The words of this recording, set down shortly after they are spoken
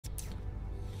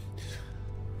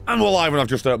And we're live and I've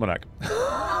just hurt my neck.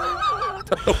 I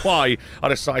don't know why I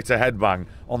decided to headbang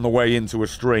on the way into a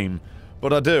stream,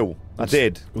 but I do. I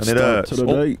did, and it hurts.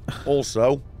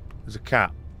 Also, there's a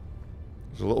cat.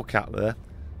 There's a little cat there.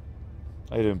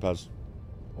 How you doing, Pez?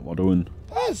 What am I doing?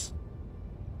 Pez!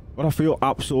 But I feel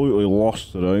absolutely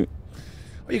lost today.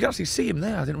 Oh, you can actually see him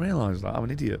there. I didn't realise that. I'm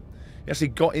an idiot. He actually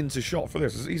got into shot for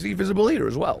this. Is he visible here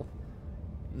as well?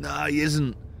 No, he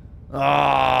isn't.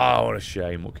 Ah, what a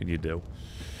shame. What can you do?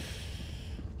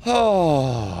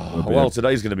 Oh, well,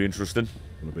 today's going to be interesting.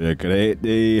 It'll be a great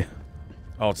day.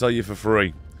 I'll tell you for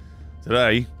free.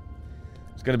 Today,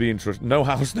 it's going to be interesting. No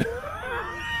house.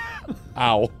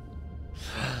 Ow.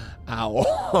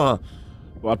 Ow.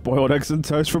 I had boiled eggs and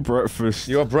toast for breakfast.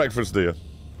 You have breakfast, do you?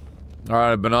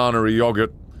 Alright, a banana, a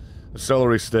yogurt, a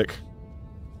celery stick,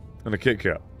 and a Kit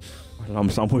Kat. A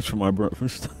lamb sandwich for my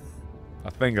breakfast.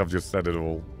 I think I've just said it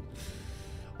all.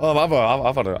 Oh,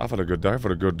 I've had a good day. I've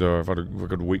had a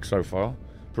good week so far.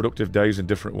 Productive days in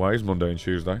different ways, Monday and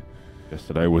Tuesday.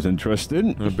 Yesterday was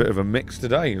interesting. And a bit of a mix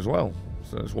today as well.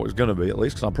 So that's what it's going to be, at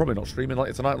least, because I'm probably not streaming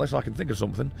later tonight unless I can think of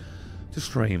something to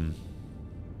stream.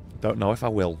 Don't know if I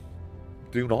will.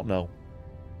 Do not know.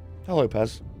 Hello,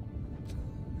 Pez.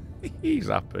 He's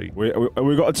happy. Have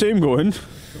we got a team going?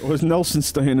 Or is Nelson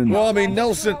staying in? Well, I mean,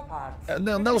 Nelson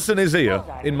is here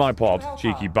in my pod,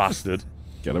 cheeky bastard.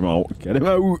 Get him out. Get him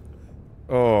out.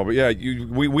 Oh, but yeah,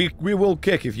 we will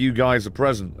kick if you guys are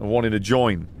present and wanting to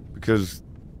join, because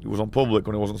it was on public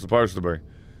when it wasn't supposed to be.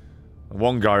 And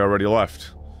one guy already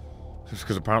left. Just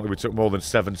because apparently we took more than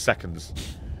 7 seconds.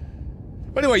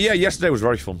 But anyway, yeah, yesterday was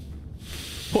very fun.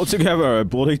 Put together a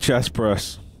bloody chest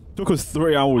press. Took us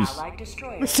 3 hours.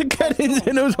 To get it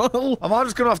in as well. Am I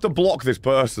just going to have to block this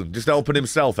person, just helping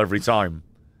himself every time?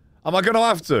 Am I going to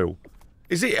have to?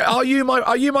 Is it? Are you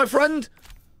my friend?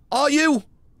 Are you?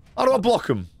 How do I block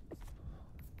him?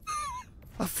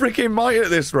 I freaking might at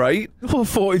this rate. Oh,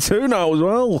 42 now as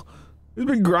well. He's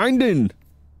been grinding.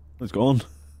 It's gone.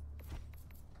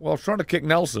 Well, I was trying to kick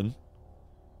Nelson.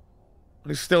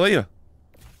 And he's still here.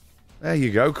 There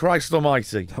you go, Christ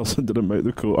almighty. Nelson didn't make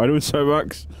the cut. I know, so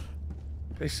Max.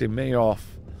 Pissing me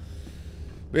off.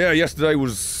 But yeah, yesterday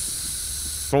was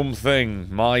something.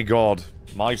 My God.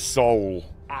 My soul.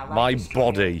 My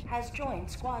body. Has joined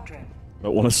squadron. I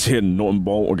don't want to see a nut and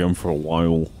bolt again for a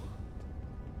while.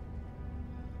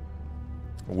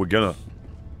 We're gonna.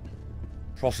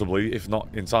 Possibly, if not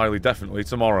entirely, definitely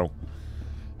tomorrow.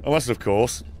 Unless, of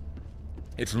course,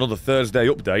 it's another Thursday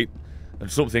update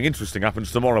and something interesting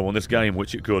happens tomorrow on this game,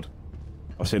 which it could.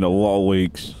 I've seen a lot of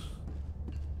leaks.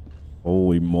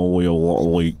 Holy moly, a lot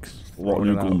of leaks. A lot of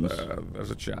new guns.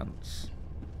 There's a chance.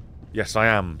 Yes, I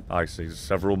am. I see.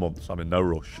 Several months. I'm in no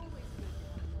rush.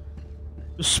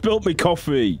 Just spilt me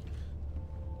coffee.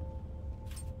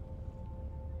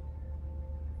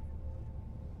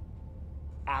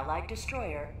 Allied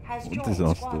destroyer has joined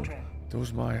disaster. squadron.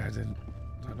 Does my head in?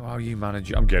 I don't know how you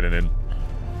manage it. I'm getting in.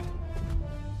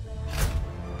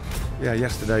 Yeah,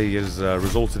 yesterday has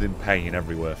resulted in pain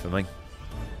everywhere for me.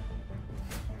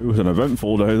 It was an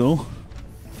eventful day, though.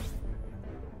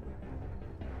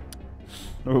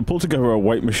 Never put together a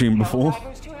weight machine before.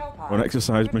 Or an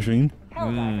exercise machine.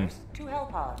 Helldivers to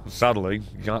Hellpod. Sadly,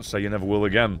 you can't say you never will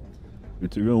again.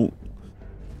 Good to go.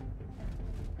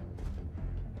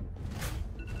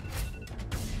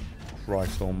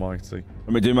 Christ almighty.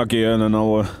 Let me do my gear and then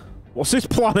I'll... What's this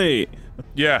planet?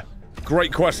 Yeah,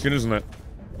 great question, isn't it?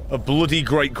 A bloody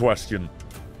great question.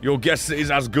 Your guess is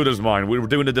as good as mine. We're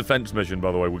doing a defense mission,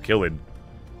 by the way. We're killing.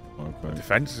 Okay.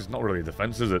 Defense? It's not really a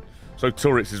defense, is it? So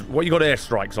turrets is... What you got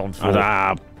airstrikes on for?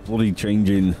 Bloody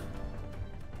changing.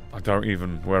 I don't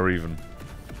even... Where even?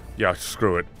 Yeah,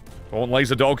 screw it. I want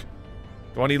laser dog.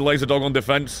 Do I need laser dog on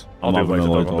defense? I'll do laser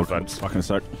dog on defense. Back in a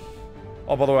sec.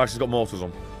 Oh, by the way, I actually got mortars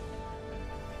on.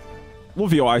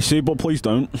 Love you, IC, but please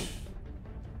don't.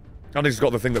 And he's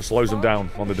got the thing that slows them down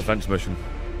on the defense mission.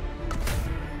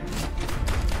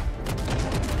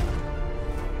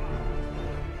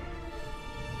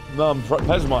 No,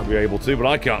 Pez might be able to, but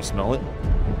I can't smell it.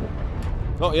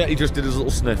 Oh, yeah, he just did his little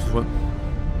sniff. Just went...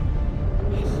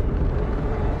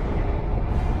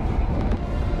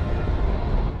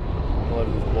 Hello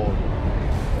to this boy.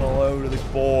 Hello to this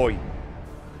boy.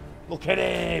 Look at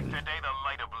him. Today the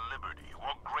light of liberty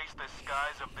will grace the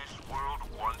skies of this world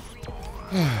once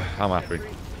more. I'm happy.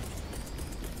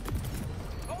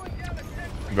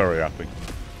 Very happy.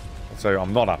 I'll tell you,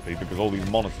 I'm not happy because all these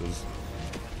monitors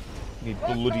need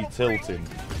bloody tilting.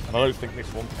 And I don't think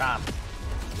this one can.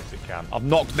 Yes, it can. I've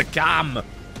knocked the cam!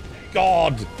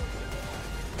 God!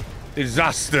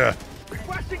 Disaster!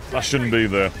 That shouldn't be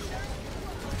there.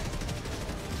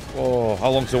 Oh, how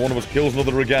long till one of us kills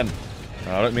another again?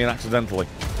 No, I don't mean accidentally.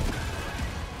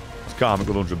 It's calm at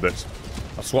good 100 bits.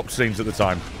 I swapped scenes at the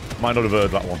time. Might not have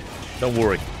heard that one. Don't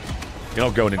worry. You're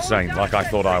not going insane like I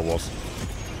thought I was.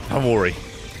 Don't worry.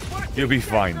 You'll be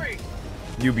fine.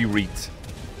 You'll be Reet.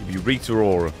 You'll be Rita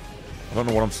Aura. I don't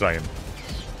know what I'm saying.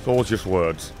 It's all just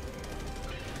words.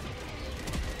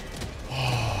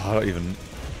 Oh, I don't even...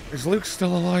 Is Luke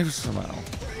still alive somehow?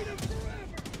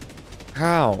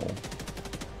 How?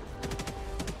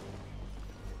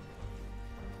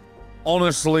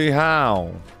 Honestly,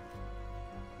 how?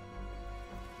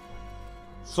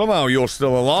 Somehow you're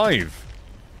still alive.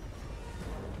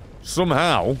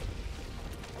 Somehow.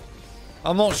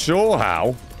 I'm not sure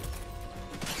how.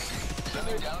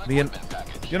 You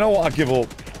know what? I give up.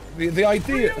 The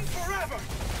idea...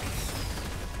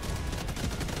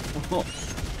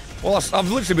 Well,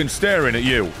 I've literally been staring at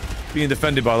you, being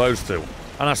defended by those two.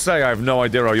 And I say I have no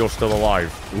idea how you're still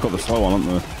alive. We've got the slow one,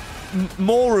 haven't we?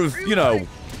 More of, you know...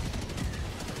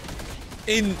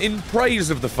 In praise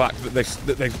of the fact that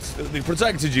they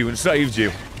protected you and saved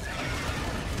you.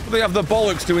 But they have the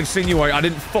bollocks to insinuate I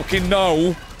didn't fucking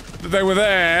know that they were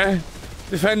there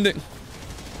defending...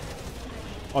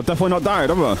 I've definitely not died,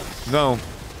 have I? No.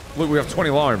 Look, we have 20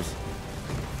 lives.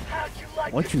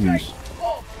 What jeez?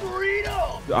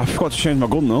 I forgot to change my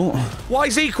gun though. Why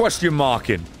is he question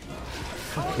marking?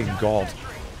 Fucking God.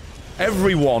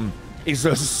 Everyone is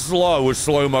as slow as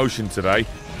slow motion today.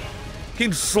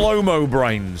 Fucking slow-mo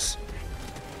brains.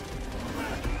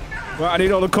 Right, I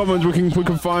need all the comments we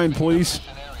can find, please.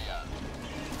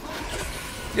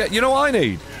 Yeah, you know what I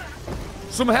need?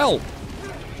 Some help.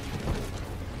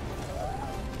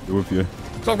 With you.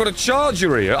 So I've got a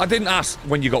charger here. I didn't ask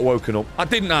when you got woken up. I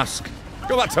didn't ask.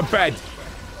 Go back to bed.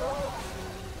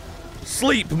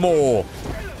 Sleep more.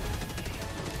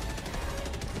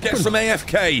 Get some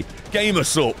AFK gamer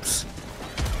sups.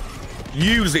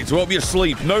 Use it to help you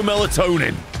sleep. No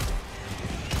melatonin.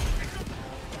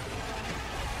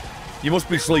 You must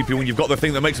be sleepy when you've got the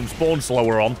thing that makes them spawn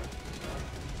slower on.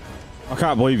 I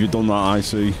can't believe you've done that, I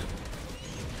see.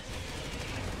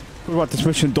 We've had this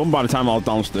mission done by the time I was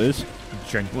downstairs.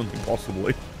 Genuinely,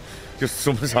 possibly. Just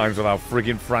sometimes with how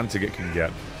friggin' frantic it can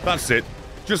get. That's it.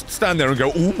 Just stand there and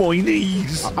go, oh my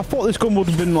knees. I thought this gun would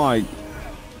have been like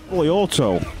fully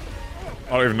auto.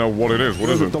 I don't even know what it is. What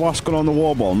is it? The last gun on the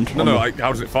war bond. No, like,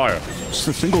 how does it fire? It's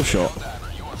a single shot.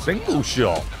 Single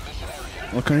shot?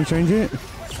 Well, can you change it?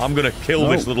 I'm gonna kill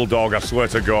this little dog, I swear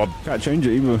to God. Can't change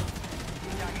it either.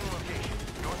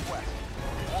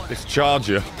 This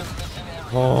charger.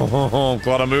 Oh,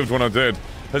 glad I moved when I did.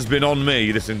 Has been on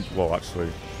me. Well, actually,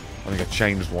 I think I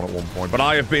changed one at one point. But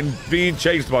I have been being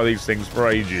chased by these things for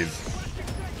ages.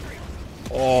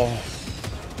 Oh.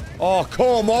 Oh,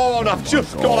 come on. I've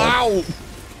just got out.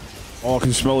 Oh, I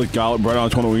can smell the garlic bread. I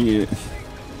just want to eat it.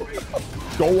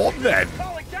 Go on, then.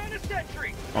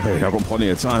 Okay, I've got plenty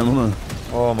of time, haven't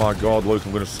I? Oh, my God, Luke,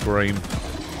 I'm going to scream.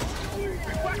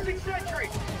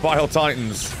 Vile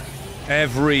Titans.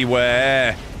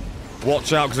 Everywhere.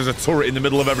 Watch out, because there's a turret in the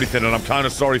middle of everything, and I'm kind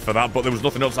of sorry for that, but there was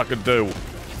nothing else I could do.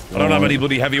 I don't have any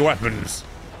bloody heavy weapons.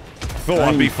 Thought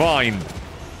I'd be fine.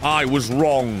 I was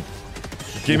wrong.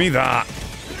 Give me that.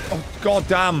 Oh, God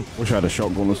damn. Wish I had a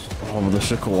shotgun with the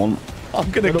sickle one. I'm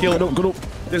gonna kill him. Get up.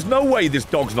 There's no way this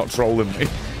dog's not trolling me.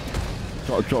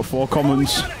 Got 4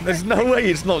 comments. There's no way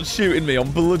it's not shooting me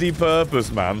on bloody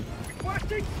purpose, man.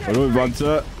 I know,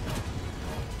 Banter.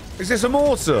 Is this a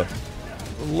mortar?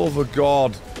 For the love of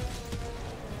God.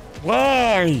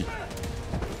 Why?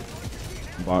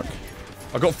 I'm back.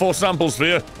 I got 4 samples for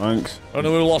you. Thanks. I don't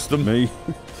know who lost them. Me.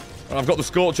 And I've got the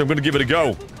scorch. I'm going to give it a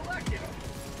go.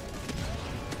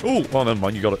 Ooh. Oh, never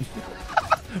mind. You got it.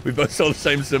 We both saw the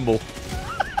same symbol.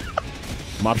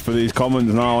 Mad for these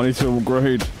comments now. I need to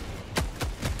upgrade.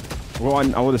 Well,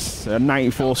 I would have said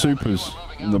 94 supers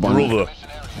in the bank. Brother.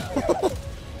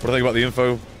 What do I think about the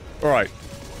info? All right.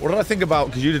 What did I think about...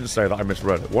 Because you didn't say that. I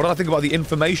misread it. What did I think about the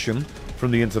information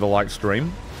from the Into the Light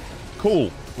stream?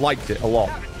 Cool. Liked it a lot.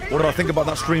 What did I think about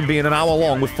that stream being an hour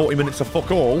long with 40 minutes of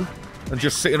fuck all and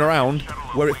just sitting around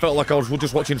where it felt like I was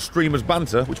just watching streamers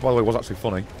banter, which, by the way, was actually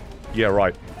funny. Yeah,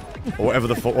 right. Or whatever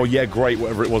the fuck... Or yeah, great,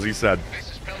 whatever it was he said.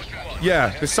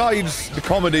 Yeah, besides the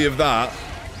comedy of that,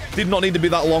 did not need to be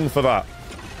that long for that.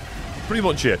 Pretty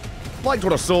much it. Liked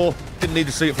what I saw, didn't need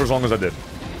to see it for as long as I did.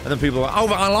 And then people are like, oh,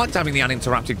 but I liked having the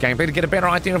uninterrupted gameplay to get a better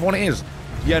idea of what it is.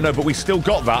 Yeah, no, but we still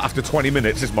got that after 20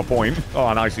 minutes, is my point.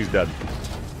 Oh, nice, he's dead.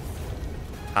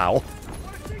 Ow.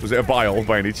 Was it a bile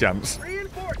by any chance?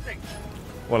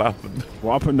 What happened?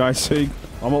 What happened, I see?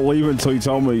 I'm not leaving until you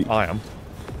tell me. I am.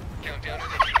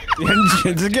 The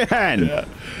engines again! Yeah.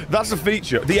 That's a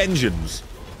feature. The engines.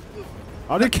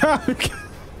 I didn't care.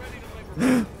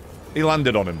 He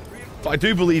landed on him. But I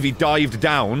do believe he dived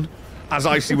down as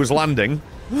Icy was landing.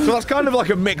 So that's kind of like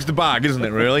a mixed bag, isn't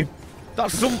it, really?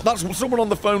 That's someone on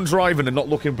the phone driving and not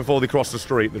looking before they cross the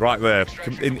street, right there,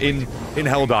 in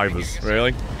Helldivers,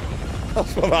 really.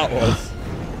 That's what that was.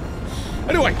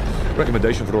 Anyway,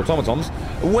 recommendation for automatons.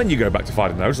 When you go back to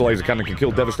fighting those, the laser cannon can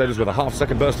kill Devastators with a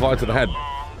half-second burst fire to the head.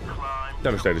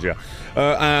 Devastators, yeah.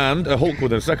 And a Hulk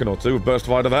within a second or two of burst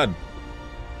fire to the head.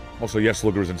 Also, yes,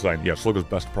 Slugger is insane. Yeah, Slugger's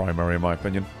best primary, in my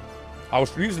opinion. I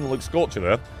was using the Luke Scorcher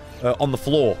there, on the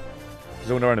floor. Because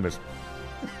there were no enemies.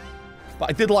 But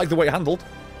I did like the way it handled.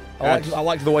 I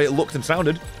liked the way it looked and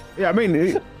sounded. Yeah, I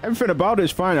mean, everything about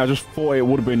it's fine. I just thought it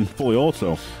would have been fully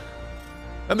auto.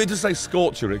 I mean, to say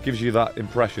Scorcher, it gives you that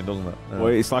impression, doesn't it? Well,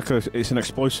 it's like it's an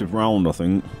explosive round, I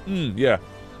think. Yeah.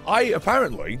 I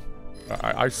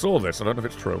saw this, I don't know if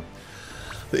it's true,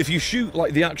 that if you shoot,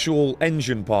 like, the actual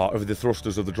engine part of the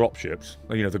thrusters of the dropships,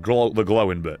 you know, the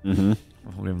glowing bit, in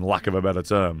lack of a better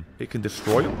term, it can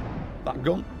destroy them, that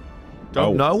gun.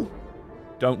 Don't know.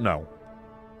 Don't know.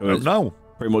 Don't know.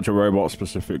 Pretty much a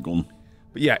robot-specific gun.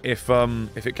 But yeah, if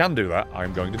it can do that,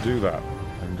 I'm going to do that.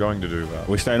 I'm going to do that.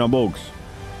 Are we staying on bugs?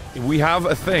 We have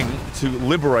a thing to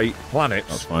liberate planets.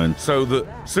 That's fine. So that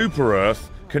Super Earth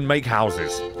can make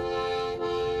houses.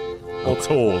 Or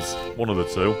tours. One of the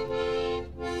two.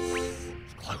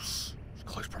 It's close. It's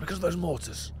close. Probably because of those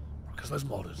mortars. Because of those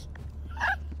mortars.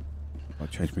 I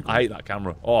hate that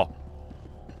camera. Oh.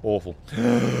 Awful.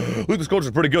 Luke the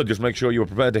Scorcher's pretty good. Just make sure you are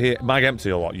prepared to hit mag empty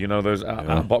a lot. You know those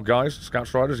bot guys, Scout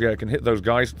Striders? Yeah, it can hit those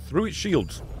guys through its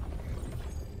shields.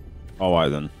 Alright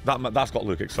then. That's got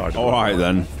Luke excited. Alright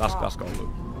then. That's got Luke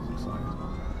excited.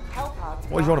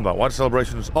 What are you on about? Why do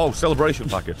celebrations? Oh, celebration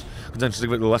packets. Contains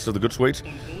significantly less of the good sweets.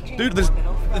 Dude,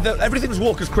 everything's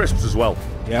Walker's Crisps as well.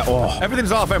 Yeah, oh.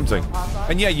 Everything's half empty.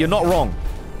 And yeah, you're not wrong.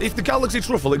 If the Galaxy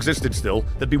Truffle existed still,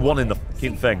 there'd be one in the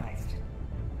fucking thing.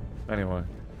 Anyway.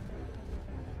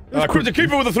 Cryptic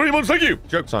Keeper with the 3 months, thank you!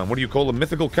 Joke time. What do you call a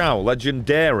mythical cow?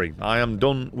 Legendary. I am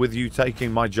done with you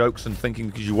taking my jokes and thinking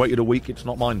because you waited a week, it's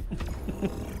not mine.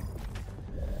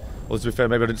 Well, to be fair,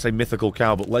 maybe I didn't say mythical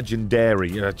cow, but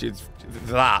legendary.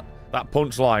 That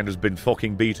punchline has been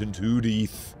fucking beaten to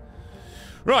death.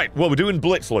 Right, well, we're doing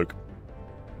Blitz, Luke.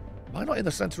 Am I not in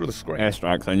the center of the screen?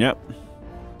 Airstrike then, yep.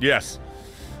 Yes.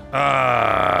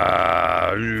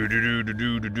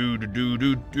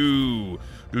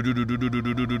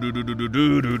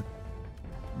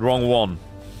 Wrong one.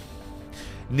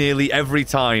 Nearly every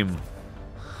time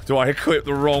do I equip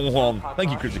the wrong one.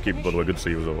 Thank you, Cryptic Keeper, by the way. Good to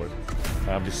see you as always.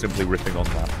 I'm just simply ripping on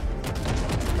that.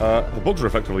 The bugs are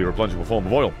effectively a replenishable form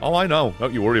of oil. Oh, I know.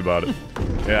 Don't you worry about it.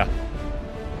 Yeah.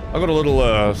 I got a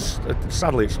little,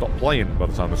 sadly it stopped playing by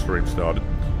the time the stream started.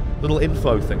 Little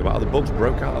info thing about how the bugs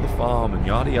broke out of the farm and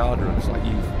yada yada, and it's like,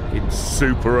 you fucking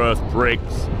Super Earth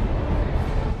pricks.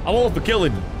 I'm all for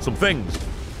killing some things.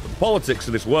 But the politics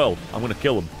of this world, I'm gonna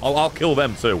kill them. I'll kill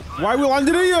them too. Why we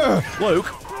landed here? Luke,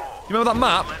 you remember that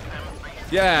map?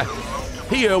 Yeah.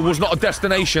 Here was not a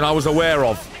destination I was aware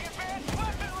of.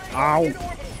 Ow.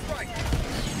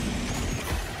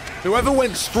 Whoever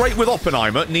went straight with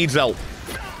Oppenheimer needs help.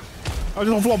 I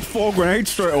just lobbed 4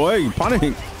 grenades straight away.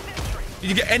 Panic. Did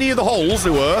you get any of the holes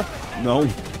there were? No.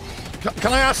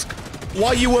 Can I ask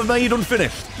why you were made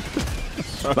unfinished?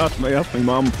 That's me,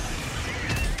 mum.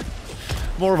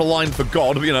 More of a line for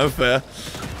God, but you know, fair.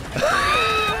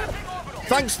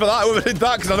 Thanks for that, whoever did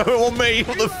that, because I know it wasn't me.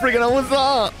 What the friggin' hell was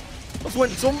that? That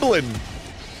went tumbling.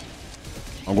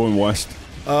 I'm going west.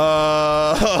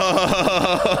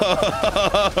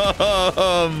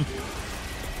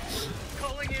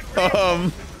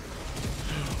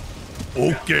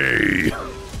 Okay.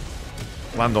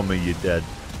 Land on me, you're dead.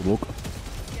 Good luck.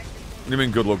 What do you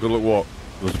mean good luck? Good luck what?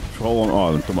 There's patrol on.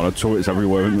 Oh, don't matter. Turrets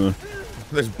everywhere, isn't there?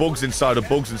 There's bugs inside of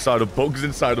bugs inside of bugs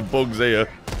inside of bugs here.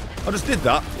 I just did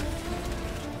that.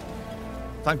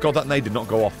 Thank God that nade did not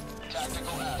go off.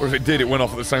 Or if it did, it went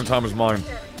off at the same time as mine.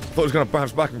 I thought it was going to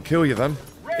bounce back and kill you then.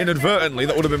 Inadvertently,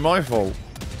 that would have been my fault.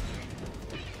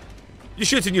 You're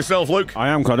shitting yourself, Luke. I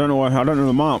am, 'cause I don't know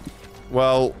the map.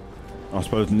 Well, I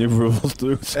suppose neither of us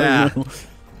do. So yeah. You know.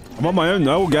 I'm on my own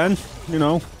though, again. You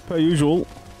know, per usual.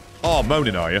 Oh,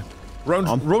 moaning, are you?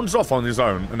 Runs off on his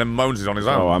own and then moans on his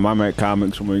own. Oh, I might make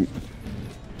karmic something.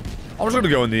 I was going to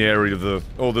go in the area of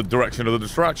the direction of the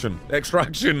distraction.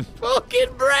 Extraction.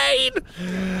 Fucking brain!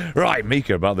 Right,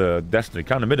 Mika, about the Destiny.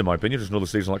 Kind of mid, in my opinion. Just another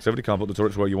seasonal activity. Can't put the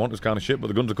turrets where you want. It's kind of shit, but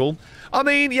the guns are cool. I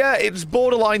mean, yeah, it's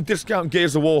borderline discount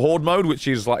Gears of War Horde mode, which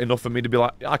is like enough for me to be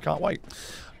like, I can't wait.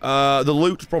 The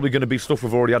loot's probably going to be stuff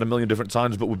we've already had a million different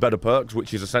times, but with better perks,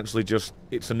 which is essentially just,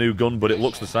 it's a new gun, but it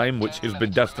looks the same, which has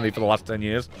been Destiny for the last 10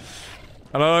 years.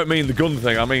 And I don't mean the gun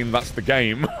thing, I mean that's the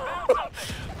game.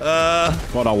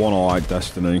 God, I want to like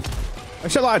Destiny.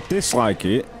 Except I dislike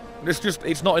it.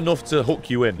 It's not enough to hook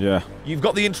you in. Yeah. You've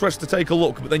got the interest to take a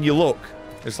look, but then you look.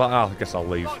 It's like, I guess I'll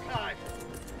leave.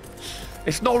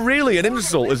 It's not really an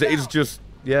insult, is it? It's just,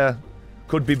 yeah,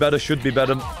 could be better, should be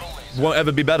better, won't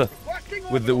ever be better.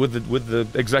 With the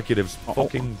executives.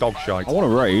 Fucking dog shite. I want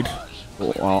to raid.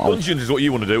 Dungeons is what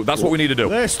you want to do. That's what we need to do.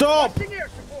 There, stop!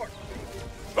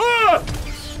 Ah!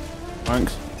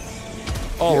 Thanks.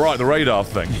 Oh, right, the radar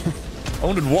thing. I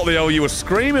wondered what the hell you were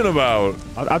screaming about.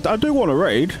 I do want to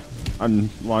raid, and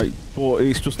like, but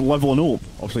it's just leveling up.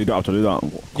 Obviously, you don't have to do that.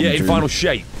 Yeah, in final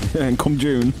shape. Yeah, and come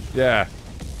June. Yeah.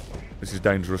 This is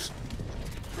dangerous.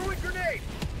 I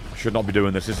should not be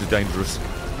doing this. This is dangerous.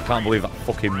 I can't believe that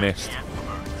fucking missed.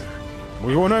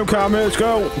 We're going home, Carmen. Let's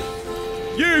go.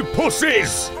 You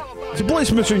pussies! It's a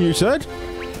blitz mission, you said.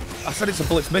 I said it's a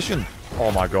blitz mission.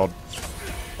 Oh my god.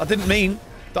 I didn't mean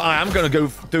that I am going to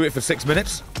go do it for 6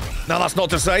 minutes. Now that's not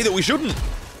to say that we shouldn't.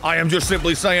 I am just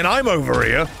simply saying I'm over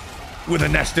here with a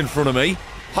nest in front of me,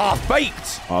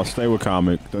 half-baked. I'll stay with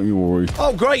Karmic, don't you worry.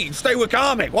 Oh great, stay with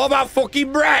Karmic. What about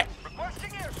fucking Brett?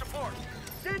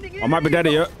 I might be dead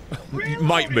here.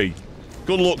 Might be.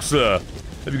 Good luck, sir.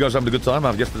 Hope you guys having a good time.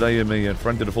 Yesterday, my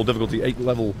friend did a full difficulty 8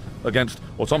 level against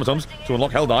automatons to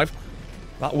unlock Helldive.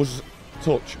 That was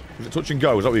touch. Was it touch and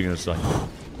go? Is that what you're going to say?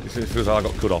 It feels like I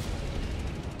got cut off.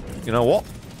 You know what?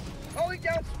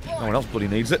 No one else bloody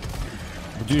needs it.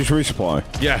 Did you just resupply?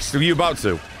 Yes, are you about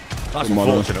to? That's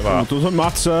unfortunate, that. It doesn't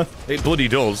matter. It bloody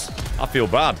does. I feel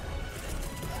bad.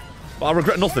 But I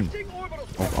regret nothing.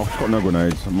 Oh, I've got no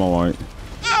grenades. I'm alright.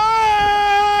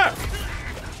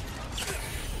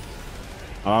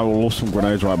 I will love some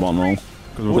grenades right about now.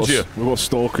 Would you? We've got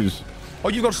stalkers. Oh,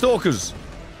 you got stalkers?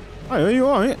 Hey, are you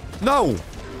alright? No.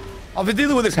 I've been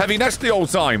dealing with this heavy nest the whole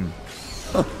time.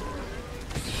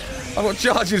 I've got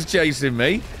chargers chasing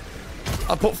me.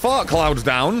 I put fart clouds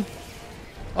down.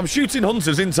 I'm shooting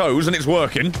hunters in tows and it's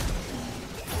working.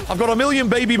 I've got a million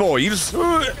baby boys.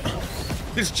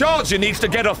 This charger needs to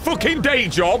get a fucking day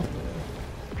job.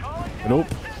 Nope.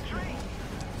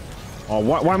 Oh,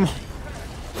 why am I...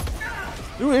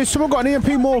 Has someone got an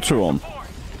EMP mortar on?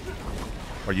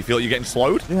 Or you feel like you're getting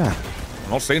slowed? Yeah. I'm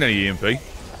not seeing any EMP.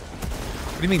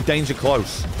 What do you mean danger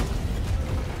close?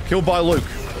 Killed by Luke.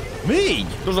 Me?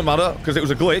 Doesn't matter, because it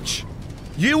was a glitch.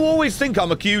 You always think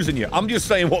I'm accusing you. I'm just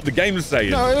saying what the game's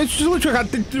saying. No, it's just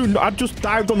literally, I just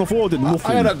dived on the floor, did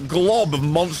nothing. I had a glob of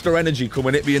monster energy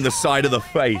coming at me in the side of the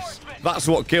face. That's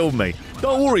what killed me.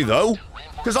 Don't worry, though,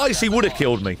 because Icy would have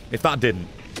killed me if that didn't.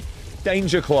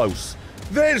 Danger close.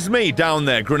 There's me down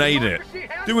there, grenading it.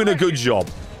 Doing a good job.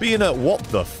 Being a... What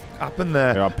the f... happened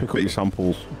there? Yeah, I'll pick up your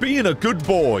samples. Being a good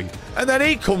boy. And then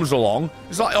he comes along.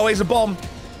 It's like, oh, here's a bomb.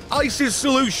 Ice's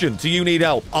solution to you need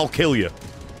help. I'll kill you.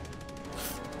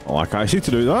 I like Icy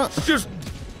to do that. Just...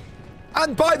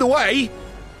 And by the way,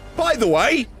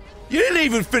 you didn't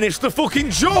even finish the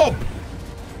fucking job.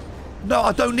 No,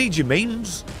 I don't need your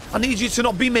memes. I need you to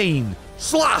not be mean.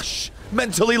 /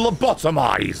 mentally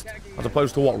lobotomized. As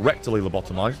opposed to what? Rectally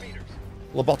lobotomized.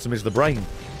 Lobotomy is the brain.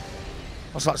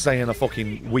 That's like saying a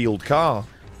fucking wheeled car.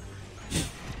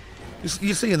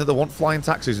 You're seeing that they want flying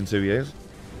taxis in 2 years?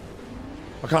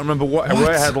 I can't remember what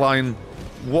headline,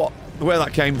 where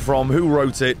that came from, who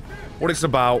wrote it, what it's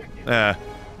about. I'll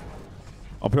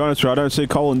be honest with you, I don't see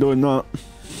Colin doing that.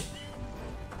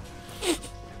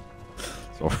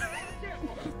 Sorry.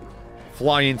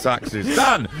 Flying taxis.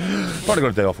 Dan! Probably got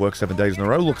a day off work 7 days in a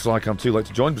row. Looks like I'm too late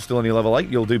to join, but still only level 8.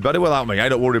 You'll do better without me. Hey,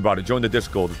 don't worry about it. Join the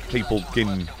Discord. People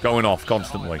going off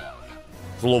constantly.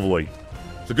 It's lovely.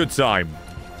 It's a good time.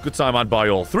 Good time I'd buy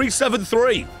all.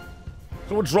 373!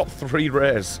 Someone drop 3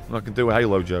 rares and I can do a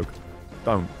Halo joke.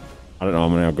 Don't. I don't know how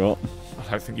many I've got. I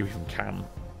don't think you even can.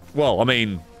 Well, I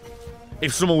mean,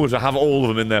 if someone were to have all of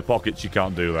them in their pockets, you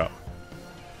can't do that.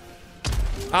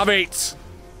 Have it!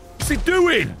 What's he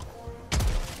doing?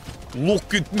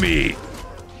 Look at me!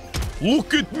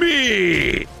 Look at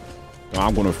me!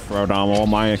 I'm gonna throw down all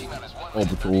my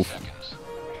orbitals.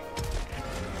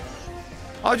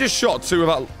 I just shot 2 of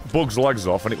that bug's legs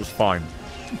off and it was fine.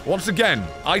 Once again,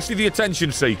 I see the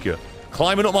attention seeker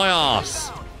climbing up my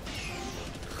arse.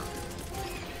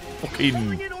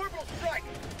 Fucking...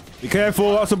 Be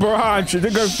careful, that's a barrage. It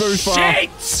didn't go very far.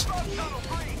 Shit!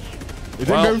 It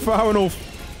didn't go far enough.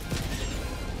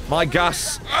 My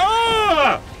gas...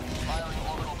 Ah!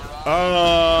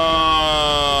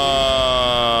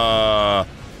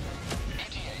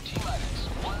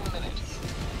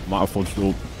 Might have fudged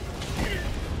up.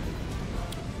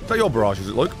 Is that your barrage, is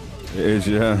it, Luke? It is,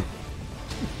 yeah.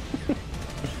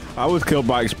 I was killed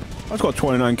by... I've got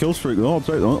 29 kill streak, though. I'll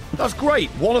take that. That's great.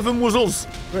 One of them was us.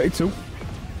 32.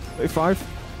 35.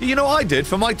 You know what I did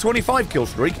for my 25 kill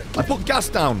streak? I put gas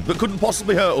down that couldn't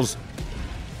possibly hurt us.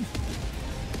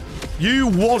 You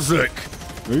wazzock.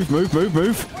 Move, move, move,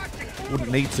 move.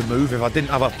 Wouldn't need to move if I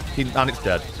didn't have a... And it's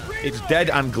dead. It's dead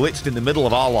and glitched in the middle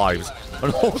of our lives.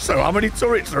 And also, how many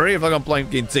turrets are here if I'm playing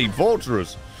Team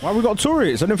Fortress? Why have we got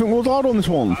turrets? I didn't think we were allowed on this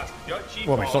one.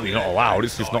 Well, it's not that you're not allowed,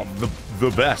 it's just not the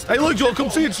best. Hey, look, Joel,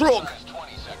 come see your truck.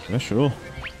 Yeah, sure.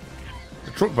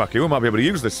 The truck back here, we might be able to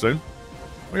use this soon.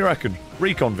 What do you reckon?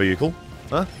 Recon vehicle?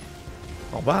 Huh?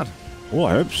 Not bad. Oh,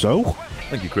 I hope so. I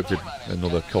think you crypted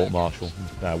another court martial.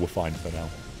 Nah, we're fine for now.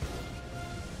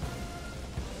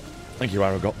 Thank you,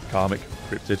 Aragog, Karmic,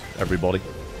 cryptid, everybody.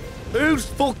 Who's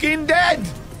fucking dead?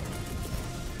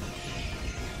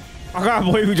 I can't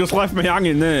believe you just left me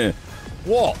hanging there.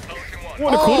 What?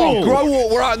 What a cuddle. Grow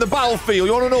up, we're out in the battlefield.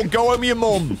 You want to know? Go home with your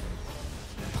mum.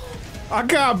 I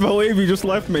can't believe you just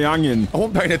left me hanging. I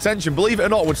wasn't paying attention. Believe it or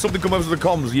not, when something comes over to the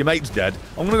comms, your mate's dead,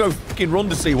 I'm going to go fucking run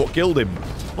to see what killed him.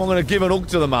 I'm going to give an hug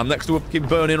to the man next to a fucking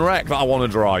burning wreck that I want to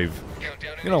drive.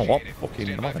 You know what? Fucking,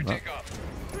 I'm having that.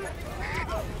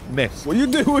 Miss. What are you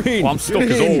doing? Well, I'm stuck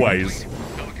as always.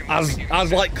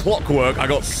 As like clockwork, I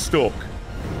got stuck.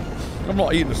 I'm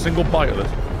not eating a single bite of this.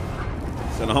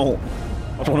 So no,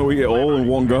 I just want to eat it all in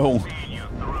one go.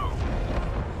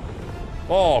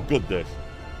 Oh, good day.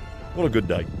 What a good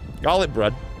day. Garlic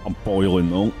bread. I'm boiling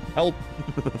though.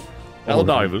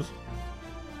 Helldivers.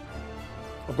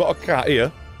 I've got a cat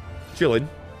here, chilling.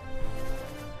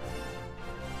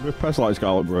 With pest like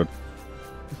garlic bread.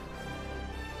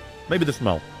 Maybe the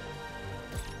smell.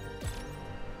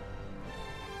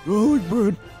 Garlic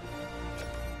bread.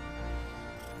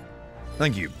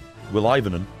 Thank you, Will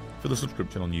Ivanen, for the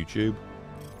subscription on YouTube.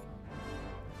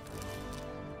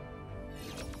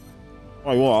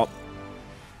 Oh, what?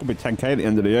 It'll be 10k at the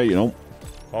end of the year, you know.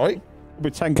 Alright. It'll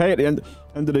be 10k at the end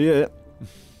of the year.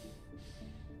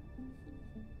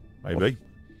 Maybe.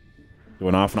 Do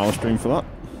an half-an-hour stream for that.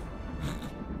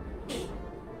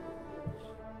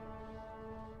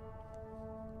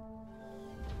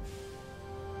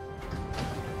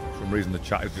 For some reason the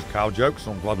chat is just cow jokes,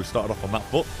 so I'm glad we started off on that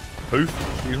foot.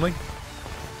 Poof, excuse me.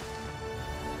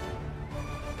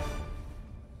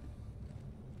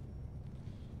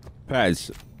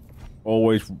 Pez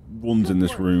always runs in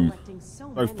this room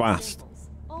so fast.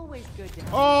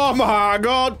 Oh my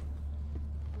god!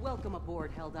 Welcome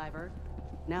aboard, Helldiver.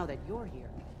 Now that you're here,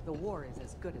 the war is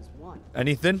as good as won.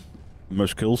 Anything?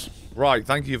 Most kills. Right,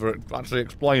 thank you for actually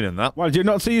explaining that. Why, did you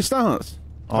not see your stats?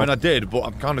 I mean, I did, but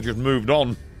I've kind of just moved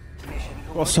on.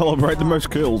 I'll celebrate the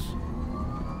most kills.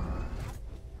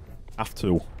 Have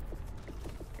to.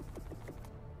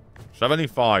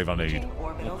 75 I need.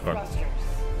 Orbital Okay. thrusters.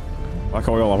 Like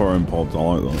how we all have our own pods, I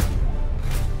like that.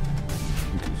 I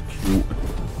think it's cute.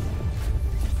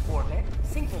 Orbit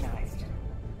synchronized. Do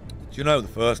you know the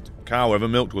first cow ever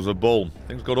milked was a bull?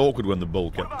 Things got awkward when the bull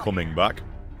kept coming back.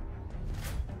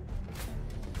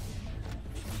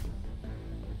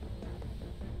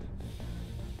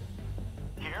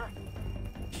 Here?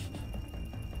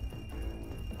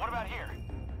 What about here?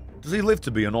 Does he live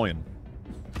to be annoying?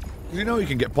 Does he know he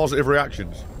can get positive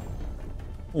reactions?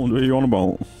 What are you on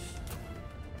about?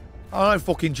 I don't know,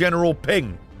 fucking General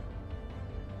Ping.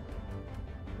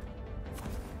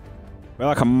 I feel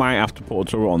like I might have to put a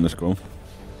turret on this gun.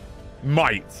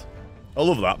 Might. I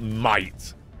love that.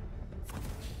 Might.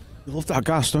 You love that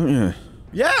gas, don't you?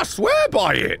 Yeah, I swear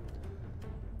by it.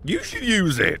 You should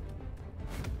use it.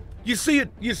 You see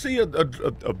it. You see a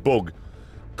bug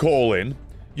call in.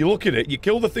 You look at it. You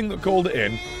kill the thing that called it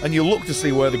in, and you look to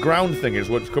see where the ground thing is,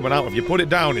 where it's coming out of. You put it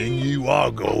down, and you are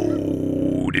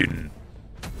golden.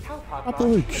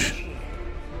 Appleage.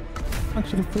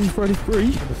 Actually, free Freddy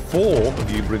free. Four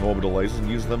of you bring orbital lasers and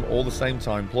use them all the same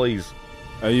time, please.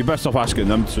 You're best off asking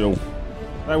them to.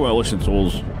 They won't listen to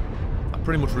us. I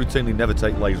pretty much routinely never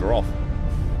take laser off.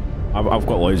 I've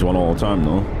got laser on all the time,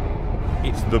 though.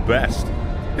 It's the best.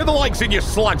 Get the likes in your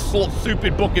slag slut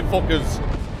stupid bucket fuckers.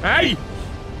 Hey! I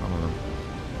don't know.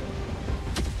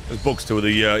 There's bugs to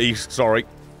the east, sorry.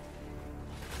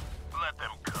 Let them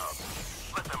come.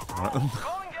 Let them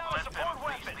brawl. Let them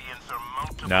face the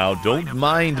insurmountable. Now, don't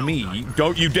mind me.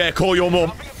 Don't you dare call your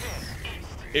mum.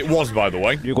 It was, by the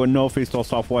way. You go northeast or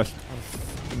southwest?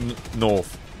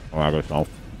 North. Oh, I go south.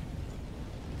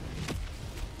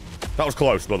 That was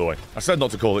close, by the way. I said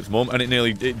not to call its mum, and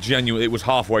it was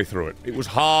halfway through it. It was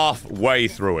halfway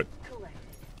through it.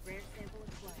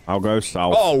 I'll go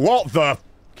south. Oh, what the?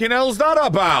 fucking hell's that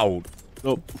about?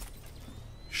 Oh.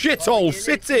 Shithole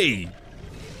city!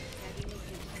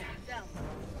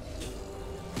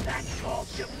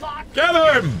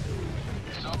 Get him!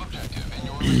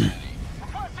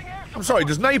 I'm sorry,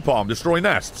 does napalm destroy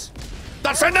nests?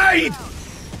 That's a nade!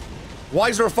 Why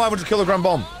is there a 500 kilogram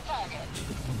bomb?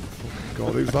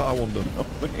 God, who's that, I wonder?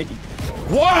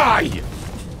 Why?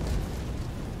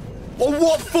 On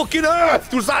what fucking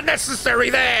earth was that necessary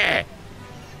there?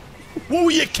 What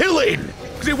were you killing?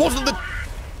 Because it wasn't the...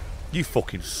 You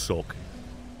fucking suck.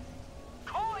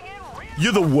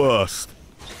 You're the worst.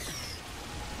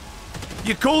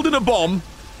 You called in a bomb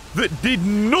that did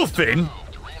nothing.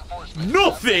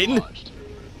 Nothing!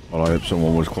 Well, I hope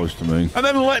someone was close to me. And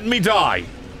then let me die.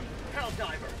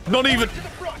 Not even...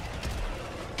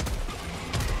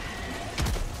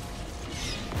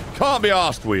 Can't be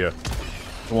arsed with you.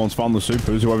 Someone's found the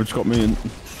supers, whoever's got me in.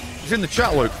 He's in the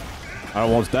chat, Luke. I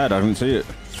was dead, I didn't see it.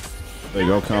 There you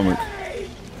go, Karmic.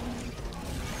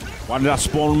 Why did I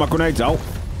spawn my grenades out?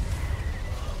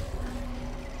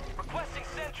 Requesting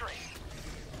sentry.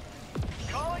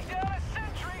 Calling down a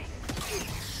sentry.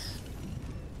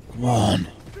 Come on.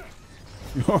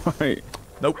 You alright?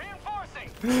 Nope.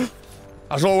 Reinforcing.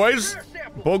 As always,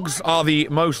 bugs are the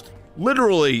most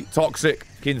literally toxic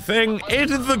thing in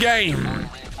the game.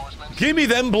 Give me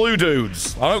them blue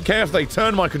dudes. I don't care if they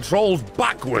turn my controls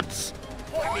backwards.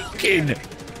 Fucking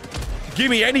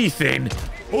give me anything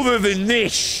other than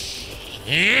this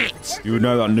shit. You would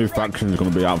know that new faction is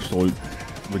going to be absolute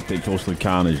ridiculously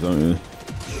carnage, don't you?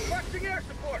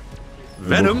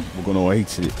 Venom? We're going to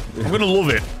hate it. I'm going to love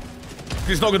it.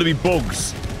 It's not going to be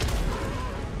bugs.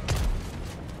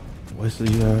 Where's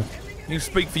the, You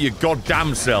speak for your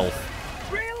goddamn self.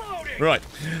 Right.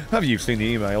 Have you seen the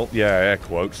email? Yeah, air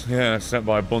quotes. Yeah, sent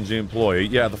by a Bungie employee.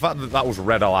 Yeah, the fact that that was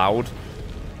read aloud.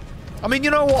 I mean,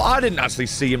 you know what? I didn't actually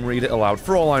see him read it aloud.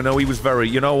 For all I know, he was very,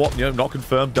 you know what? You know, not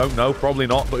confirmed, don't know, probably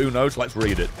not, but who knows? Let's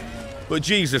read it. But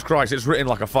Jesus Christ, it's written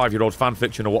like a 5-year-old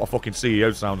fanfiction of what a fucking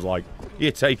CEO sounds like.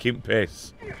 You're taking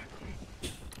piss.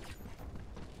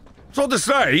 It's not to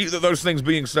say that those things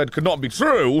being said could not be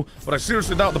true, but I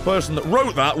seriously doubt the person that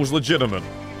wrote that was legitimate.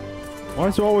 Why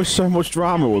is there always so much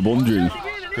drama with Bungie?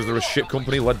 Because they're a shit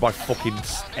company led by fucking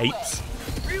apes.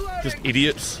 Just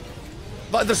idiots.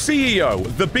 Like the CEO,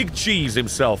 the big cheese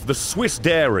himself, the Swiss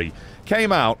dairy,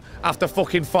 came out after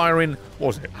fucking firing, what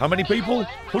was it, how many people?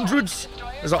 Hundreds?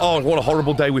 It's like, oh, what a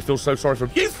horrible day, we feel so sorry for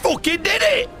him. You fucking did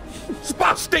it!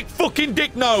 Spastic fucking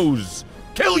dick nose!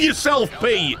 Kill yourself,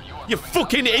 Pete! You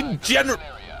fucking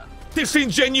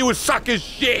disingenuous sack of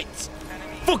shit!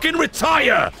 Fucking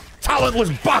retire! Talentless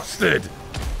bastard!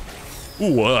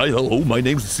 Oh, hello, my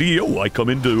name's the CEO. I come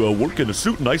in to work in a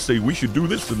suit and I say we should do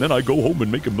this and then I go home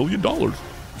and make $1 million.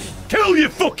 Kill your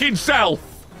fucking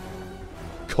self!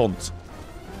 Cunt.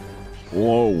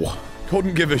 Whoa.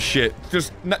 Couldn't give a shit.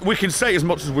 Just, we can say as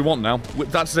much as we want now.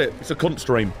 That's it. It's a cunt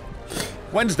stream.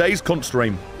 Wednesdays, cunt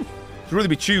stream. Should really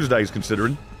be Tuesdays,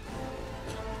 considering.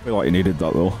 I feel like you needed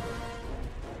that, though.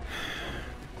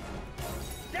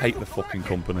 Hate the fucking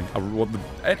company. I want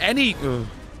any...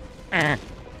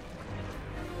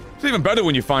 It's even better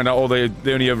when you find out they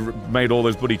only ever made all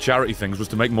those bloody charity things was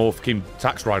to make more fucking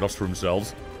tax write-offs for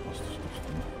themselves.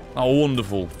 Oh,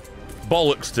 wonderful.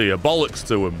 Bollocks to you. Bollocks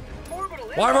to them.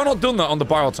 Why have I not done that on the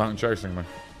biotank chasing me?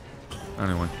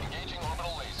 Anyway.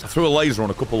 I threw a laser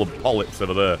on a couple of polyps that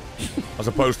are there. As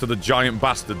opposed to the giant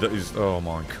bastard that is... Oh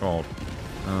my god.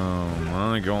 Oh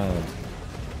my god.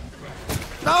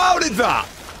 Now how did that?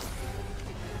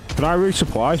 Can I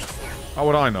resupply? How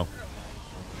would I know?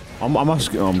 I'm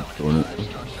asking. Oh, I'm doing it.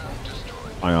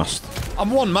 I asked.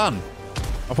 I'm one man.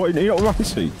 I thought you're not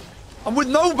Icy. I'm with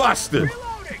no bastard.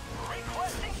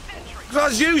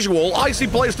 Because as usual, Icy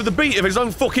plays to the beat of his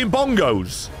own fucking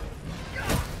bongos.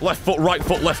 Left foot, right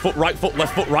foot, left foot, right foot,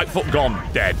 left foot, right foot,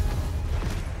 gone. Dead.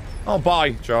 Oh,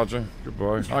 bye, Charger.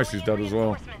 Goodbye. Icy's dead as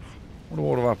well. Wonder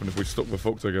what would have happened if we stuck the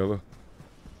fuck together.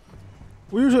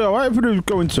 We're usually alright if we do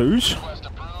go in twos.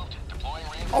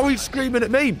 Oh, he's screaming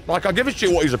at me. Like, I give a shit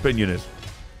what his opinion is.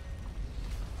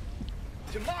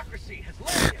 Democracy has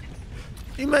landed.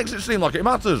 He makes it seem like it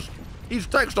matters. He's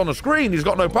text on a screen. He's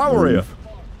got no power here.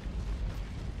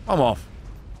 I'm off.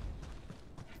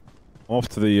 Off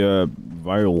to the,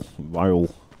 Vile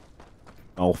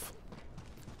Elf.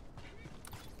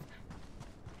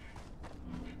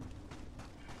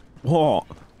 What?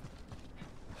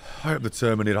 I hope the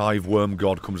Terminid Hive Worm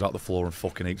God comes out the floor and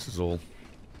fucking eats us all.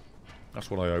 That's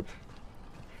what I hope.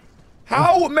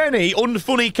 How many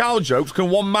unfunny cow jokes can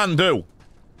one man do?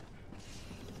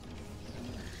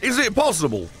 Is it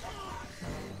possible?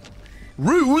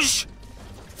 Rouge?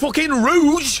 Fucking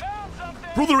Rouge!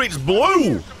 Brother, it's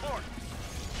blue!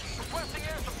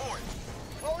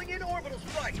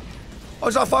 Oh,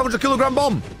 is that a 500 kilogram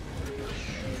bomb?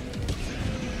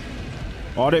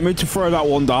 Oh, I didn't mean to throw that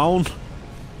one down.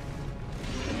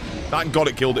 Thank God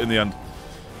it killed it in the end.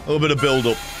 A little bit of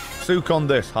build-up. Sook on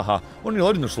this, haha. When you're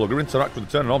loading the slugger, interact with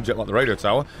the turning object like the radio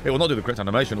tower. It will not do the correct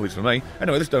animation, at least for me.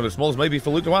 Anyway, this donut small is maybe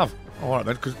for Luke to have. Oh, alright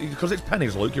then, because it's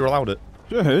pennies, Luke, you're allowed it.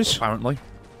 Yes. Apparently.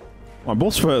 My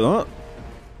boss for that.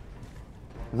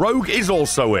 Rogue is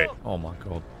also it. Oh my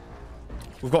God.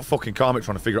 We've got fucking Karmic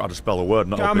trying to figure out how to spell a word,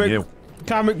 not helping you.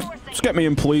 Karmic, just get me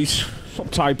in, please.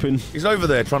 Stop typing. He's over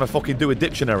there trying to fucking do a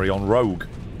dictionary on Rogue.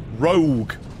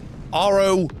 Rogue.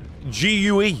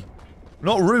 R-O-G-U-E.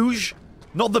 Not Rouge.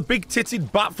 Not the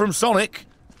big-titted bat from Sonic,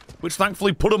 which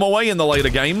thankfully put him away in the later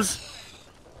games.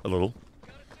 A little.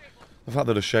 The fact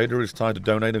that a shader is tied to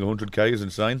donating 100k is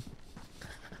insane.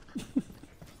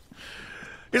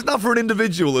 Isn't that for an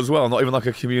individual as well, not even like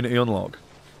a community unlock?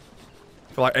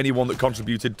 For like anyone that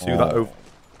contributed to that.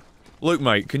 Luke,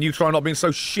 mate, can you try not being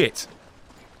so shit?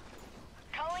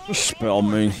 Just spit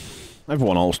on me.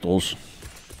 Everyone else does.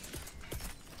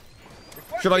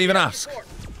 Should I even ask?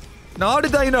 Now, how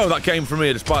did they know that came from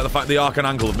me, despite the fact the arc and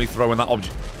angle of me throwing that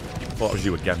object? I thought it was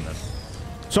you again, then.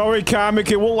 Sorry,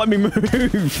 Karmic, it won't let me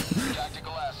move.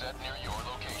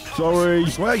 Sorry. I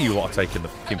swear you lot are taking the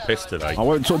fucking piss today. I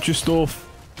won't touch your stuff.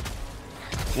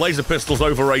 Laser pistol's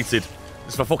overrated.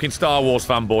 It's for fucking Star Wars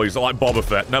fanboys that like Boba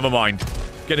Fett. Never mind.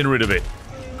 Getting rid of it.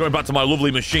 Going back to my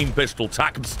lovely machine pistol,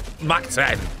 Mac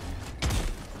 10.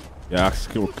 Yeah, I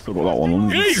still got that one.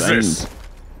 Jesus! It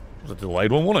was a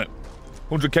delayed one, wasn't it?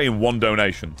 100k in one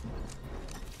donation.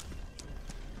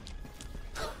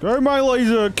 Go, my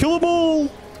laser! Kill them all!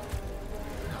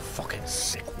 Fucking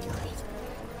sick world.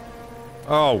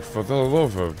 Oh, for the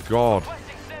love of God.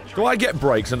 Do I get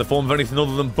breaks in the form of anything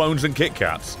other than bones and Kit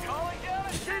Kats?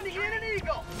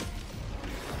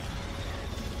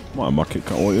 Might have my Kit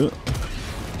Kat with it.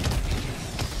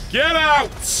 Get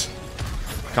out!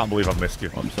 Can't believe I've missed you.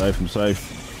 I'm safe, I'm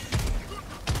safe.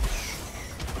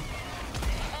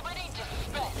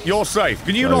 You're safe.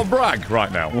 Can you not brag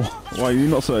right now? Why are you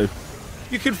not safe?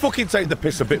 You can fucking take the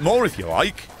piss a bit more if you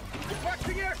like.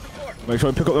 Make sure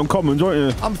I pick up them commons, won't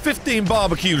you? I'm 15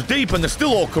 barbecues deep and they're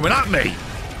still all coming at me.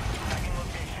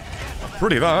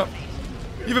 Pretty that.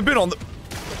 You ever been on the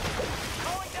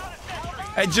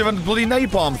edge of a bloody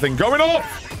napalm thing going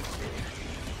off?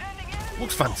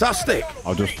 Looks fantastic.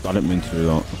 I didn't mean to do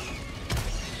that.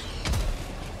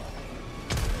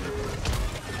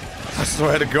 I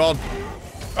swear to God.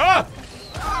 Ah!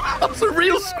 That's a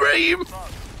real scream!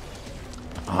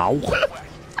 Ow.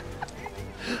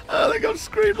 I think I've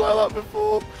screamed like that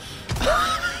before.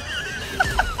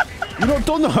 You've not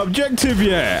done the objective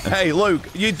yet! Hey, Luke,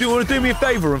 you do want to do me a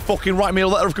favour and fucking write me a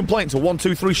letter of complaint to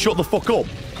 123 shut the fuck up?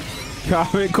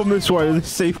 Come this way, this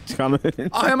safety's coming.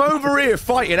 I am over here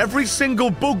fighting every single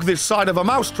bug this side of a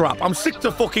mousetrap. I'm sick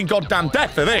to fucking goddamn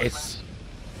death of this.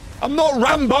 I'm not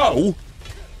Rambo!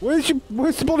 Where's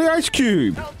the bloody ice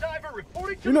cube?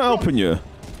 You're not helping you.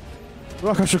 I feel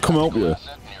like I should come help you.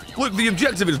 Look, the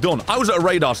objective is done. I was at a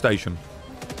radar station.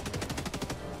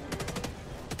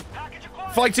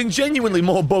 Fighting genuinely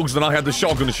more bugs than I had the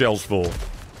shotgun shells for.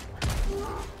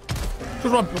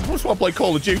 That's why I play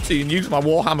Call of Duty and use my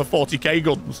Warhammer 40k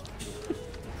guns.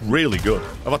 Really good.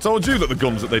 Have I told you that the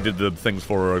guns that they did the things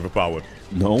for are overpowered?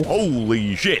 No.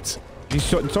 Holy shit. You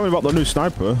tell me about the new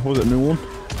sniper. Was it a new one?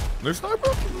 New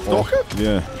sniper? Stalker?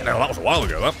 Yeah. You know, that was a while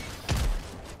ago, that.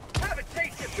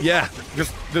 Yeah,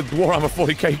 just the Warhammer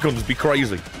 40k guns be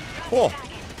crazy. Oh.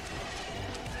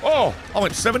 Oh, I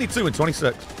went 72 and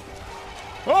 26.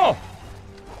 Oh.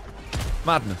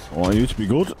 Madness. I want you to be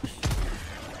good.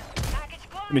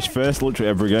 Finish first literally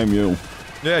every game, you.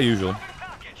 Yeah, usually.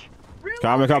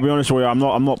 Karmic, I'll be honest with you, I'm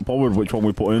not bothered which one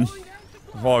we put in.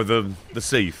 Oh, the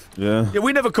Seath. Yeah. Yeah,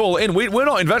 we never call it in. We're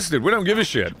not invested. We don't give a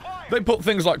shit. They put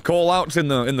things like call-outs in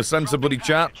the center bloody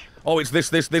chat. Oh, it's this,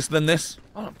 then this.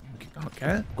 I don't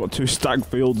care. Got 2 stacked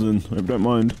fields in, if you don't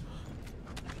mind.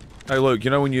 Hey, look,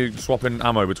 you know when you swap in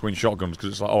ammo between shotguns because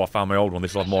it's like, oh, I found my old one,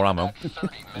 this will have more ammo.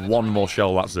 One more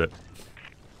shell, that's it.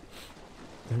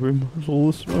 There's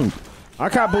all the smoke. I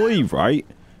can't believe, right?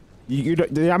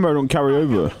 The ammo don't carry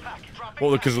over.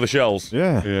 Well, because of the shells.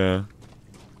 Yeah. Yeah.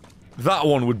 That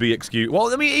one would be excused.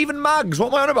 Well, I mean, even mags, what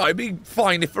am I on about? It'd be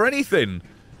fine if for anything.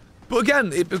 But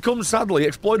again, it becomes sadly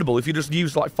exploitable if you just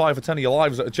use like 5 or 10 of your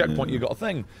lives at a checkpoint, you got a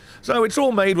thing. So it's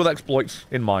all made with exploits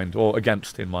in mind, or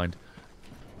against in mind.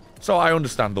 So I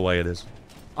understand the way it is.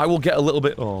 I will get a little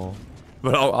bit,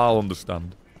 but I'll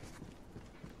understand.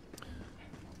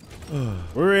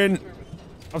 We're in.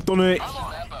 I've done it.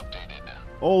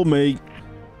 All me.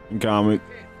 And Karmic.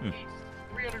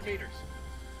 300 meters.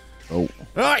 Oh.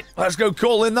 Alright, let's go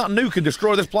call in that nuke and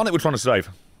destroy this planet we're trying to save.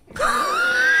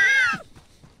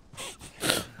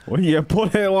 When you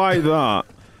put it like that.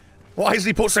 Why is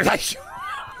he put so like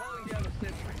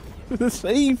The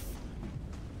safe.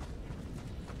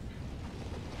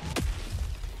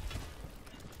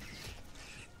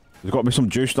 There's got to be some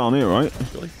juice down here, right?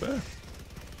 really fair?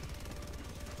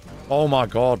 Oh my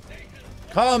god.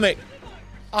 Karmic!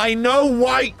 I know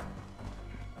why.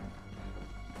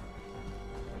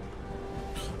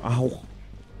 Ow.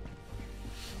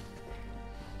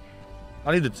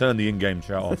 I need to turn the in-game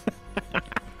chat off.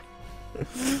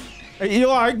 Hey,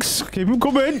 your legs. Keep them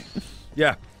coming.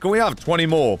 Yeah, can we have 20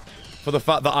 more for the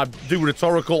fact that I do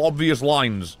rhetorical, obvious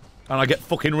lines and I get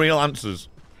fucking real answers?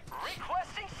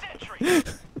 Requesting sentry.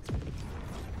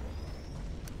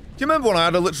 Do you remember when I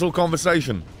had a literal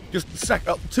conversation? Just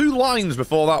 2 lines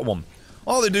before that one.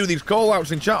 Oh, they do these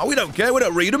call-outs in chat. Oh, we don't care, we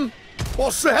don't read them.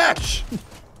 What's the hesh?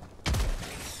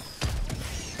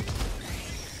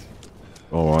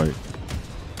 Alright.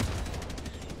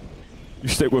 You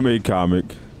stick with me,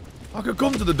 Karmic. I could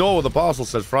come to the door where the parcel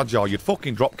says fragile, you'd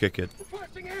fucking dropkick it.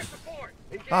 Requesting air support.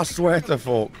 I swear to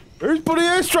fuck. Who's bloody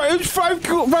airstrike? Who's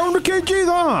 500 kg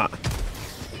that?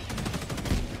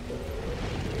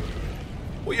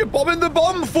 What are you bombing the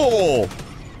bomb for?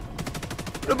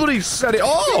 Nobody set it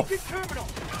off. Terminal.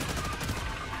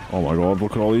 Oh my god,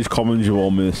 look at all these commons you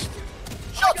all missed.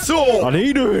 Shut up! I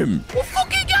need him! Well,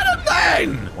 fucking get him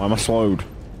then! Why am I slowed?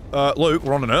 Luke,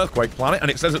 we're on an earthquake planet,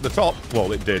 and it says at the top...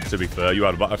 Well, it did, to be fair. You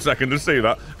had about a second to see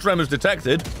that. Tremors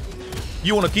detected.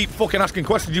 You want to keep fucking asking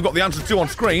questions you've got the answers to on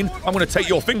screen? I'm going to take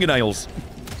your fingernails.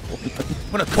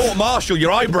 I'm going to court-martial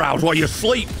your eyebrows while you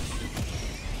sleep.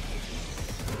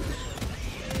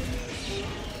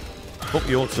 Fuck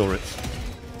your turrets.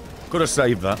 Could have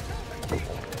saved that.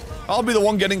 I'll be the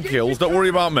one getting kills, don't worry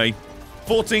about me.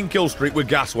 14 kill streak with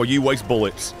gas while you waste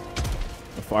bullets.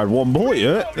 I fired one bullet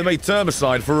yet. They made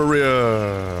termicide for a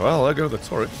well, there go the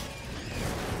turrets.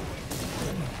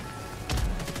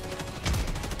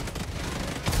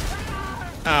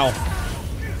 Ow.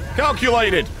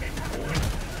 Calculated!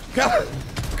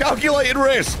 Calculated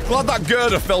risk! Glad that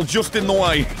girder fell just in the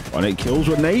way. And it kills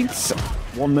with nades.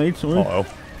 One nade, sorry. Uh-oh.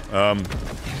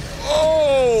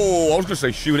 Oh! I was gonna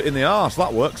say shoot it in the arse.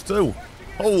 That works too.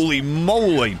 Holy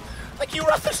moly! Thank you,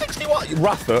 Ratha 61.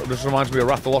 Ratha, this reminds me of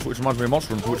Rathalos, which reminds me of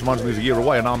Monstrums, which reminds me he's a year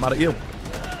away, and now I'm mad at you.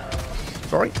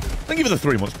 Sorry. Thank you for the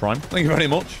 3 months, Prime. Thank you very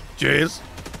much. Cheers.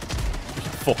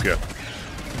 Fucker.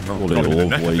 Oh, God, in the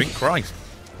neck, I think. Christ.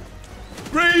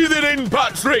 Breathe it in,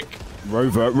 Patrick!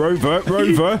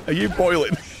 Rover. Are you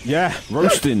boiling? Yeah,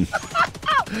 roasting.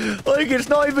 Like, it's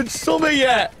not even summer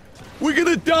yet! We're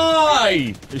gonna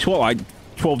die! It's what, like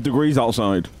 12 degrees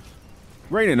outside?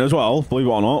 Raining as well, believe it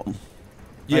or not.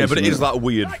 Yeah, but it is that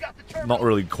weird, not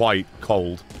really quite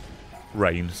cold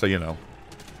rain, so you know.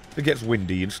 It gets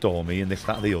windy and stormy and this,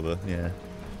 that, and the other, yeah.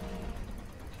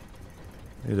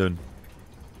 How you doing?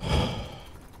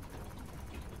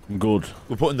 I'm good.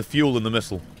 We're putting the fuel in the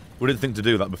missile. We didn't think to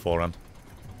do that beforehand.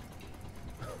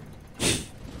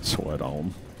 Swear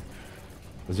down.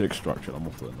 There's the extraction, I'm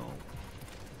off there now.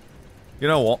 You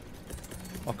know what?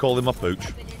 I'll call him my pooch.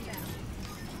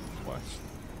 West.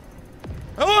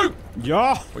 Hello!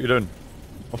 Yeah! What you doing?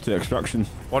 Off to the extraction.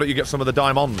 Why don't you get some of the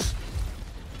diamonds?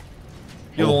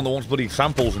 You're the one that wants bloody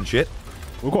samples and shit.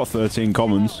 We've got 13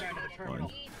 commons. Fine.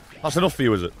 That's enough for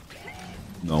you, is it?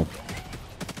 No.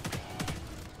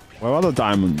 Where are the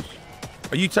diamonds?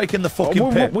 Are you taking the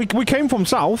fucking pit? We came from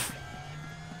south.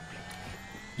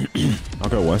 I'll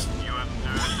go west.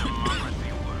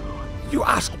 You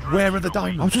asked where are the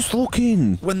diamonds? I'm just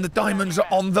looking. When the diamonds are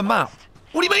on the map.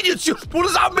 What do you mean it's just... What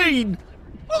does that mean?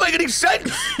 Doesn't make any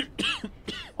sense.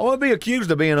 I won't be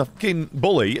accused of being a fucking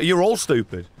bully. You're all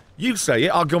stupid. You say it,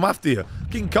 I'll come after you.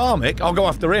 King Karmic, I'll go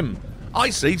after him. I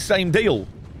see, same deal.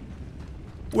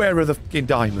 Where are the fucking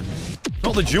diamonds?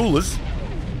 Not the jewelers.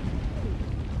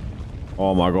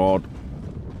 Oh my god.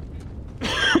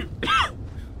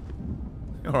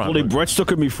 All right, Bloody bread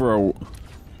stuck in me throat.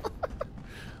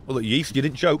 Well, at yeast, you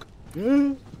didn't choke.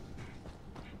 Yeah.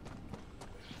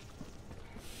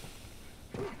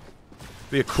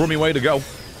 Be a crummy way to go.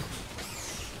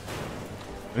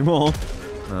 Any more?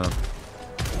 No.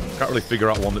 Can't really figure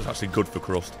out one that's actually good for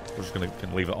crust. We're just gonna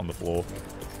leave it on the floor.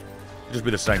 It'll just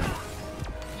be the same.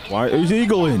 Why? Who's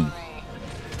eagling?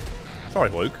 Sorry,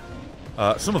 Luke.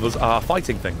 Some of us are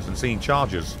fighting things and seeing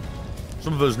charges.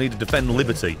 Some of us need to defend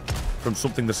liberty from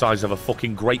something the size of a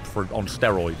fucking grapefruit on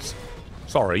steroids.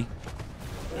 Sorry.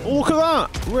 Oh, look at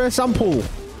that! Rare sample.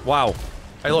 Wow.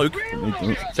 Hey, Luke.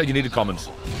 Said you needed comments.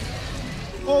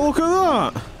 Oh, look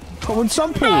at that! Common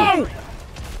sample! No!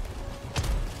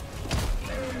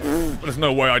 There's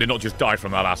no way I did not just die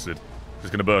from that acid. It's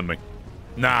gonna burn me.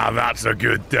 Nah, that's a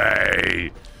good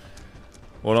day.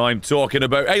 What I'm talking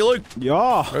about. Hey, Luke!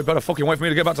 Yeah! You better fucking wait for me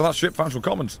to get back to that ship. Found some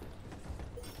comments.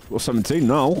 Well, 17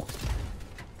 now.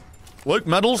 Luke,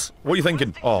 medals? What are you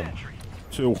thinking? Oh.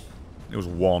 2. It was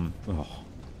 1. Oh.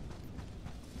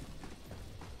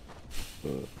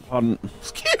 Pardon.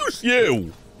 Excuse you!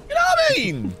 You know what I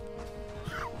mean?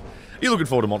 Are you looking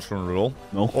forward to Monster Hunter at all?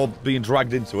 No. Or being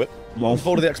dragged into it? No. Looking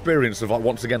forward to the experience of, like,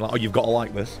 once again, like, oh, you've got to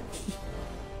like this?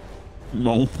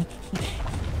 No.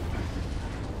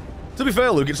 To be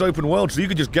fair, Luke, it's open world, so you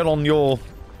could just get on your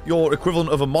equivalent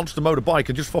of a monster motorbike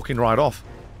and just fucking ride off.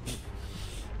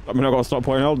 I mean, I've got to start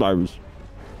playing Helldivers.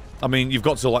 I mean, you've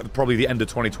got to, like, probably the end of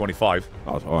 2025.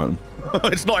 That's alright.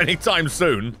 It's not any time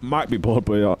soon. Might be bored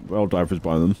by Helldivers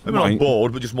by them. Maybe not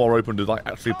bored, but just more open to, like,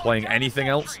 actually playing anything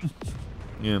else.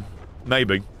 Yeah.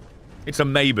 Maybe. It's a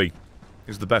maybe.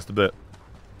 Is the best bit.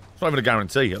 It's not even a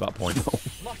guarantee at that point.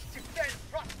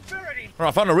 Alright,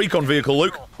 I found a recon vehicle,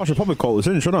 Luke. I should probably call this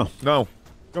in, shouldn't I? No.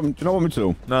 Do you not want me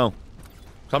to? No.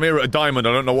 I'm here at a diamond,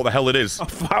 I don't know what the hell it is.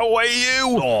 How are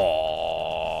you?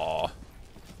 Oh.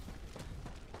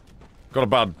 Got a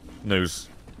bad news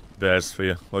bears for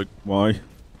you, Luke. Why? There's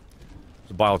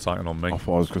a Biotitan on me. I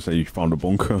thought I was going to say you found a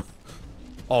bunker.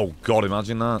 Oh god,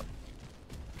 imagine that.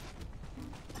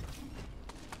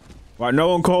 Right, no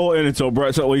one call it in until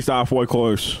Brett's at least halfway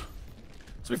close.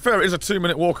 To be fair, it is a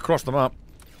 2-minute walk across the map.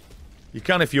 You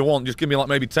can if you want, just give me like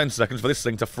maybe 10 seconds for this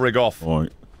thing to frig off.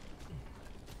 Alright.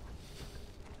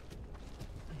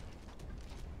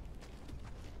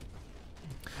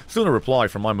 Still a reply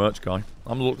from my merch guy.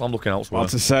 I'm looking elsewhere. I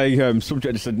had to say,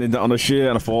 subject just said need that on a shirt,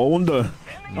 and I thought,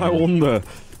 I wonder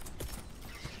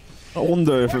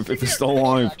if it's still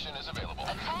alive.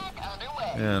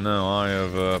 Yeah, no, I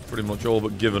have pretty much all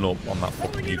but given up on that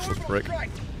fucking useless prick. I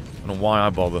don't know why I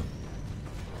bother.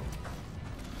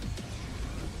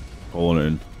 Calling it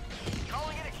in.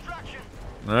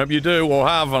 I hope you do, or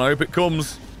have, and I hope it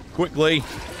comes quickly.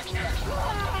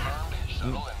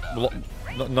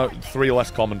 No, 3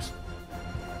 less comments.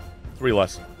 3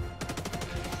 less.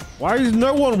 Why is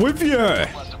no one with you?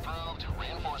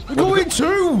 We're going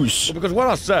twos! Well, because when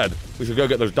I said we should go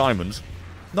get those diamonds,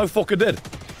 no fucker did.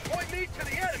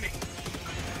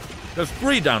 There's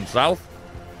 3 down south.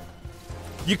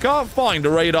 You can't find a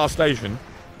radar station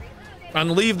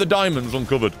and leave the diamonds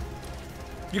uncovered.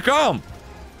 You can't.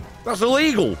 That's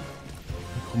illegal.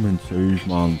 Coming twos,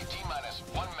 man.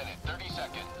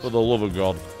 For the love of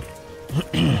God.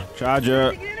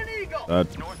 Charger. Dead.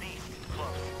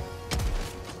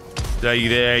 Stay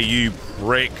there, you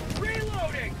prick.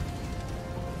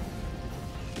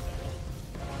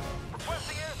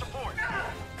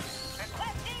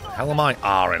 Hell am I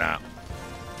R-ing at?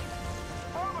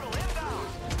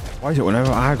 Why is it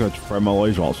whenever I go to throw my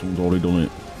laser out, someone's already done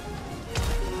it?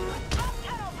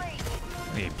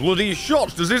 How many bloody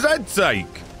shots does his head take?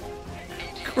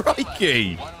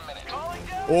 Crikey!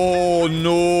 Oh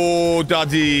no,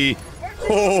 Daddy!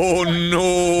 Oh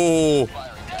no!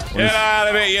 Get out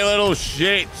of it, you little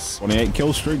shits! 28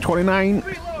 kill streak, 29.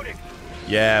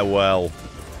 Yeah, well.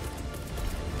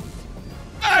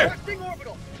 Hey!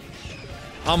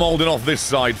 I'm holding off this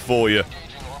side for you.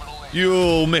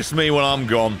 You'll miss me when I'm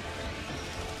gone.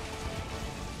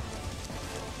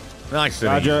 Nice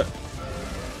and easy. Roger.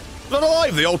 Was that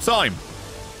alive the whole time?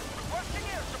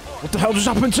 What the hell just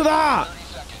happened to that?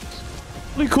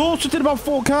 Of course, it did about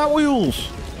 4 cartwheels.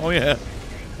 Oh yeah.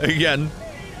 Again.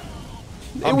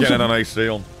 I'm getting an AC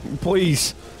on.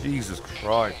 Please. Jesus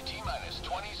Christ.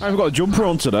 I haven't got a jumper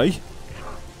on today.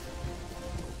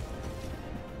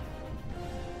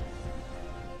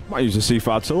 Might use the C5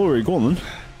 artillery. Go on then.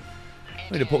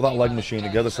 I need to put that leg machine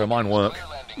together so mine work.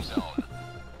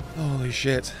 Holy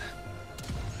shit.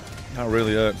 That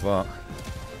really hurts, that.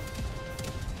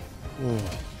 Oh.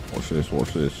 Watch this,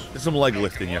 watch this. Did some leg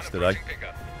lifting yesterday.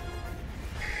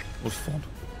 It was fun.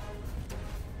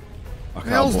 What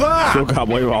the hell's that? Still can't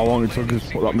believe how long it took us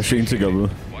to put that machine together.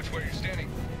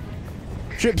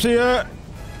 Ship's here!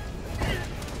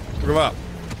 Look at that.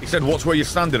 He said, watch where you're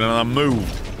standing, and I moved.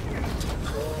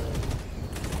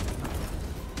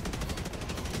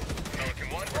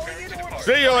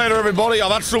 See you later, everybody.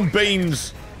 I've had some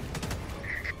beans.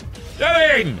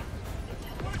 Get in!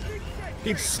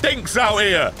 It stinks out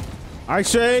here. I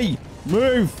say,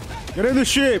 move! Get in the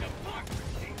ship!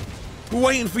 We're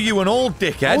waiting for you and all,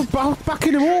 dickhead. I was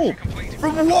backing him up!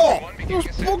 From what? There's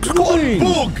bugs What coming!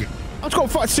 bug? I've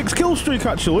got 6 kill streak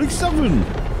actually, 7!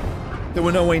 There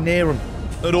were no way near him.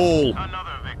 at all.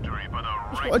 Another victory for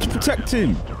the Why to protect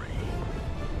him?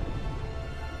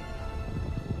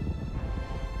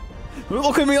 Don't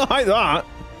look at me like that.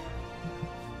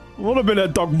 I would have been a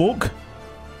dog muck.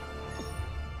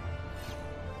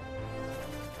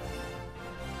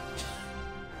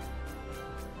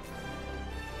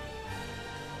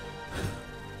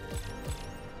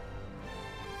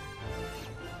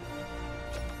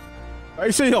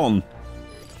 Is he on?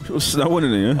 It was snowing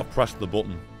in here. I pressed the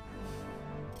button.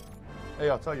 Hey,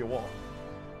 I'll tell you what.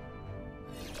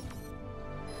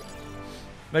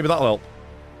 Maybe that'll help.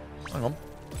 Hang on.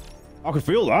 I can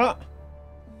feel that.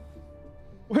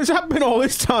 Where's that been all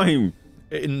this time?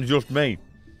 It isn't just me.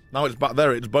 Now it's back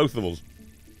there, it's both of us.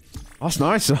 That's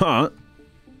nice, that.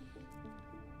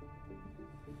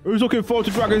 Who's looking forward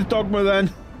to Dragon's Dogma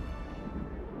then?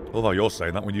 Although you're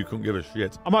saying that when you couldn't give a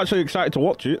shit. I'm actually excited to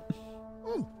watch it.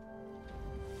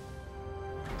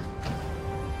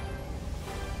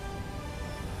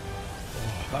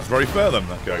 That's very fair then, in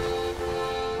that case.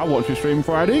 I watched your stream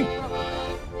Friday.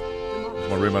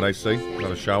 My room had AC, had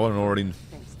a shower and already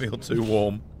feel too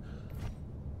warm.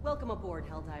 Welcome aboard,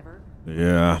 Helldiver.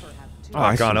 Yeah.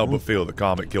 I can't help but feel that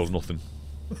karmic kills nothing.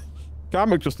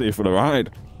 Karmic just here for the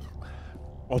ride.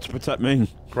 Or to protect me.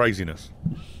 Craziness.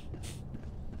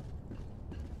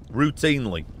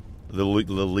 Routinely, the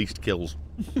least kills.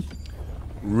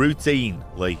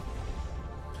 Routinely.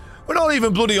 We're not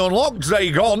even bloody unlocked,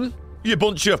 Zagon. You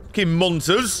bunch of fucking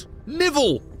munters.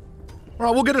 Nivell. Right,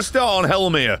 we'll get a start on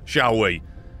Helmir, shall we?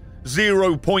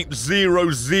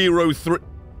 0.003...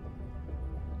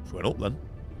 Which went up then.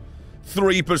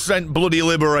 3% bloody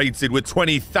liberated with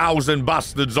 20,000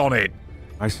 bastards on it.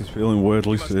 Ice is feeling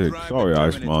weirdly sick. Sorry,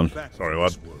 Iceman. Sorry,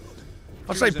 lad.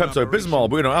 I'd say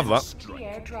Pepto-Bismol, but we don't have that.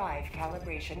 Air drive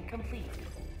calibration complete.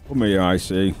 Put me here,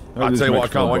 Icy. I'll tell you what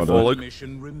I can't wait for, Luke.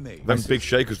 mission remains. Them big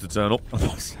shakers to turn up.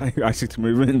 Icy to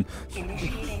move in.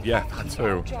 Yeah, that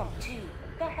too.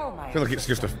 I feel like it's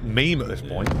just a meme at this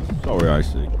point. Sorry,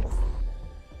 Icy.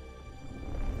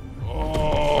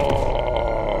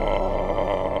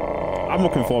 I'm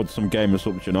looking forward to some game of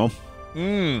subs, you know.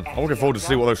 I'm looking forward to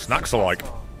see what those snacks are like.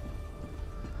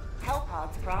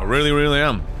 I really, really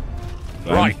am.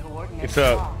 Right, it's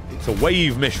a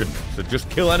wave mission. It's a just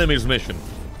kill enemies mission.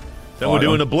 Then we're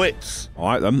doing a blitz. I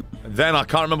like them. And then I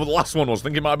can't remember what the last one was. I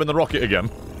think it might have been the rocket again. I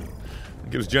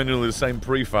think it was genuinely the same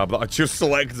prefab that I just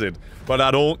selected, but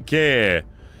I don't care.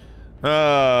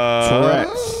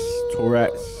 Tourette's.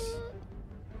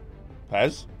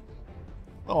 Pez.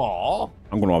 Aww.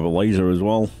 I'm gonna have a laser as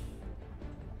well.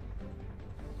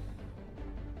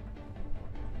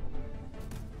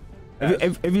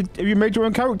 Have you made your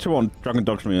own character on Dragon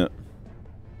Dogma yet?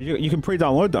 You can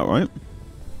pre-download that, right?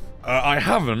 I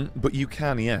haven't, but you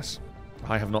can, yes.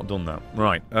 I have not done that.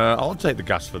 Right, I'll take the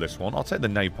gas for this one. I'll take the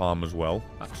napalm as well,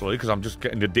 actually, because I'm just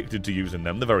getting addicted to using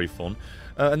them. They're very fun.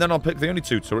 And then I'll pick the only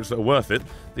two turrets that are worth it.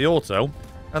 The auto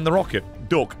and the rocket.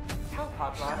 Duck.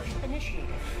 Hellpod launch initiated.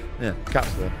 Yeah,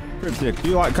 cat's there. Cryptic, do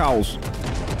you like cows?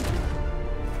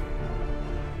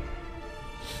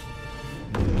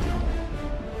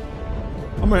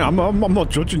 I mean, I'm not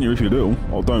judging you if you do,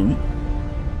 or don't.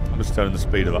 I'm just turning the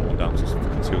speed of that one down, because it's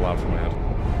fucking too loud for my head.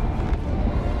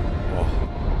 Oh.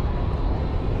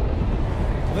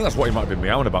 I think that's what you might have been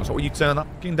meowing about. So will you turn that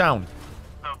fucking down?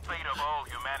 The fate of all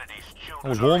humanity's children. I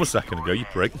was warm a second ago, you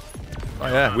prick. Oh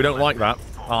yeah, we don't like that,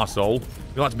 arsehole.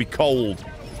 We like to be cold.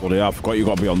 Well, yeah, I forgot you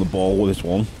got to be on the ball with this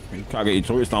one. You can't get your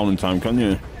turrets down in time, can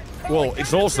you? Well,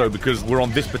 it's also because we're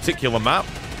on this particular map.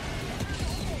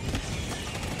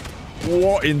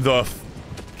 What in the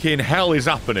fucking hell is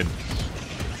happening?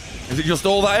 Is it just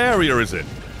all that area, is it?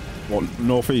 What,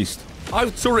 northeast?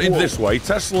 I've turreted this way,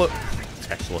 Tesla...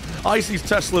 Icy's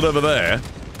Tesla over there.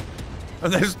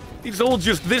 And it's all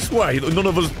just this way that none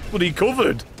of us bloody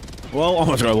covered. Well, I'm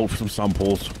just going to look for some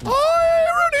samples.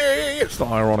 Irony! It's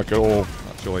not ironic at all,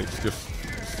 actually. It's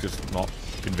just not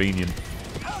convenient.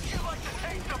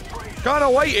 Kind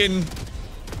of waiting,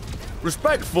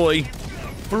 respectfully,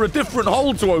 for a different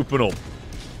hole to open up.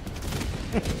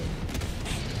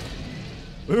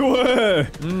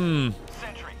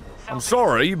 I'm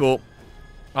sorry, but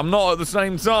I'm not at the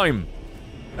same time.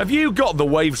 Have you got the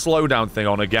wave slowdown thing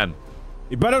on again?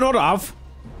 You better not have.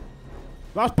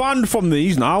 That's banned from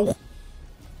these now.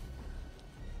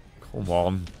 Come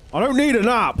on. I don't need a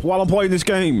nap while I'm playing this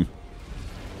game.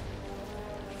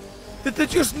 Did they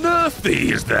just nerf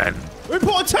these then? We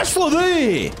put a Tesla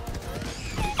there.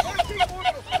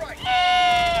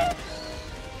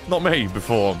 Not me,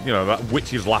 before, you know, that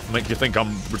witch's laugh makes you think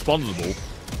I'm responsible.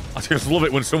 I just love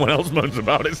it when someone else moans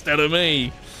about it instead of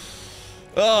me.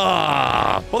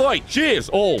 By the way, cheers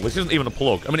all. This isn't even a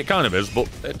plug. I mean, it kind of is, but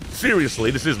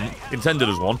seriously, this isn't intended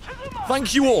as one.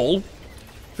 Thank you all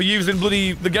for using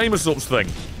bloody the Gamer Subs thing.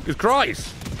 Because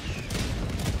Christ.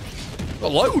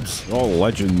 Got loads. Oh,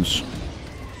 legends.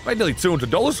 Made nearly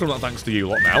 $200 from that thanks to you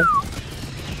lot now.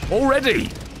 Already.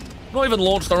 Not even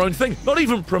launched our own thing. Not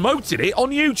even promoted it on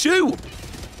YouTube.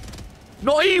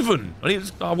 Not even.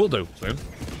 I will do soon.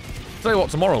 Tell you what,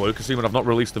 tomorrow, Luke, assuming I've not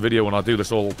released the video when I do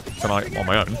this all tonight on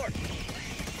my own.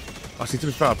 Actually, to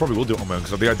be fair, I probably will do it on my own,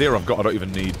 because the idea I've got, I don't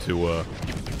even need to,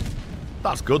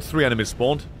 That's good, 3 enemies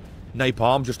spawned.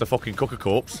 Napalm, just a fucking cooker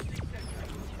corpse.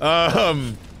 Yeah,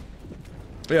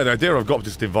 the idea I've got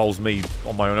just involves me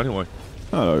on my own anyway.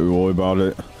 Don't worry about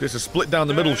it. It's a split down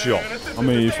the middle shot. I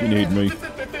mean, if you need me.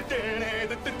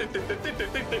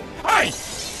 Hey!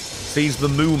 Seize the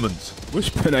movement.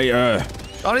 Whispinator.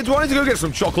 I need to go get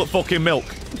some chocolate fucking milk.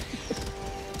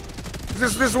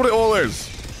 Is this what it all is?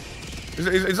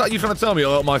 Is that you trying to tell me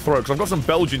about my throat? Because I've got some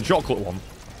Belgian chocolate one.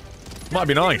 Might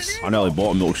be nice. I nearly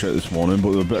bought a milkshake this morning,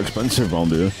 but they're a bit expensive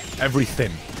around here.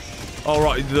 Everything. Oh,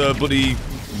 right, the bloody...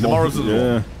 The Morrison's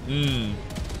one. I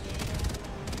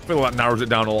feel like that narrows it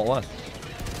down a lot less.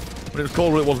 When it was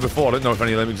called what it was before, I didn't know if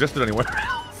any of them existed anywhere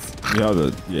else.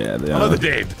 Yeah, they are. I know they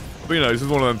did. But, you know, this is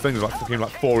one of them things, like fucking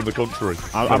like 4 in the country.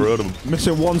 I've never heard of them.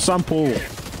 Missing 1 sample.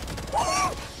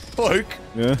 Luke,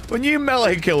 yeah. When you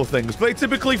melee kill things, they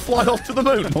typically fly off to the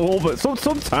moon. A little bit.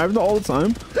 Sometimes, not all the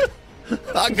time.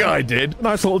 That guy did.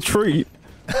 Nice little treat.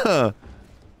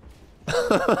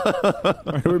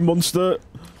 Monster.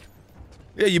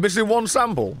 Yeah, you're missing 1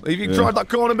 sample. Have you tried that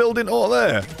corner building over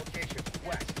there?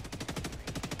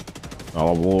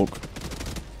 I'll have a look.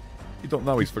 You don't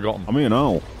know he's forgotten. I mean,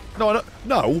 no. No, I don't,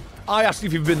 no. I asked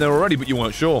if you've been there already, but you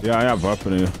weren't sure. Yeah, I have. I've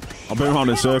been here. I've been around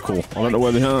in a circle. I don't know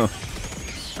where they are.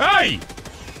 Hey!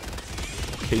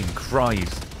 King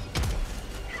Christ.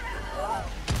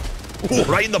 Ooh,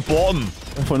 right in the bottom.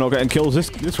 Definitely not getting kills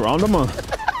this round, am I?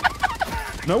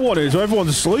 No one is. Everyone's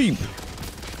asleep.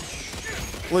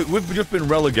 Look, we've just been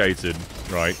relegated,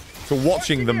 right, to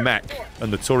watching the mech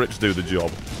and the turrets do the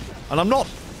job. And I'm not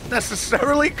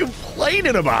necessarily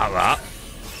complaining about that.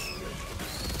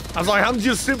 As I am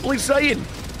just simply saying.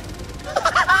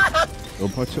 Oh,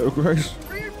 potato grace.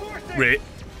 Rick,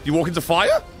 you walk into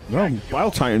fire? No,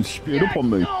 Bile Titan spewed up on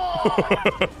me.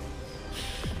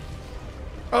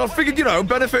 I figured, you know,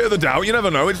 benefit of the doubt, you never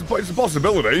know, it's a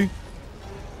possibility.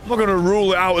 I'm not going to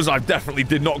rule it out as I definitely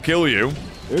did not kill you.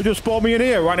 You just spawned me in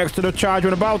here, right next to the charger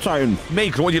and a Bile Titan. Me,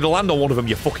 because I want you to land on one of them,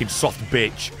 you fucking soft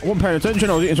bitch. I wasn't paying attention,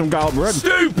 I was eating some garlic bread.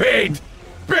 Stupid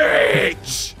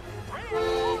bitch!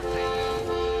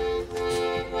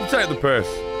 You take the piss.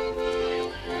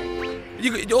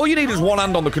 All you need is 1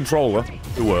 hand on the controller.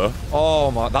 You were.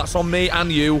 Oh my, that's on me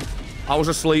and you. I was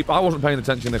asleep, I wasn't paying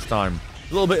attention this time.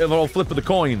 A little bit of an old flip of the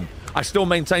coin. I still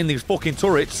maintain these fucking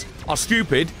turrets are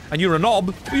stupid, and you're a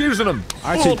knob for using them.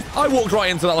 I walked right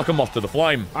into that like a moth to the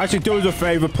flame. Actually, do us a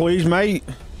favour, please, mate.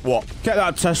 What? Get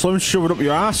that Tesla and shove it up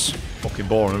your ass. Fucking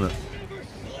boring, isn't it?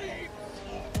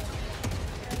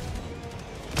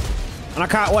 And I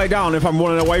can't lay down if I'm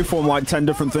running away from like 10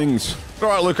 different things.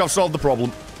 Alright, Luke, I've solved the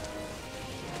problem.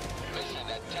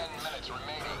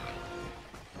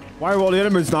 Why have all the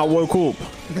enemies now woke up?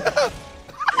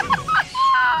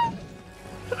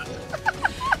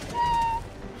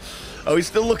 Oh, he's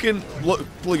still looking. Look,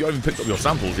 you haven't even picked up your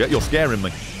samples yet. You're scaring me.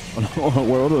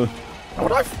 Where are they? How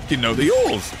would I fucking know they're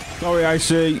yours? Sorry, I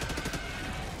see.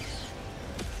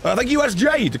 Thank you,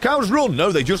 SJ. Do cows run?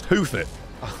 No, they just hoof it.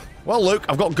 Well, Luke,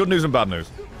 I've got good news and bad news.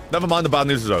 Never mind, the bad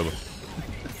news is over.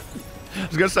 I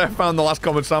was going to say I found the last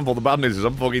common sample. The bad news is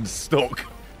I'm fucking stuck.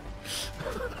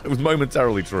 It was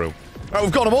momentarily true. Oh,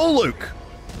 we've got them all, Luke.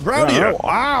 I'm proud of you.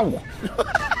 Ow!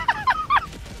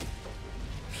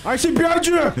 I see behind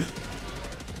you!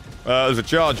 There's a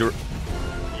charger.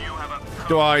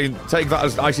 Do I take that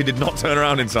as Icy did not turn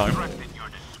around in time?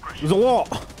 There's a lot.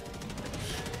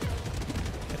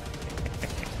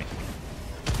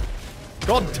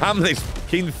 God damn this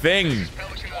fucking thing.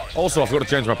 Also, I forgot to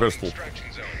change my pistol.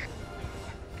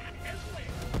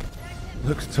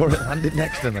 Look, turret landed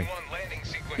next to me.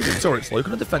 Turret's Luke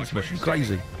on a defense mission.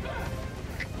 Crazy.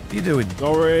 What are you doing?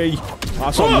 Sorry.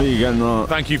 That's on me again, that.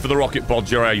 Thank you for the rocket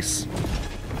pod, your ace.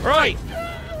 Right.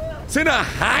 It's in our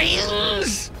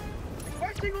hands.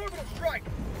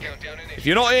 If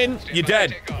you're not in, you're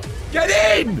dead. Get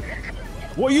in!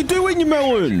 What are you doing, you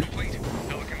melon?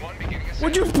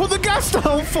 What'd you put the gas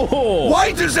down for?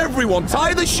 Why does everyone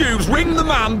tie the shoes, ring the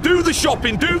man, do the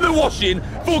shopping, do the washing,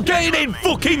 for getting in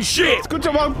fucking shit? It's good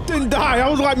job I didn't die. I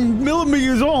was like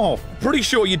millimeters off. Pretty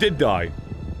sure you did die.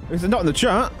 Is it not in the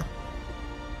chat?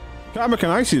 Can't make an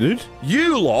icy, dude.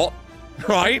 You lot,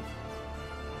 right?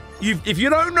 If you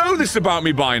don't know this about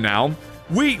me by now,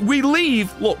 we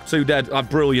leave. Look, 2 dead.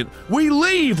 Brilliant. We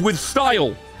leave with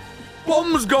style.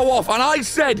 Bombs go off, and I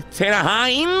said, "Tin of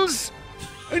Heinz,"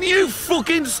 and you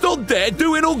fucking stood there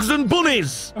doing hugs and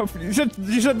bunnies. You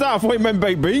said that. I thought you meant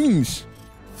baked beans.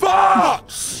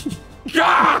 Farts!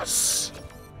 Gas!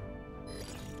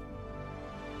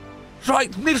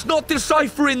 Right, it's not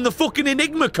deciphering the fucking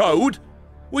Enigma code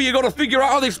where you gotta figure out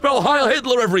how they spell Heil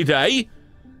Hitler every day.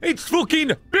 It's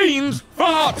fucking beans,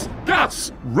 farts,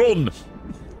 gas, run.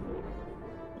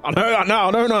 I know that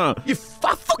now, don't I? I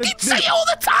fucking say it all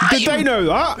the time! Did they know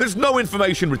that? There's no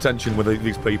information retention with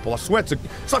these people, I swear to...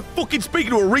 It's like fucking speaking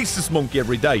to a rhesus monkey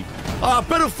every day. I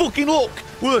better fucking look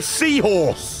with a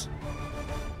seahorse.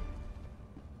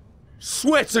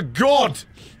 Swear to God!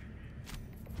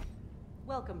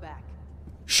 Welcome back.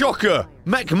 Shocker!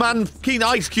 Mech Man Keen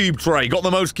Ice Cube Tray got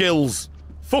the most kills.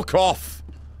 Fuck off.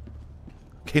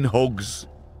 Fucking hugs.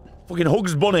 Fucking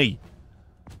hugs bunny.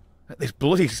 Get this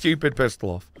bloody stupid pistol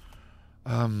off.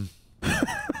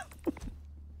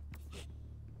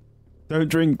 Don't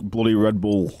drink bloody Red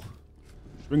Bull.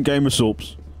 Drink Gamer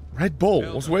Subs. Red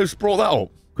Bull? Where's brought that up?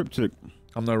 Cryptic.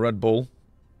 I'm no Red Bull.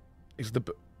 It's the...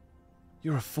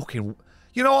 You're a fucking...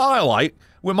 You know what I like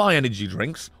with my energy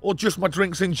drinks, or just my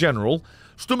drinks in general?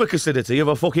 Stomach acidity of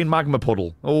a fucking magma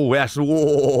puddle. Oh, yes.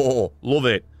 Whoa. Love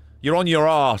it. You're on your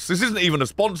arse. This isn't even a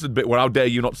sponsored bit where how dare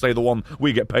you not say the one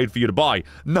we get paid for you to buy.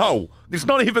 No, it's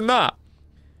not even that.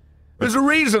 There's a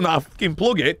reason I fucking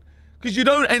plug it, because you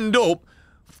don't end up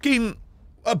fucking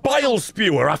a bile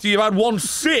spewer after you've had one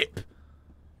sip.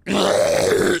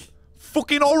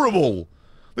 Fucking horrible.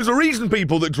 There's a reason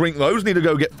people that drink those need to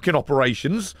go get fucking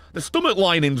operations. The stomach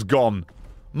lining's gone.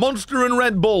 Monster and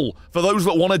Red Bull for those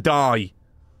that want to die.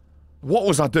 What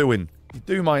was I doing? You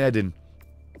do my head in.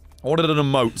 I wanted an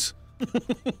emote.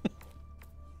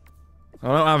 I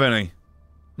don't have any.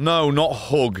 No, not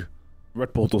hug.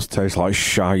 Red Bull does taste like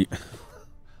shite.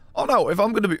 Oh no, if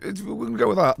we're gonna go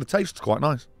with that, the taste's quite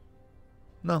nice.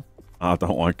 No. I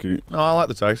don't like it. No, I like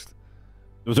the taste.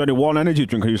 There was only one energy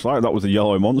drink I used to like, that was the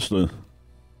Yellow Monster.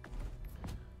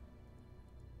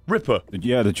 Ripper.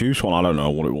 Yeah, the juice one, I don't know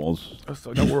what it was.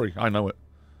 Don't worry, I know it.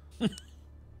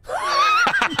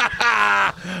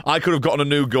 I could have gotten a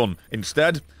new gun.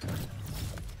 Instead,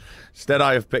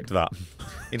 I have picked that.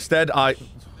 Instead, I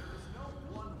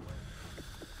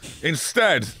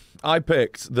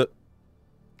picked the...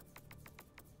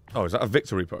 Oh, is that a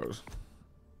victory pose?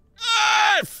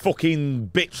 Ah,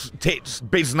 fucking bitch, tits,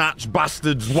 biznatch,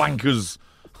 bastards, wankers.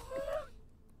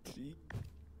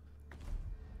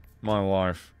 My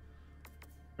life.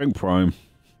 Drink Prime.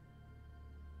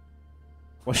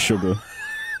 What's sugar?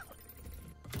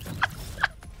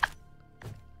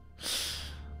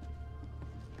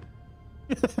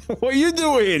 What are you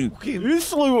doing? Who's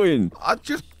slewing? I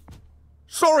just...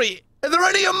 Sorry, are there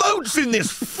any emotes in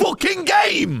this fucking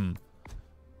game?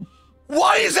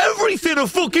 Why is everything a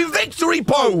fucking victory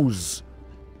pose?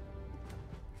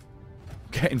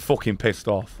 Getting fucking pissed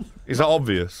off. Is that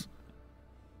obvious?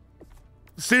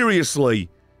 Seriously.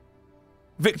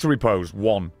 Victory pose,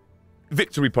 1.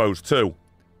 Victory pose, 2.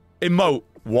 Emote,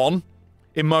 1.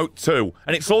 Emote, 2.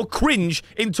 And it's all cringe,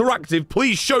 interactive,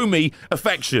 please show me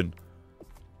affection.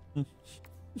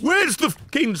 Where's the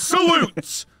fucking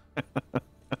salute?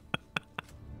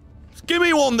 Give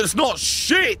me one that's not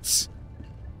shit!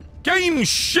 Game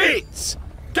shit!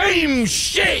 Game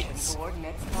shit!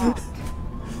 Coordinates locked.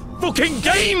 Fucking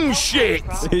game shit!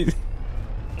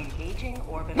 Engaging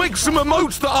orbital. Make some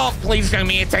emotes that aren't... Please show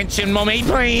me attention, mummy,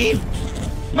 please!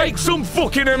 Make some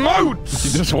fucking emotes!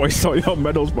 You just waste all your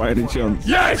medals by any chance.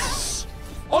 Yes!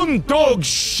 On dog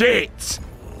shit!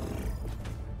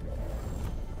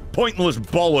 Pointless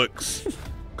bollocks.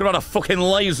 Could have had a fucking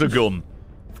laser gun.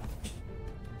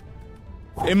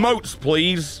 Emotes,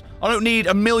 please. I don't need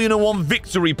 1,000,001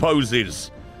 victory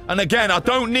poses. And again, I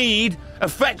don't need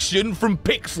affection from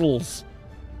pixels.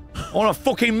 I want a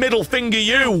fucking middle finger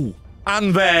you.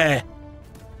 And there.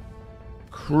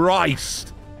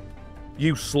 Christ.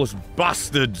 Useless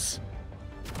bastards.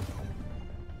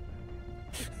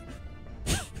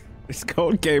 It's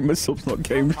called Gamer Subs, not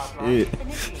Game Shit.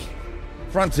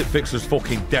 Frantic Fixer's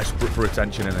fucking desperate for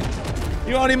attention, isn't he?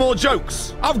 You got any more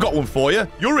jokes? I've got one for you.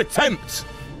 Your attempt.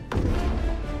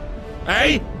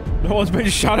 Hey? No one's been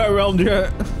shadow realmed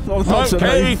yet.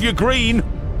 Okay, if you're green.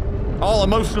 I'll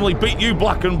emotionally beat you,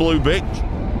 black and blue bitch.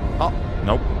 Oh,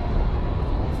 nope.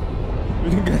 We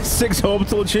can get 6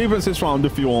 orbital achievements this round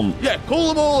if you want. Yeah, call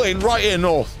them all in right here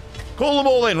north. Call them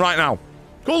all in right now.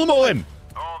 Call them all in.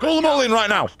 Call them all in right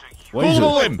now. Pull them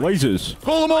all in! Lasers.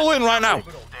 Pull them all in right now!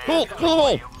 Pull them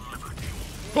all!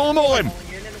 Pull them all in!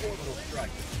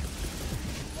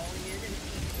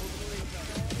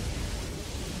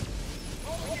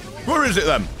 Where is it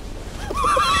then?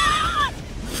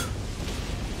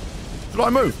 Did I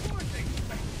move?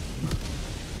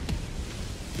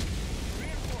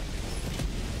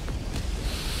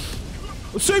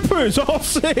 Supers! Oh,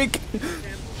 sick!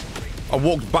 I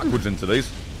walked backwards into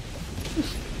these.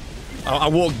 I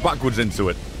walked backwards into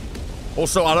it.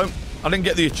 Also, I didn't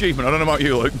get the achievement. I don't know about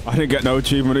you, Luke. I didn't get no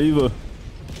achievement either.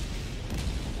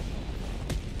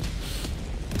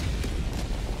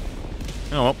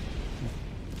 Oh well.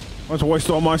 That's a waste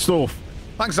of all my stuff.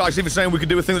 Thanks, Icy, for saying we could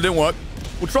do a thing that didn't work.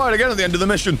 We'll try it again at the end of the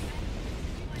mission.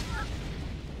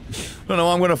 Don't know,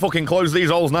 I'm gonna fucking close these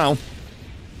holes now.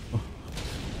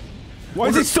 Why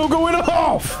is it still going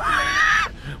off?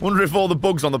 Wonder if all the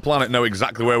bugs on the planet know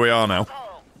exactly where we are now.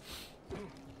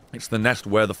 It's the nest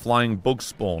where the flying bugs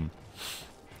spawn.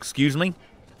 Excuse me?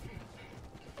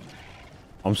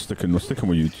 I'm sticking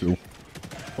with you two.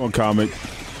 Come on, Karmic.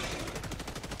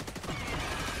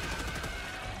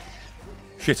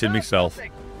 Shitting myself. Hey,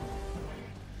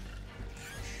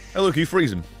 look, you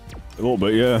freezing? A little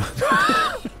bit, yeah.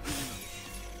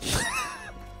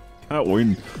 That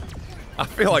win. I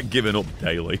feel like giving up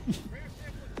daily.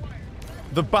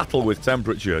 The battle with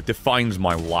temperature defines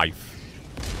my life.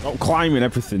 Stop climbing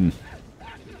everything.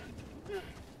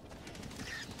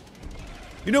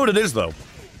 You know what it is, though?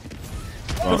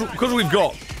 Because we've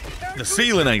got the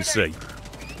ceiling AC.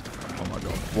 Oh my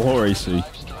god. Floor AC.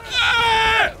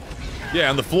 Ah! Yeah,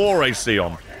 and the floor AC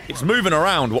on. It's moving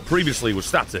around what previously was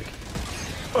static.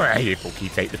 Alright, you fucking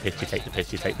take the piss, you take the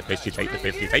piss, you take the piss, you take the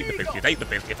piss, you take the piss, you take the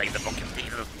piss, you take the fucking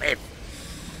piss.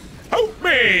 Help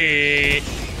me!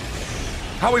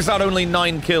 How is that only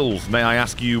 9 kills, may I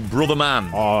ask you, brother man?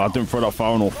 Oh, I didn't throw that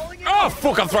far enough. Oh,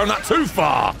 fuck, I've thrown that too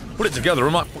far! Put it together, I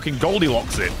might fucking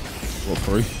Goldilocks it. What,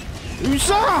 3? Who's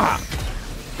that?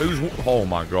 Oh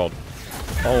my god.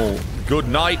 Oh, good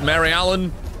night, Mary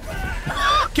Allen.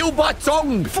 Killed by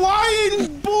tongue!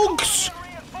 Flying bugs!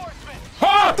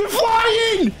 Ha! They're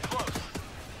flying!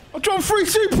 I dropped 3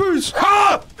 supers!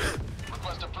 Ha!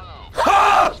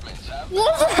 Ha!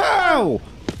 What the hell?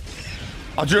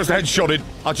 I just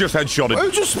headshotted.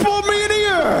 Who just spawned me in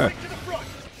here?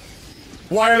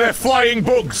 Why are there flying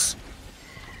bugs?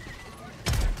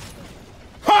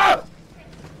 Ha!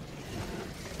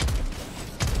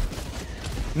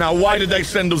 Now, why did they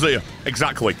send us here?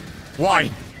 Exactly.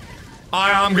 Why?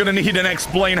 I am gonna need an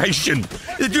explanation.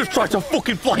 They just tried to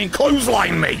fucking flying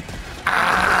clothesline me.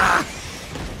 Ah!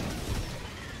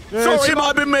 Yeah, Sorry, it might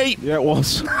have been me. Yeah, it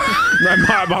was. No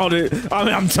matter about it. I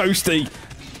mean, I'm toasty.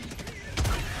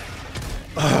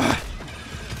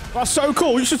 That's so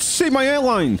cool. You should see my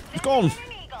airline. It's gone.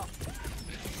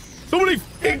 Somebody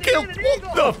killed.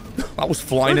 What the? That was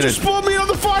flying They in just it. spawned me on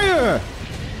the fire.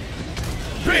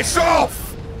 Piss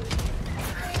off!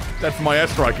 Dead for my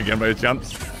airstrike again, by a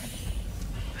chance.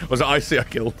 Was it Icy I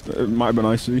killed? It might have been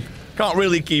icy. Can't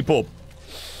really keep up.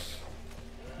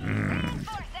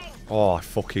 Oh, I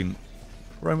fucking...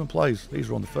 Roman plays. These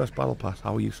are on the first battle pass.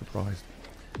 How are you surprised?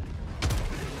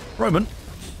 Roman,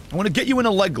 I'm going to get you in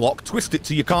a leg lock, twist it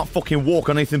till you can't fucking walk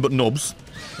on anything but nubs,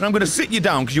 and I'm going to sit you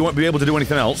down because you won't be able to do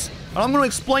anything else, and I'm going to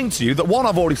explain to you that, 1,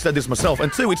 I've already said this myself,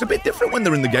 and 2, it's a bit different when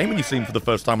they're in the game and you see them for the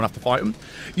first time and have to fight them.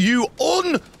 You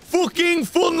un-fucking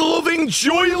fun-loving,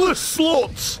 joyless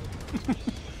sluts!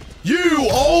 You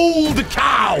old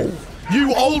cow!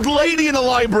 You old lady in the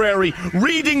library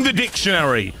reading the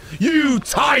dictionary! You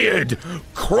tired,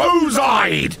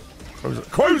 crow's-eyed,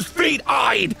 crow's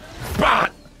feet-eyed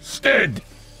bastard!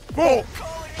 Fuck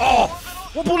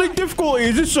off! What bloody difficulty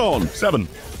is this on? 7.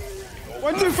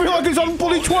 Why do you feel like it's on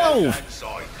bloody 12?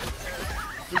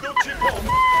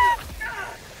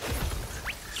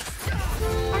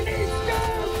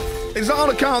 Is that on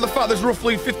account of the fact there's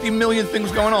roughly 50 million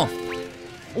things going on?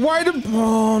 Why the...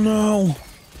 Oh, no.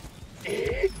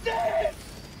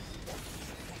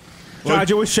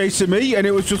 Roger was chasing me, and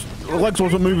it was just... The legs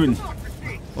wasn't moving.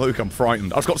 Luke, I'm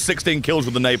frightened. I've got 16 kills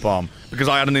with the napalm because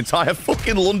I had an entire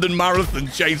fucking London Marathon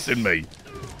chasing me.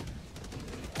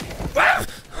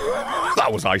 That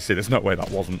was icy. There's no way that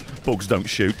wasn't. Bugs don't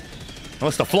shoot.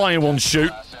 Unless the flying ones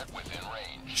shoot.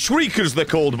 Shriekers, they're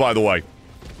called, by the way.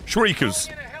 Shriekers.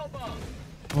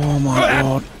 Oh, my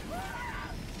God.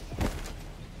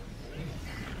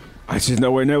 I said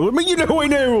nowhere near. I mean, you're nowhere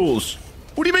near us.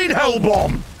 What do you mean,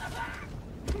 Hellbomb?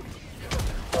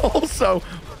 Also,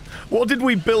 what did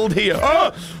we build here?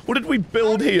 Ah! What did we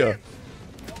build here?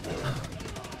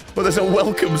 Well, there's a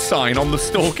welcome sign on the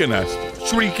stalker nest.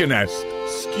 Shrieker nest.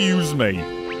 Excuse me.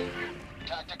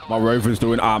 My Rover's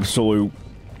doing absolute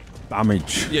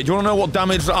damage. Yeah, do you want to know what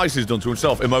damage that Ice has done to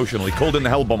himself emotionally? Called in the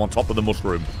hell bomb on top of the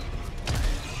mushroom.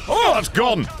 Oh, that's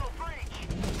gone!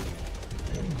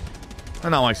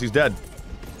 And now Ice is dead.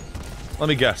 Let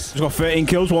me guess. He's got 13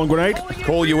 kills, 1 grenade.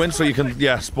 Call you in so you can,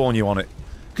 yeah, spawn you on it.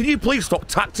 Can you please stop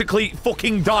tactically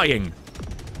fucking dying?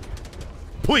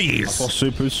 Please! I've lost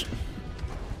supers.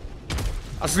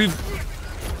 Actually,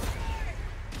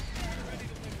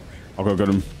 I'll go get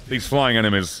him. these flying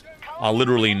enemies are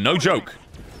literally no joke.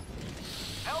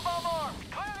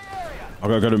 I'll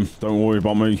go get him. Don't worry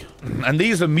about me. And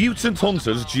these are mutant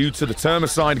hunters due to the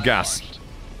termicide gas.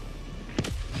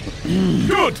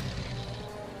 Good!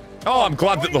 Oh, I'm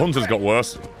glad that the hunters got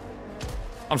worse.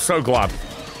 I'm so glad.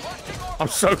 I'm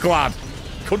so glad.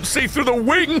 Couldn't see through the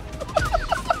wing!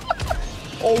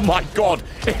 Oh my god.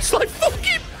 It's like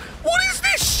fucking... What is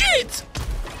this shit?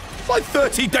 It's like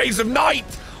 30 Days of Night.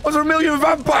 There's a million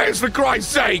vampires, for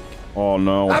Christ's sake. Oh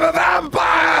no. I'm a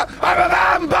vampire! I'm a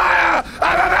vampire!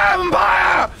 I'm a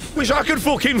vampire! Wish I could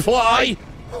fucking fly!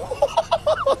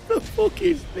 What the fuck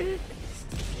is this?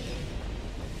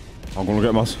 I'm gonna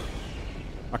get my...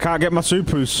 I can't get my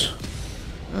supers.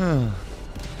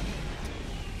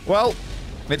 Well,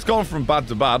 it's gone from bad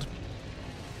to bad.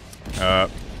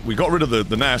 We got rid of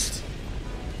the nest.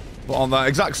 But on that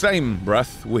exact same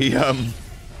breath, we've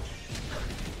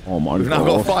Oh my god. now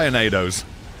got fire-nados.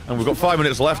 And we've got 5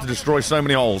 minutes left to destroy so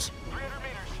many holes.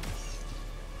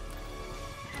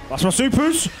 That's my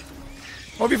supers.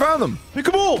 Oh, have you found them? Pick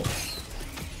them all.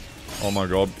 Oh my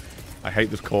god. I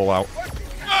hate this call out.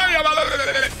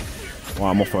 Wow,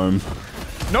 I'm off home.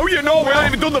 No, you're not! We haven't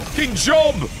even done the fucking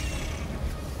job!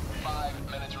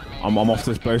 I'm off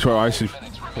this base where Ice is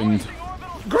pinged.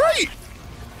 Great!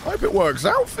 Hope it works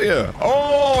out for you.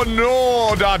 Oh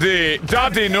no, Daddy!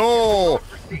 Daddy, no!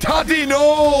 Daddy,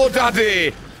 no,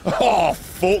 Daddy! Oh,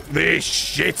 fuck this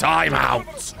shit, I'm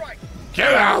out!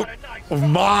 Get out of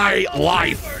my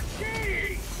life!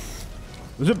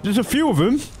 There's a few of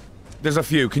them. There's a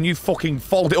few. Can you fucking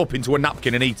fold it up into a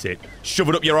napkin and eat it? Shove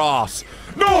it up your arse.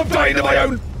 No, I'm dying of my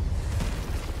own...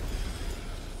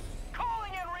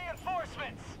 Calling in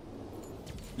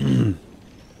reinforcements.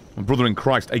 My brother in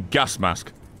Christ, a gas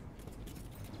mask.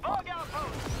 Bug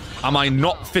outpost. Am I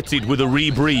not fitted with a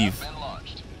rebreathe?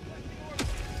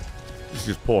 This is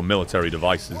just poor military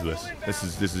devices, this.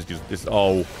 This is just,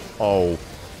 oh,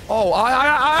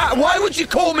 why would you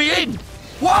call me in?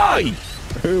 Why?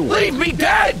 Who? Leave me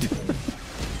dead!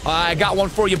 I got one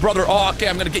for you, brother. Oh, okay,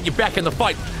 I'm gonna get you back in the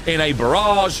fight. In a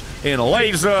barrage, in a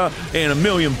laser, in a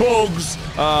million bugs,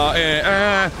 If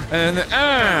I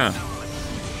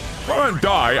don't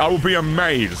die, I will be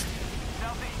amazed.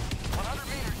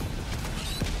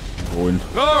 Going.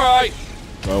 Alright!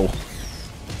 Well.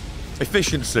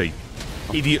 Efficiency.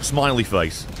 Idiot smiley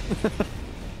face.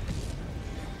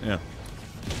 Yeah.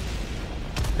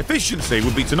 Efficiency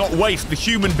would be to not waste the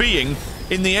human being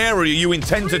in the area you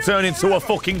intend to turn into a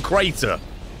fucking crater.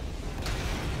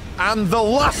 And the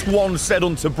last one said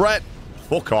unto Brett,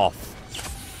 fuck off.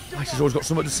 Ice has always got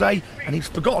something to say, and he's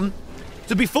forgotten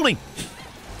to be funny.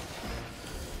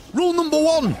 Rule number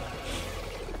 1.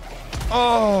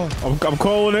 Oh, I'm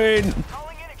calling in.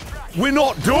 we're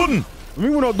not done. I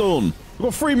mean, we're not done. We've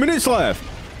got 3 minutes left.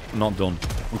 Not done.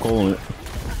 I'm calling it.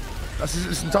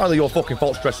 It's entirely your fucking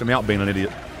fault stressing me out being an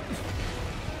idiot.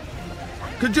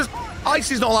 Could just...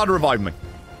 Ice is not allowed to revive me.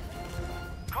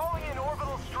 Calling in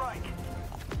orbital strike.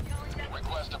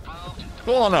 Request approved. That's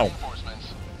all I know.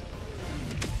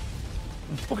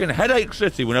 It's fucking Headache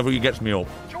City whenever he gets me up.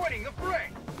 Joining the fray.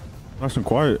 Nice and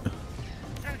quiet.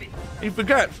 He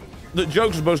forgets that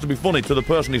jokes are supposed to be funny to the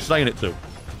person he's saying it to.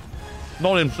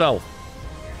 Not himself.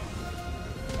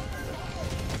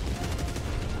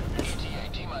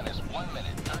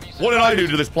 What did I do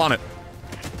to this planet?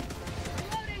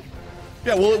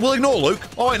 Yeah, we'll ignore Luke.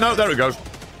 Oh wait, no, there it goes.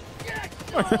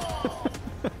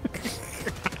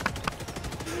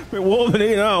 Bit warm in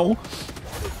here now.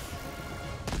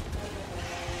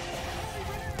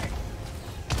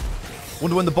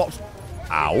 Wonder when the bots...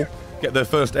 Ow. Get their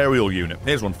first aerial unit.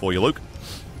 Here's one for you, Luke.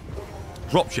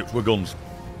 Dropships with guns.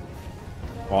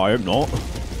 Oh, I hope not.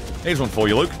 Here's one for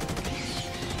you, Luke.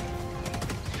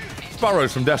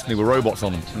 Sparrows from Destiny with robots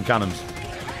on them and cannons.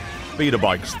 Speeder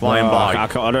bikes flying by. I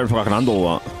don't think I can handle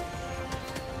that.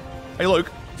 Hey,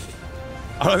 Luke.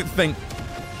 I don't think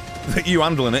that you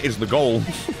handling it is the goal.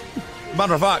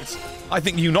 Matter of fact, I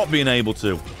think you not being able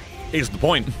to is the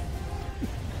point.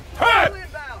 Hey!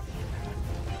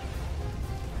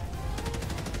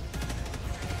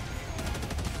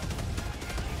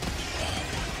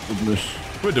 Goodness.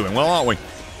 We're doing well, aren't we?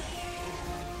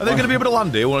 Are there going to be a bit of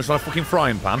land here when it's like a fucking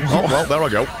frying pan? Oh, well, there I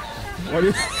go.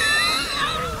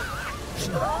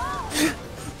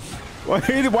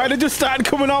 Why did you start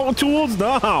coming out towards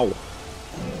now?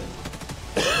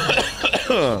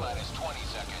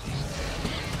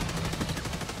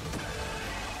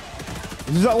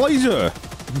 Is that laser?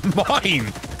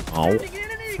 Mine! Oh.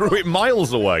 Threw it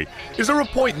miles away. Is there a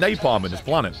point napalm in this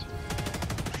planet?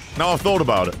 Now I've thought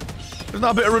about it. Isn't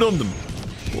that a bit redundant?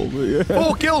 Well, yeah.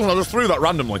 4 kills and I just threw that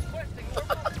randomly.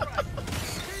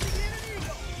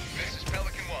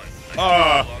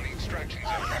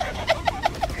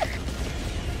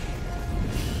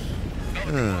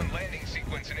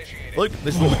 Look,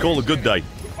 this is what we call a good day.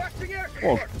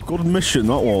 What a good mission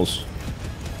that was.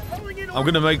 I'm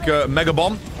gonna make a mega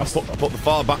bomb. I put the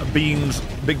far back beans,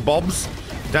 big bobs,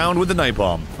 down with the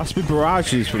napalm. That's be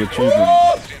barrages for the achievement.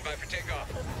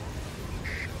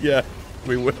 Yeah,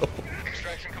 we will.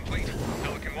 Extraction complete.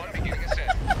 Pelican 1 beginning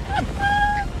ascent.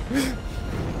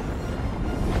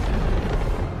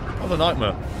 What a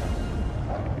nightmare.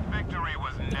 Victory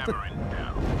was never in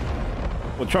doubt.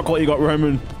 What chocolate you got,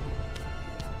 Roman?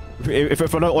 If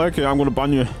I don't like it, I'm gonna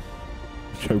ban you.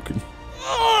 Joking.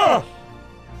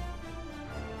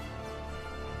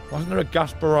 Why isn't there a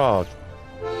gas barrage?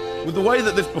 With the way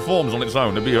that this performs on its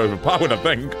own, it'd be overpowered, I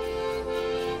think.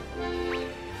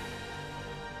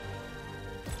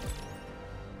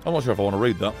 I'm not sure if I want to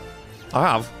read that. I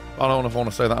have. I don't know if I want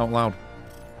to say that out loud.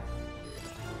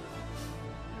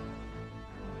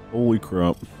 Holy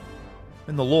crap.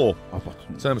 In the law,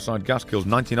 thermicide gas kills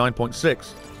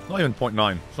 99.6. Not even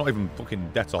 0.9. It's not even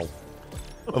fucking Dettol.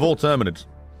 Of all terminids.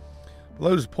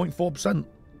 Those 0.4%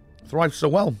 thrive so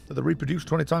well that they reproduce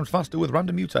 20 times faster with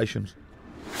random mutations.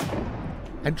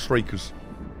 Hence shriekers.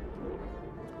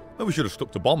 Maybe we should have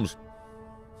stuck to bombs.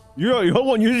 Yeah, you're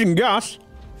one using gas.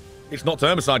 It's not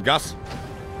thermicide gas.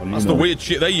 That's the weird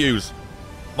shit they use.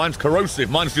 Mine's corrosive.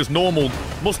 Mine's just normal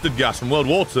mustard gas from World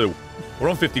War II. We're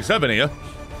on 57 here.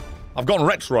 I've gone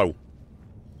retro.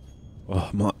 Oh,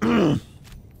 my.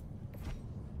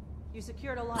 You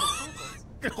secured a lot of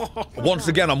samples. Once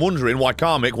again, I'm wondering why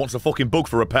Karmic wants a fucking bug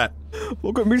for a pet.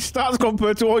 Look at me stats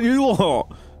compared to what you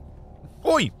lot.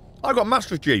 Oi! I got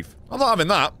Master Chief. I'm not having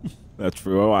that. That's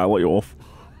true. Alright, I'll let you off.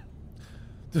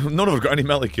 None of us got any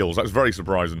melee kills. That's very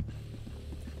surprising.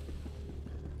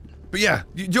 But yeah,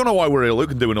 do you know why we're here,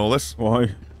 Luke, and doing all this? Why?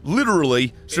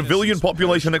 Literally, civilian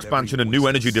population expansion and new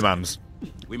energy demands.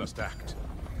 We must act.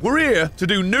 We're here to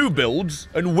do new builds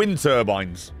and wind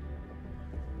turbines.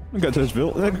 Get to this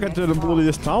village. Get to the bloody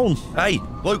this town. Hey,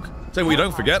 Luke, say what you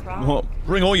don't forget. What?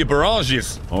 Bring all your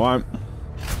barrages. Alright.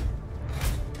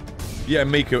 Yeah,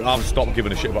 Miku, I've stopped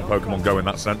giving a shit about Pokemon Go in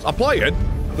that sense. I play it.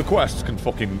 The quests can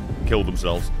fucking kill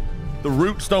themselves. The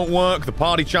routes don't work. The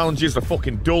party challenges are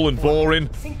fucking dull and boring.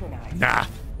 Nah.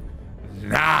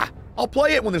 I'll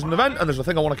play it when there's an event and there's a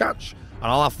thing I want to catch, and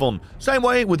I'll have fun. Same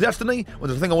way with Destiny. When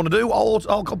there's a thing I want to do,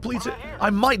 I'll complete it. I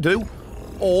might do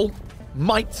all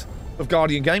might of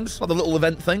Guardian games, like the little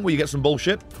event thing where you get some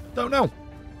bullshit. Don't know.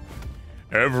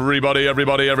 Everybody,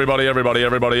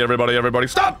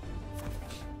 stop!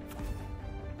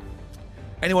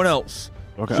 Anyone else?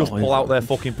 Okay, Just pull out their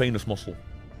fucking penis muscle.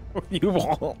 You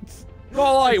want?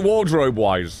 Not like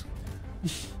wardrobe-wise.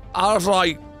 I was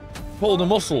like, pull the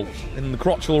muscle in the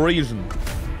crotchal region.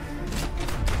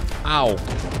 Ow.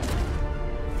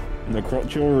 In the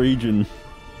crotchal region.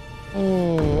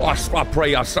 Oh, I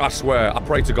pray, I swear, I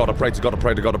pray to God, I pray to God, I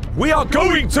pray to God. We are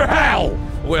going to hell!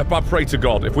 I pray to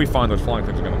God. If we find those flying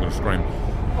things again, I'm going to scream.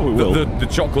 Oh, we will. The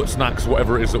chocolate snacks,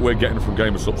 whatever it is that we're getting from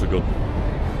Gamer Subs are good.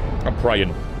 I'm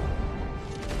praying.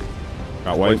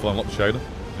 Can't wait. Flying up the shader.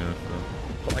 Yeah,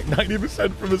 got like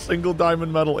 90% from a single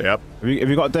diamond medal. Yep. Have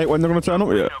you got a date when they're going to turn up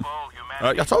yet?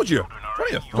 I told you.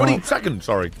 20th. 22nd,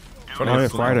 sorry. 20th. Oh, yeah,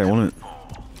 Friday, wasn't it?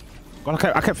 God,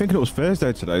 I kept thinking it was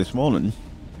Thursday today, this morning.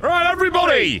 Right,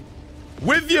 everybody!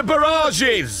 With your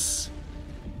barrages!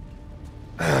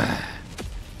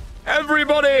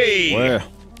 Everybody! Where?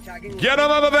 Get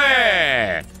them over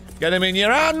there! Get them in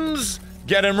your hands,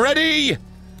 get them ready,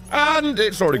 and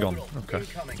it's already gone. Okay.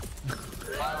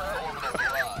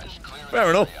 Fair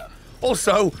enough.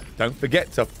 Also, don't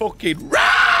forget to fucking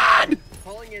run!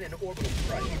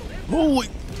 Holy...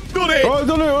 Done it! Oh,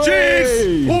 done it! Cheers!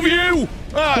 Hey! Love you!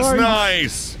 That's Thanks.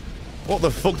 nice! What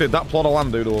the fuck did that plot of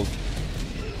land do to us?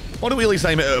 Why don't we at least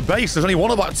aim it at a base? There's only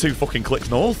one about 2 fucking clicks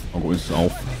north. I'm going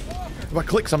south. By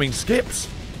clicks, I mean skips.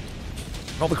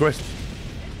 Not the crisps.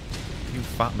 You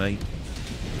fat me.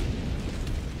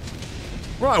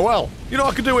 Right, well, you know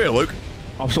what I could do here, Luke?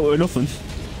 Absolutely nothing.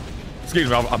 Excuse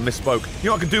me, I misspoke. You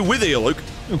know what I could do with here, Luke?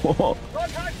 What?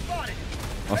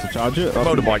 That's a charger. That's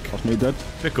Motorbike. That's me dead.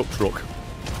 Pickup truck.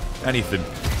 Anything.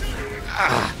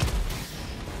 Ah.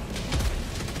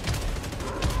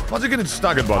 Why's it getting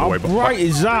staggered, by the way? How bright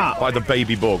is that? By the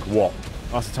baby bug. What?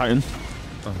 That's a Titan.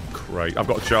 Oh, great. I've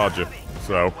got a charger.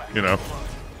 So, you know.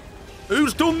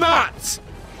 Who's done that?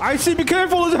 I see. Be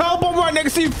careful. There's a hell bomb right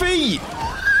next to your feet.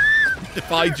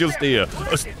 If I just hear...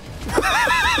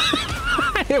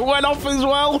 It went off as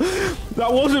well.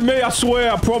 That wasn't me, I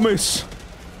swear. I promise.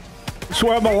 I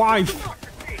swear on my life.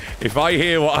 If I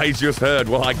hear what I just heard,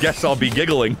 well, I guess I'll be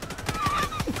giggling.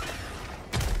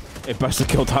 It best have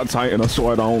killed that Titan, I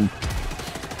swear down.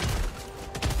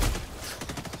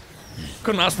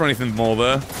 Couldn't ask for anything more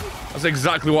there. That's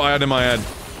exactly what I had in my head.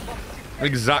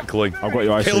 Exactly. I've got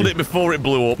you, I Killed see. it before it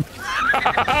blew up.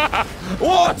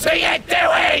 What are you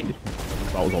doing?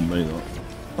 That was on me, that.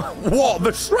 What?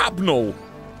 The shrapnel?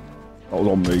 That was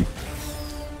on me.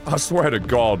 I swear to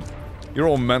God. You're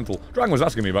all mental. Dragon was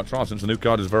asking me about trials since the new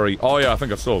card is very... Oh yeah, I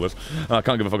think I saw this. I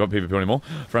can't give a fuck about PvP anymore.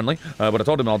 Friendly. But I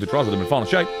told him I'll do trials with him in final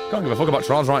shape. Can't give a fuck about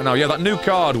trials right now. Yeah, that new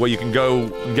card where you can go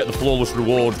and get the flawless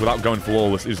rewards without going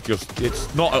flawless is just...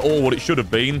 It's not at all what it should have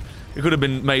been. It could have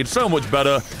been made so much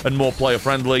better and more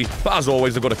player-friendly. But as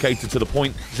always, they've got to cater to the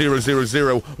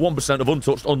 0.0001% of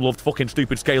untouched, unloved, fucking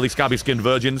stupid, scaly, scabby-skinned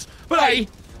virgins. But hey!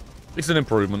 It's an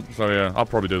improvement. So yeah, I'll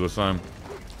probably do the same.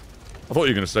 I thought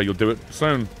you were going to say you'll do it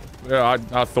soon. Yeah,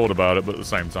 I thought about it, but at the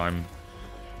same time...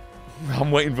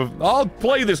 I'm waiting for... I'll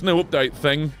play this new update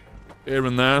thing. Here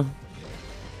and there.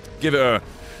 Give it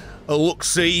a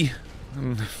look-see.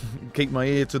 And keep my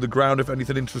ear to the ground if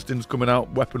anything interesting's coming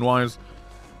out, weapon-wise.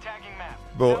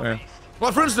 But, yeah.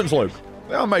 Like, for instance, Luke,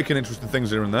 they are making interesting things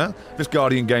here and there. This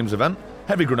Guardian Games event.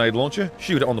 Heavy grenade launcher.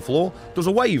 Shoot it on the floor. Does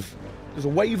a wave. There's a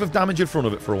wave of damage in front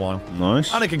of it for a while.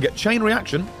 Nice. And it can get chain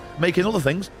reaction, making other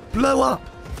things blow up.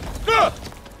 Ah!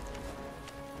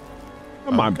 I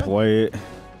might play it.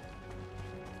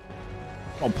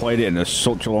 I've played it in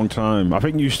such a long time. I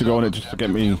think you used to go on it just to get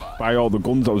me buy all the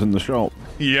guns that was in the shop.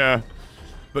 Yeah.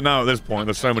 But now at this point,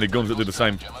 there's so many guns that do the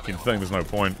same fucking thing, there's no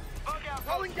point.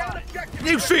 Can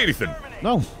you see anything?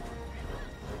 No.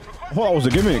 I thought that was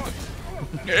a gimmick.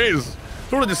 It is.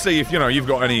 I wanted to see if, you know, you've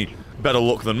got any better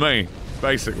luck than me,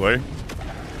 basically.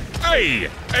 Hey!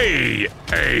 Hey!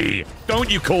 Hey! Don't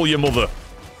you call your mother.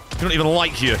 She don't even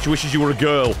like you. She wishes you were a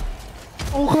girl.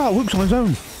 Oh god, Luke's on his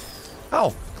own.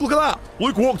 Oh, look at that.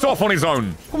 Luke walked off on his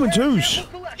own. Come in twos.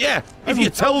 Yeah, if you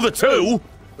tell the two...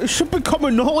 It should be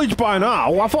common knowledge by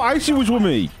now. I thought Icy was with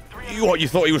me. What, you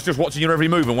thought he was just watching your every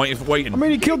move and waiting? I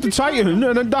mean, he killed the Titan and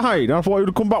then died. I thought he would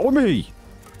have come back with me.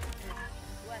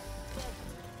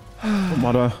 Don't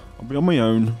matter. I'll be on my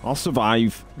own. I'll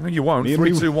survive. No, you won't. Me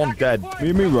 3, 2, 1, dead. Me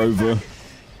and me Rover.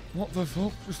 What the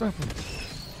fuck just happened?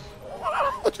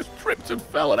 I just tripped and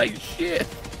fell and ate shit.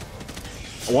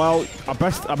 Well, I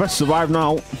best survive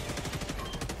now.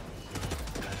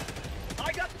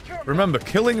 Remember,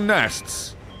 killing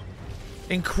nests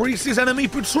increases enemy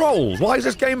patrols. Why is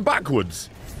this game backwards?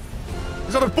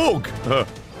 Is that a bug?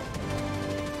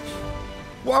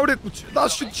 Why would it...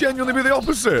 That should genuinely be the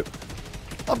opposite.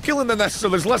 I'm killing the nests so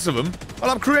there's less of them,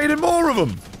 and I'm creating more of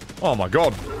them. Oh my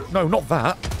god. No, not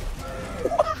that.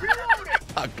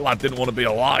 That lad didn't want to be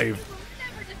alive.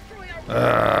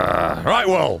 Right,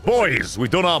 well, boys,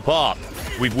 we've done our part.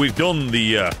 We've done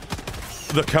the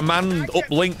command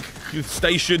uplink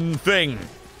station thing.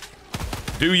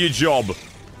 Do your job.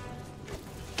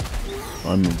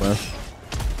 I'm the best.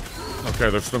 Okay,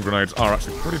 those stun grenades are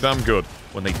actually pretty damn good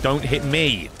when they don't hit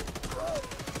me.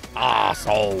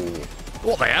 Arsehole.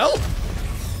 What the hell?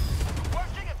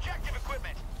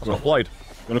 That's not played.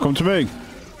 Gonna come to me.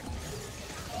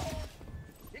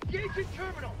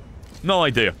 No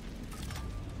idea.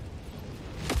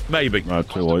 Maybe. No,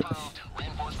 too late.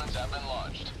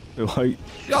 Too late.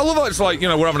 Yeah, I love how it's like, you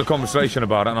know, we're having a conversation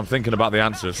about it and I'm thinking about the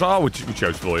answers. Oh, we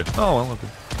chose for you. Oh, well, okay.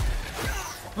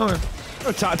 Oh, yeah.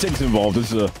 No tactics involved,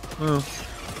 is there?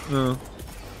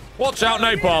 Watch out,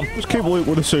 Napalm. Just keep Luke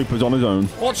with the supers on his own.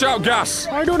 Watch out, Gas.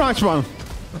 How you doing, Iceman?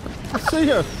 See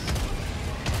ya.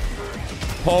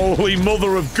 Holy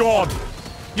mother of God.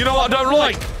 You know what I don't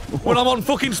like? When I'm on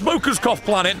fucking Smoker's Cough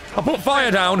Planet, I put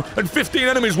fire down and 15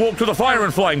 enemies walk to the fire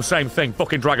and flame. Same thing.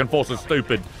 Fucking Dragon Force is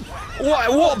stupid.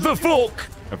 What the fuck?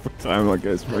 Every time I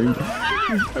get sprained.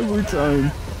 Every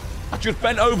time. I just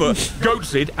bent over,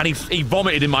 goatsed, and he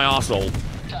vomited in my arsehole.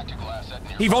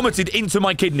 He vomited into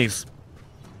my kidneys.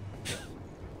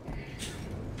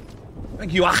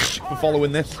 Thank you, Ash, for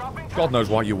following this. God knows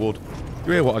why you would.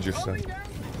 You hear what I just said?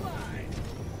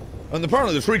 And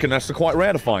apparently the Shrieker nests are quite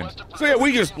rare to find. So yeah,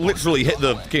 we just literally hit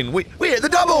the fucking... We hit the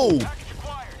double!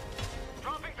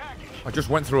 I just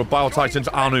went through a Biotitan's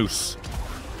Anus.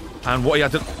 And what he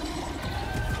had to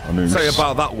say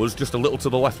about that was just a little to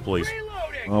the left, please.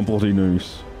 Oh, bloody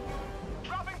noose.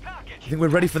 I think we're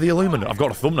ready for the Illuminate. I've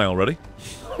got a thumbnail ready.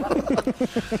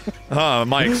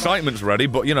 My excitement's ready,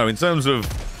 but, you know, in terms of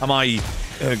am I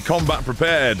combat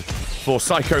prepared for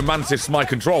Psycho Mantis my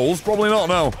controls, probably not,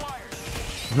 no.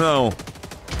 No.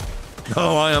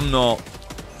 No, I am not.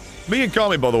 Me and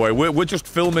Kami, by the way, we're just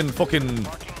filming fucking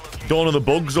Dawn of the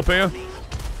Bugs up here.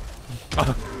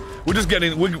 We're just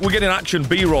getting, we're getting action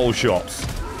B-roll shots.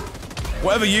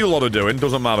 Whatever you lot are doing,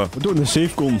 doesn't matter. We're doing the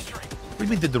safe gun. We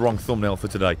even did the wrong thumbnail for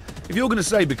today. If you're gonna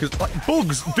say, because, like,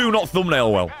 bugs do not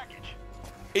thumbnail well.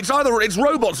 It's either, it's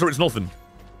robots or it's nothing.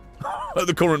 At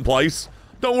the current place.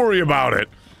 Don't worry about it.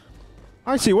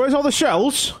 I see, where's all the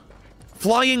shells?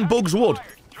 Flying bugs would.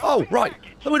 Oh, right.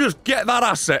 Let me just get that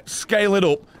asset, scale it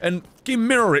up, and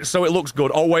mirror it so it looks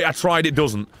good. Oh, wait, I tried, it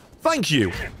doesn't. Thank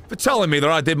you for telling me that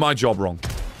I did my job wrong.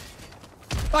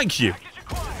 Thank you.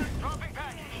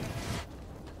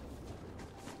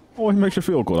 Always makes you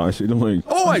feel good, I see, don't we?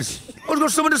 Always. I was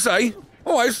got something to say.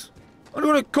 Always. I'm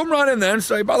gonna come right in there and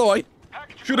say, by the way,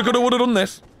 shoulda, coulda, woulda done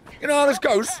this. You know how this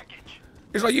goes?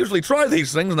 Is I usually try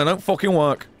these things and they don't fucking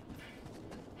work.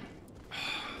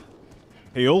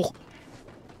 Heal.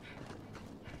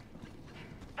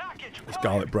 This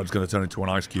garlic bread's gonna turn into an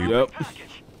ice cube. Yep.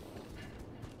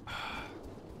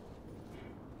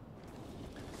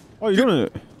 Oh, you doing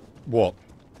it? What?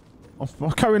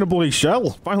 I'm carrying a bloody shell.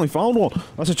 Finally found one.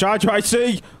 That's a charger I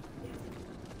see.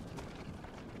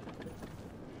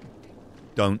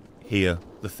 Don't hear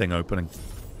the thing opening.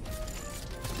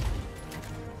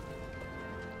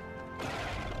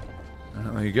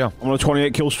 There you go. I'm on a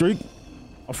 28 kill streak.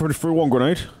 I've already threw one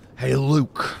grenade. Hey,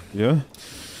 Luke. Yeah?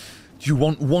 Do you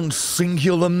want one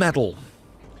singular medal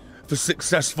for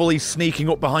successfully sneaking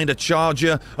up behind a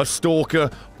charger, a stalker,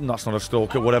 that's not a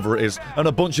stalker, whatever it is, and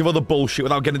a bunch of other bullshit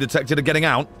without getting detected or getting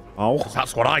out? Oh.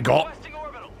 That's what I got.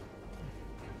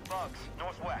 Bugs,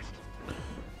 northwest.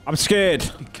 I'm scared.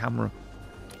 Camera.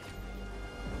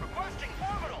 Requesting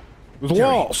orbital. There's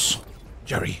lots.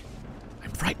 Jerry,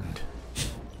 I'm frightened.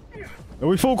 Are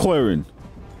we full clearing?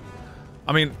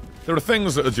 I mean, there are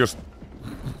things that are just...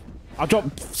 I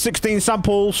dropped 16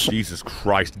 samples. Jesus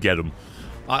Christ, get them.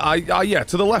 Yeah,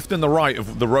 to the left and the right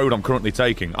of the road I'm currently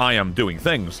taking, I am doing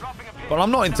things. But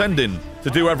I'm not intending to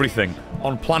do everything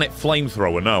on Planet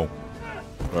Flamethrower, no.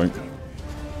 Right.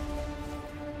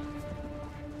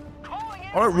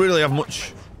 I don't really have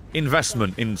much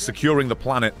investment in securing the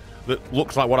planet that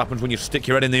looks like what happens when you stick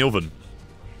your head in the oven.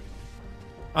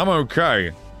 I'm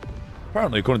okay.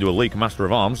 Apparently, according to a leak, Master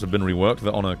of Arms have been reworked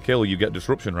that on a kill you get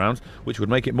disruption rounds, which would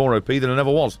make it more OP than it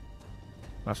ever was.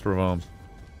 Master of Arms.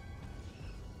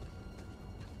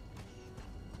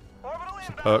 It's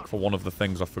a perk for one of the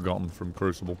things I've forgotten from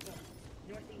Crucible.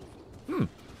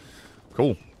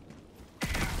 Cool.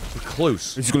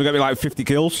 Recluse. This is gonna get me like 50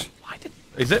 kills.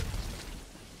 Is it?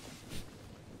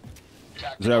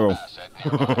 0.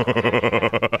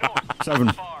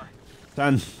 7.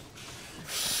 10.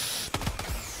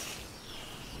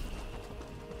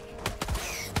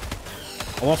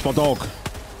 I lost my dog.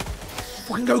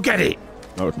 Fucking go get it!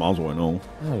 No, it's miles away, no.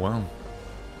 Oh, wow.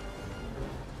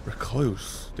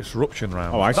 Recluse. Disruption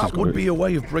round. Oh, that would be a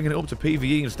way of bringing it up to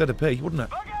PvE instead of P, wouldn't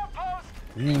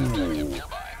it?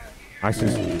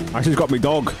 Ice's got me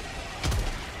dog.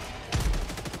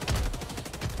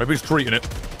 Maybe he's treating it.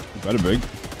 Better be.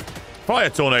 Fire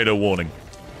tornado warning.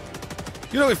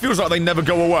 You know, it feels like they never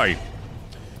go away.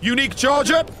 Unique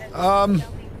charger?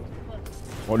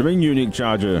 What do you mean, unique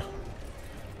charger?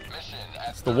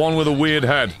 It's the one with a weird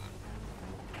head.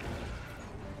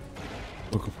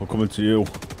 Look, I'm coming to you.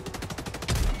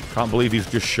 Can't believe he's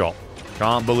just shot.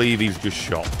 Can't believe he's just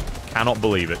shot. Cannot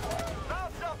believe it.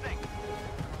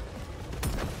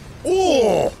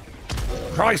 Oh!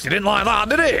 Christ, he didn't like that,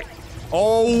 did he?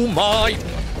 Oh my!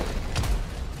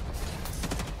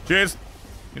 Cheers.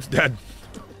 It's dead.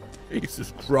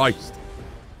 Jesus Christ.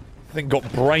 I think got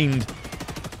brained.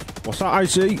 What's that I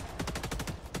see?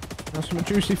 That's something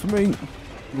juicy for me.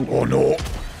 Oh no.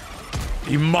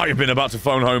 He might have been about to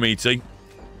phone home, E.T.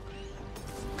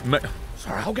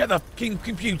 Sorry, I'll get the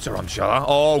computer on, shall I?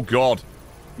 Oh god.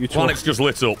 Planet's just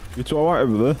lit up. You two alright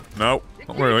over there? No,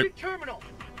 not really.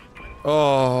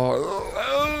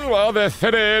 Oh, well, the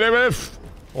city.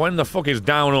 When the fuck is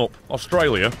down up?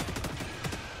 Australia? What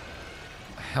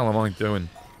the hell am I doing?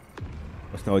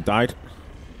 That's nearly died.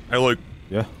 Hey, Luke.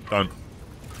 Yeah. Don't.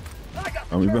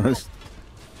 I'll be honest.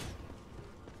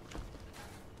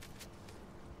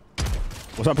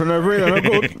 What's happening over here? No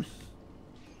good.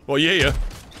 Well, yeah.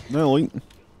 Nearly.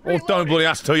 Oh, don't bloody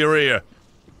ass till your ear.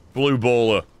 Blue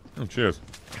baller. Oh, cheers.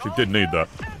 She did need that.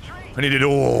 I needed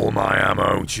all my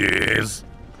ammo. Cheers.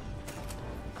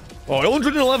 Oh,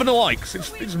 111 likes.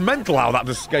 It's mental how that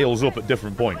just scales up at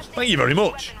different points. Thank you very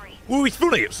much. Were we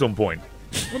funny at some point?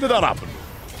 When did that happen?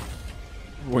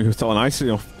 Well, you were telling Icy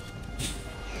off.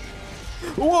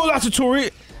 Whoa, that's a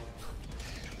turret!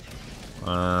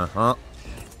 Uh-huh.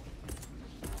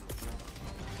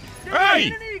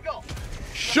 Hey!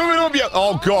 Shove it up, you...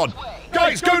 Oh, God.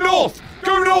 Guys, go north!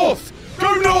 Go north!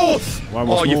 Go north!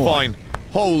 Oh, you're fine.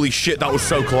 Holy shit, that was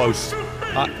so close.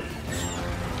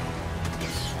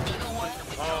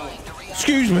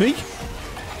 Excuse me?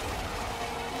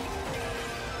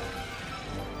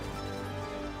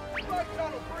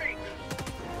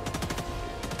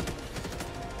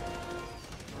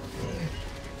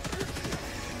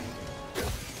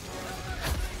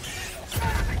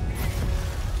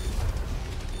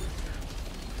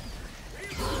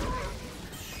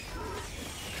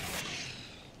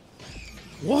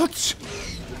 What?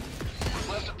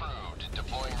 Request approved.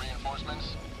 Deploying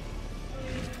reinforcements.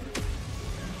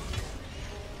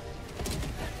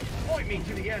 Point me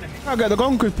to the enemy. I got the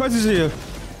gun because Pez is here.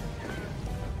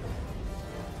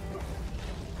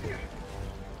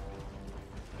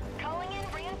 Calling in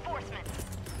reinforcements.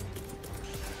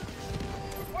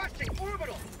 Watching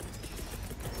orbital.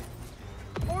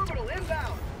 Orbital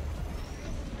inbound.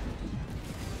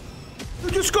 You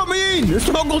just got me in. It's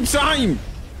not a good time.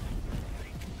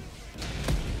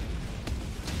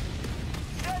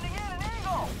 Sending in an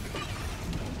eagle.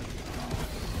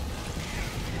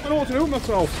 I don't know what to do with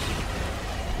myself.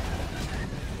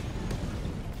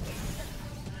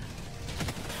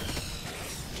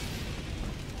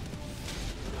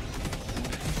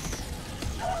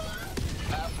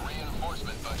 Half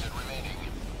reinforcement budget remaining.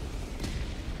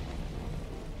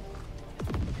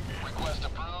 Request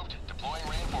approved. Deploying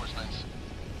reinforcements.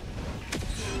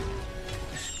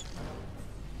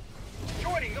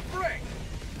 Joining the fray.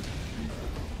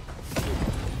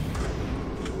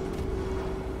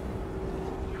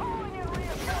 Calling in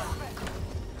reinforcement.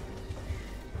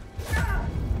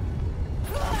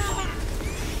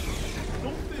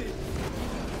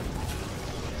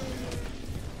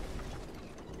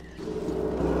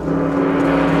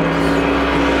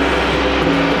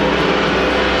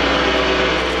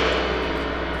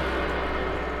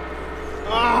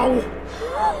 Ow!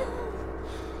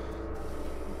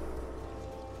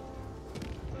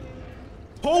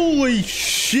 Holy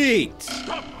shit!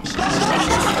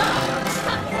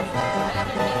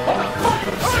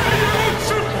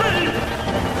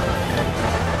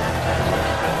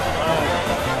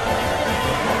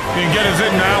 You can get us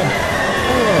in now.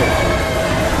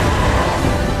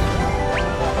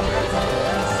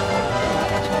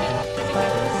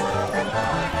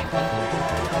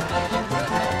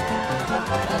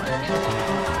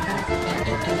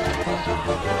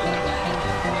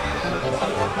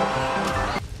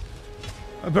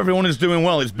 Hope everyone is doing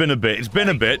well. It's been a bit. It's been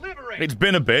a bit. It's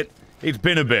been a bit. It's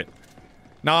been a bit.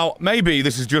 Now, maybe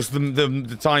this is just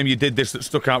the time you did this that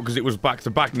stuck out because it was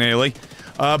back-to-back nearly.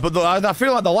 But I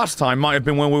feel like the last time might have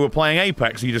been when we were playing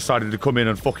Apex and you decided to come in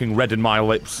and fucking redden my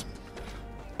lips.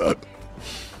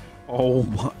 Oh,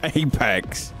 my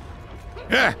Apex.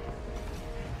 Yeah.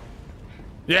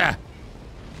 Yeah.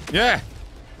 Yeah.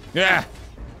 Yeah.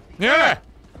 Yeah.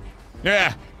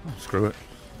 Yeah. Screw it.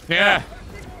 Yeah.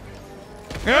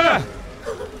 Yeah.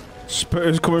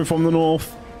 Spitters coming from the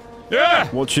north. Yeah.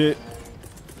 Watch it.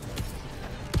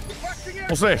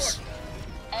 What's this?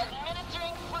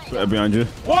 Spitter behind you.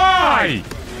 Why?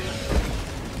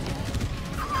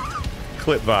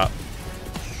 Clip that.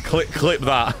 Clip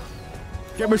that.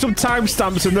 Get me some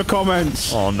timestamps in the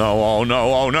comments. Oh no, oh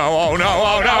no, oh no, oh no,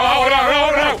 oh no, oh no,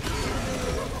 oh no!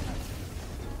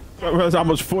 Don't realize how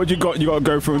much footage you got to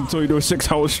go through until you do a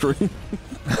 6-hour stream.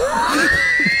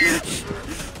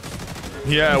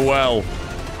 Yeah, well.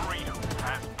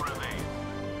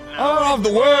 I don't have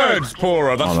the words,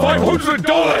 Pora. That's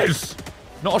 $500!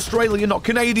 Not Australian, not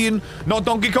Canadian, not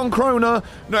Donkey Kong Krona.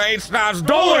 No, that's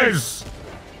dollars!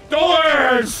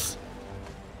 Dollars!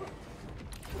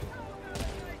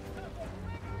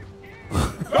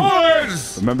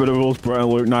 Dollars! Remember the rules, Brett and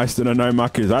Luke? Nice dinner, no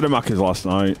Macca's. I had a Macca's last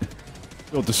night. I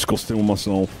feel disgusting with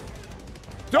myself.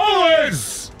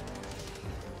 Dollars!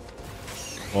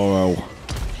 Oh well.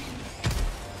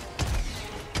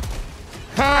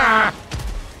 Ha!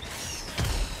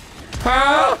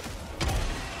 Ha!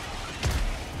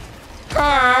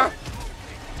 Ha!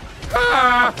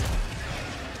 Ha!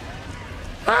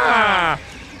 Ha!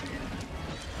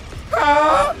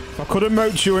 Ha! If I couldn't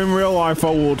moat you in real life, I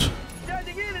would.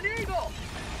 Sending in an eagle.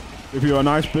 Give you a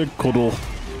nice big cuddle.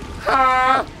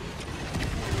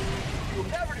 You'll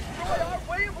never destroy our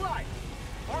way of life.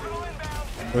 Orbital inbound.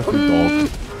 Where's the dog?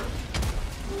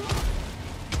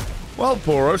 Well,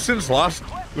 Poro, since last,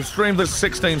 we've streamed this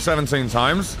 16, 17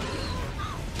 times.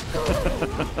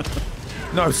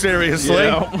 No, seriously.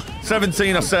 Yeah.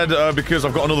 17, I said, because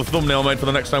I've got another thumbnail made for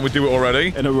the next time we do it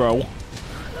already. In a row.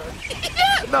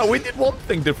 No, we did one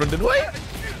thing different, didn't we?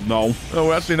 No.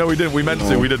 Oh, actually, no, we didn't. We meant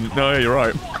to. We didn't. No, you're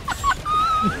right.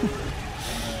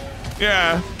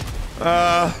 Yeah.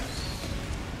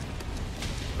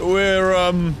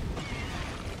 We're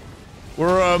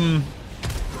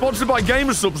sponsored by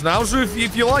Gamer Subs now, so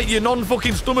if you like your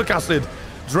non-fucking stomach acid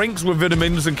drinks with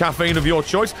vitamins and caffeine of your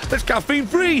choice, that's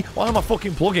caffeine-free! Why am I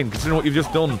fucking plugging, considering what you've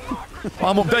just done?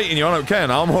 I'm updating you, I don't care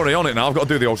now. I'm already on it now. I've got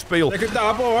to do the old spiel. Take a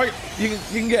dab, alright. You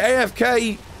can get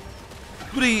AFK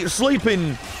bloody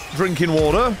sleeping drinking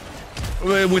water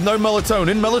with no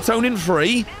melatonin,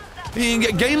 melatonin-free. You can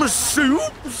get gamer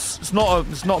soups. It's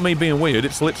not me being weird.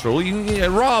 It's literal. You can get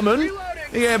ramen.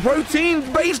 You get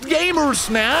protein-based gamer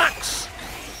snacks.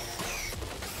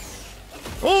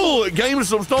 Oh,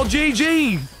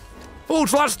 gamersubs.gg.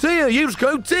 /tier. Use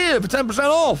code TIER for 10%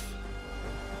 off.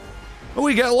 Oh,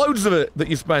 you get loads of it that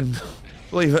you spend.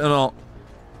 Believe it or not.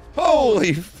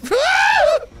 Holy.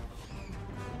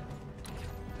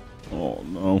 Oh,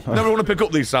 no. Never want to pick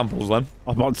up these samples then. I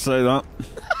was about to say that.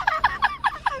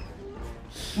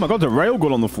 Oh my god, the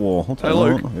railgun on the floor. I'll take Hey,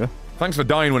 Luke. that. Yeah. Thanks for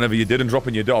dying whenever you did and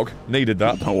dropping your dog. Needed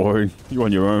that. Don't worry. You're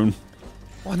on your own.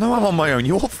 Oh, no, I'm on my own.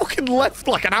 You all fucking left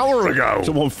like an hour ago.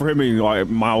 Someone threw me like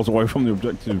miles away from the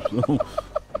objective. So.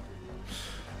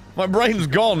 My brain's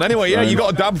gone. Anyway, yeah, you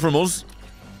got a dab from us.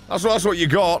 That's what you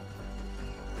got.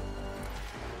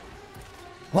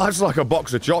 Well, that's like a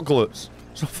box of chocolates.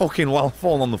 It's a fucking well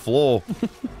fallen on the floor.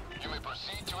 You may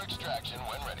proceed to extraction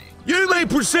when ready. You may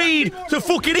proceed to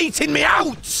fucking eating me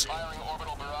out! Firing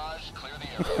orbital barrage. Clear the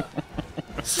area.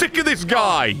 Sick of this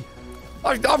guy!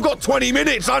 I've got 20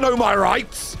 minutes, I know my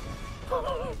rights!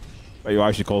 But you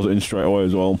actually calls it in straight away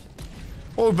as well.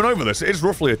 Well, we've been over this. It is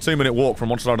roughly a 2-minute walk from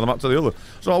one side of the map to the other.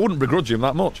 So I wouldn't begrudge him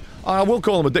that much. I will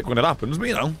call him a dick when it happens, but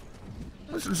you know,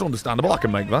 it's understandable. I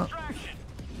can make that.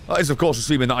 That is, of course,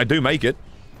 assuming that I do make it.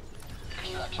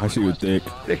 I see your dick.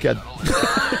 Dickhead.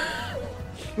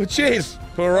 Well, cheers,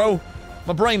 Puro.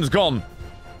 My brain's gone.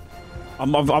 I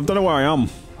don't know where I am.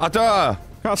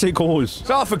 Can't see colours. It's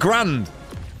half a grand.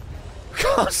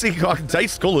 Can't see. I can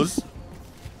taste colours.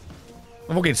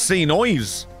 I fucking see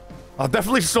noise. I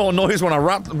definitely saw noise when I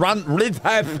rapid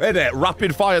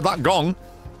fired that gong.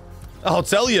 I'll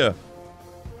tell you.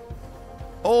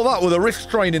 All that with a wrist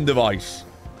training device.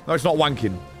 No, it's not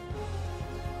wanking.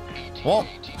 What?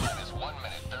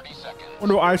 I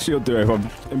wonder what I see will do if I'm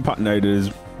impacting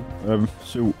his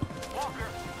suit.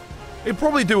 He'd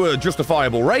probably do a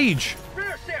justifiable rage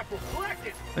Rear sample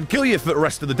collected. and kill you for the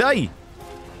rest of the day.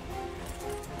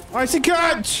 Icy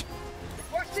catch!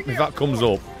 If that comes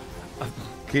up.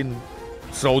 Fucking.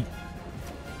 So. Did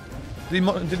he I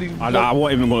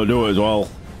wasn't even going to do it as well.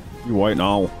 You wait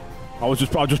now. I was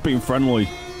just being friendly.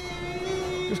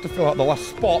 just to fill out the last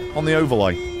spot on the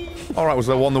overlay. Alright, was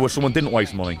there one where someone didn't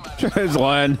waste money? Cheers,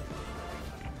 Len.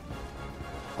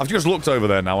 I've just looked over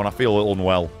there now and I feel a little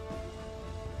unwell.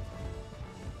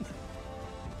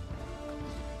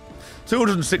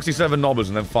 267 knobbers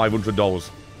and then $500.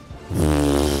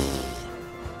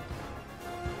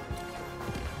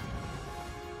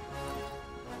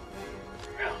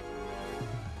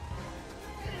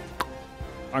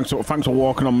 Thanks for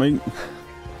walking on me.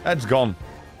 Head's gone.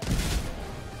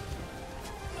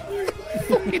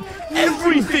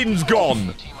 Everything's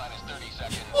gone!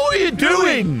 What are you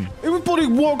doing? He was bloody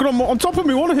walking on top of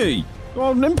me, wasn't he?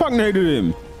 I impacted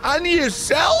him. And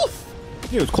yourself?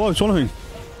 He was close, wasn't he?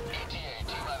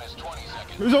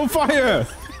 He was on fire!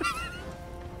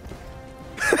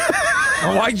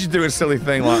 Oh, why'd you do a silly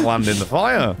thing like land in the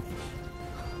fire?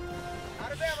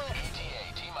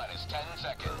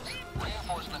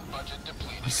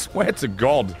 I swear to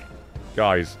God,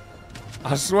 guys.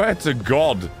 I swear to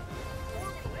God.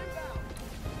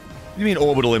 You mean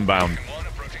orbital inbound?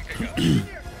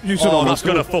 Oh, that's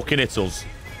gonna fucking hit us.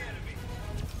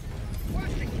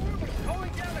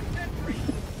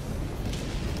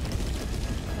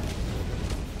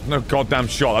 No goddamn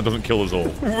shot, that doesn't kill us all.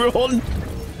 Run!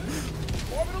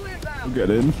 Get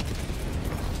in.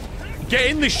 Get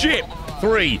in the ship!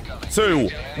 3, 2,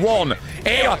 1.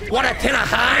 Here, what a tin of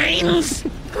Heinz!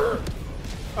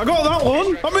 I got that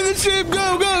one! I'm in the ship!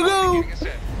 Go, go, go!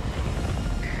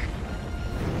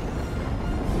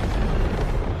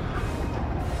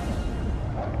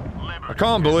 I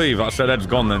can't believe I said Ed's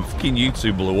gone then fucking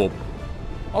YouTube blew up.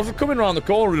 I was coming around the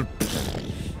corner and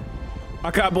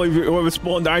I can't believe whoever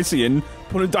spawned Icy in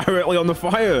put it directly on the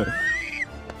fire.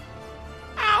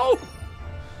 Ow!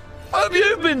 Have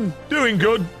you been doing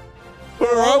good,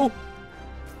 bro?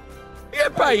 You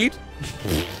get paid?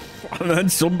 And then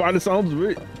some by the sounds of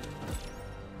it.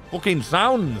 Fucking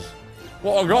sounds.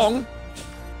 What a gong.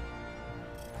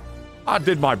 I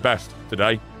did my best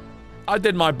today. I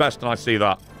did my best and I see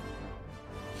that.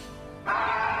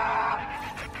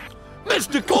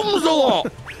 Mr.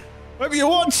 Comes-a-lot! Maybe you're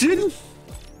watching?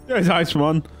 There's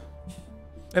Iceman.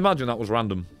 Imagine that was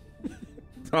random.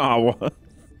 Ah, what?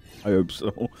 I hope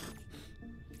so.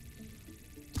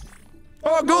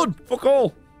 Oh, good. Fuck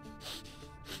all.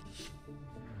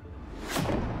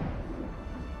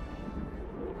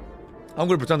 I'm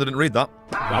going to pretend I didn't read that.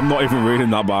 I'm not even reading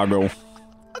that barrel.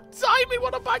 Timey,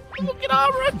 what a bag fucking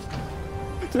armor!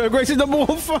 Grace is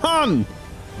 #1 fan!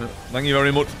 Thank you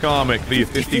very much, Karmic, for your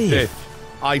 55th.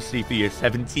 Icy for your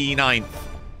 79th.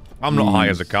 I'm not high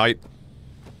as a kite.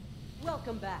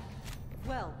 Welcome back.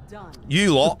 Well done.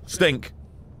 You lot stink.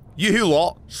 You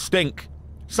lot stink.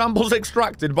 Samples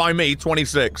extracted by me,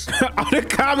 26. I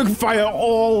can't fire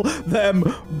all them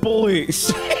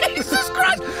bullets. Jesus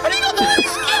Christ! And he got the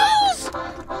skills!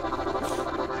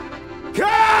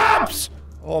 Caps!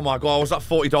 Oh my god, was that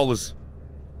 $40?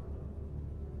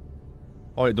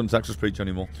 Oh, it doesn't Texas Preach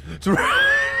anymore.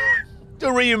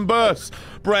 To reimburse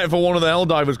Brett for one of the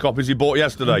Helldivers copies he bought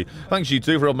yesterday. Thanks you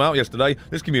two for helping me out yesterday.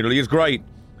 This community is great.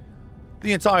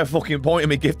 The entire fucking point of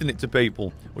me gifting it to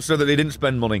people was so that they didn't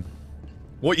spend money.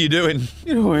 What are you doing?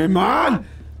 You know it, man.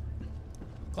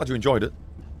 Glad you enjoyed it.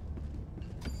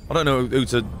 I don't know who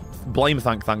to blame,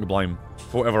 thank blame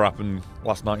for whatever happened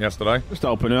last night, yesterday. Just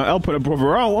helping a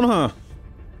brother out, wasn't her?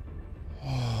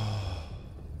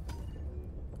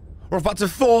 We're back to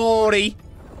 40.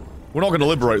 We're not going to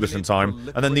liberate this in time,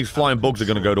 and then these flying bugs are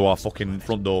going to go to our fucking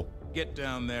front door. Get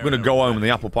down there. We're going to go home, and the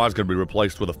apple pie's going to be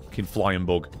replaced with a fucking flying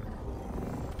bug.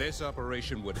 This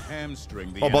operation would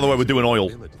hamstring the. Oh, by the way, we're doing oil.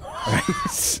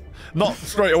 Not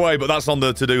straight away, but that's on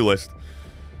the to-do list.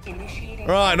 Right,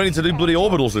 I don't need to do bloody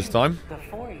orbitals this time.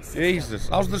 Jesus,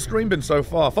 how's the stream been so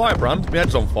far? Firebrand, my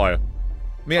head's on fire.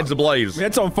 My head's ablaze. My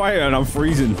head's on fire and I'm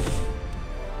freezing.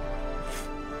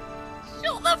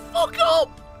 Shut the fuck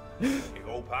up!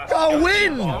 Go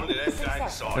win!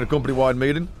 In a company-wide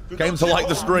meeting, came to like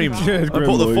the stream and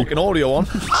put the fucking audio on.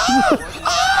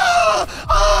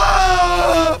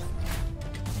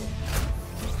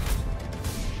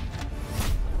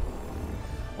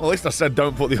 Well, at least I said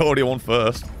don't put the audio on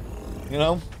first. You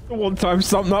know? One time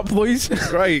stamp that, please.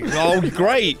 Great. Oh,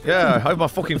 great. Yeah, I hope my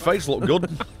fucking face looked good.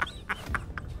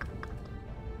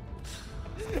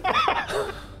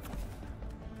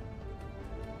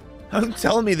 Don't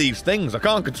tell me these things. I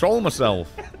can't control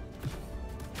myself.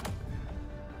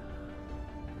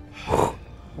 I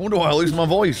wonder why I lose my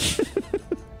voice.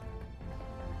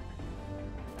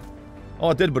 Oh,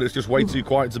 I did, but it's just way too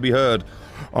quiet to be heard.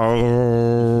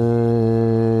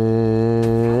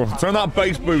 Turn that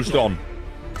bass boost on.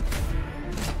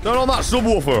 Turn on that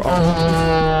subwoofer.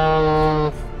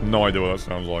 No idea what that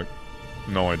sounds like.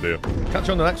 No idea. Catch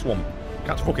you on the next one.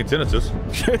 Catch fucking tinnitus.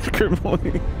 Good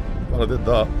morning. Well, I did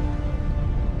that.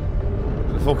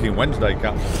 It's a fucking Wednesday,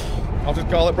 Cap. How's this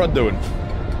garlic bread doing?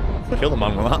 Kill the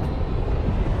man with that.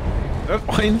 That's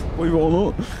fine. Believe it or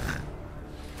not.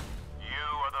 You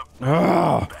are the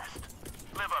best.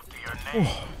 Live up to your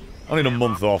name. I need a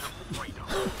month off.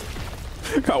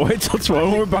 Can't wait till tomorrow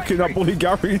we're back in that bloody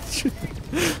garage.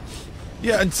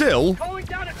 Yeah, until... Calling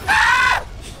down a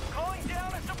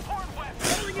support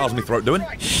weapon. How's my throat doing?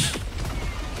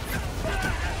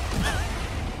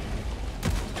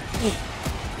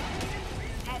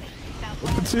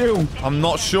 It's you. I'm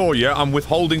not sure yet. I'm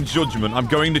withholding judgment. I'm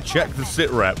going to check the sit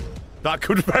rep. That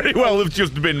could very well have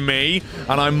just been me,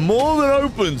 and I'm more than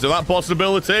open to that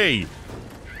possibility.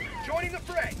 Joining the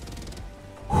fray.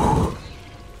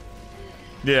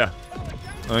 Yeah.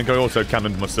 I think I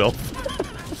auto-cannoned myself.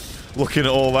 Looking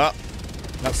at all that.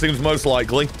 That seems most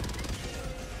likely.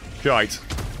 Shite.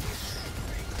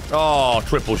 Oh,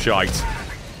 triple shite.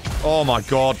 Oh my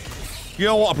god. You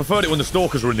know what? I preferred it when the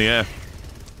stalkers were in the air.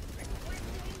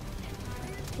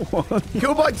 What?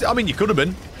 Go back to, I mean, you could have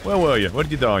been. Where were you? Where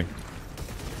did you die?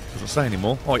 Doesn't say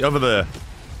anymore. Oh, you're over there.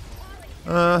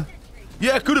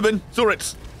 Yeah, could have been.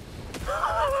 Turrets.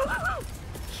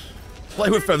 Play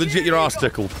with feathers, get your ass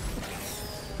tickled.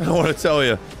 I don't want to tell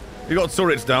you. You got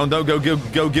turrets down, don't go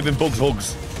giving bugs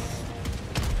hugs.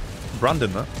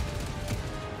 Brandon, that.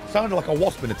 Sounded like a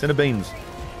wasp in a tin of beans.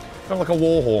 Sounded like a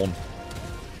war horn.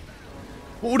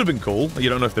 What would have been cool, you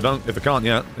don't know if they can't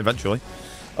yet, eventually.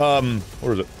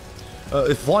 What is it?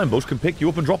 If flying bugs can pick you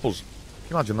up and drop us.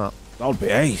 you imagine that? That would be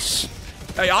ace.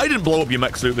 Hey, I didn't blow up your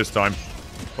mech suit this time.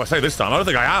 Well, I say this time, I don't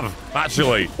think I have,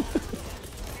 actually.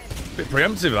 Bit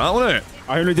preemptive, that, wasn't it?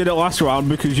 I only did it last round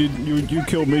because you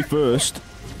killed me first.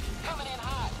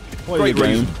 Great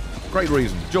reason. Great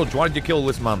reason. Judge, why did you kill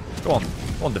this man? Go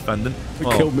on, defendant.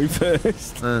 You killed me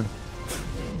first. But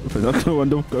that's going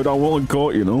to go down well in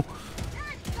court, you know.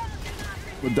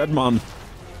 The dead man.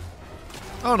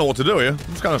 I don't know what to do here. I'm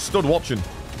just kind of stood watching.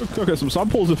 Go get some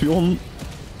samples if you want.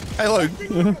 Hey, look.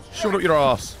 Shut up your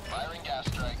ass. Firing gas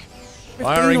strike.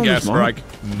 Firing gas strike.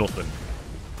 Nothing.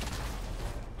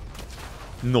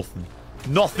 Nothing.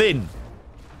 Nothing!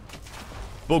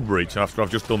 Bug breach after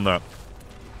I've just done that.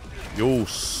 You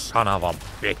son of a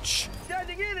bitch.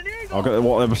 I'll get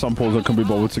whatever samples I can be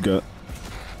bothered to get.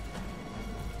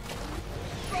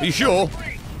 Are you sure?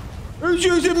 Who's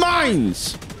using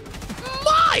mines?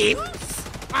 Mines?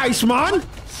 Iceman?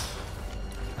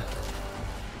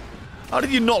 How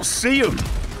did you not see them?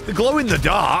 They glow in the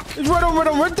dark. It's red on red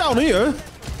on red down here.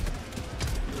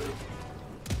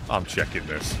 I'm checking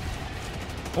this.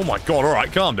 Oh my god,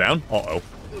 alright, calm down. Uh-oh.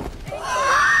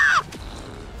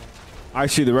 I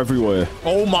see they're everywhere.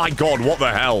 Oh my god, what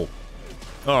the hell?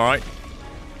 Alright.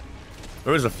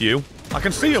 There is a few. I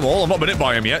can see them all, I've not been hit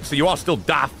by them yet, so you are still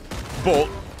daft. But,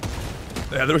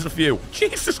 yeah, there is a few.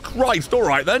 Jesus Christ,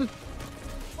 alright then.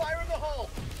 Fire in the hole.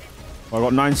 I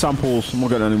got 9 samples, I'm not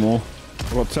getting any more.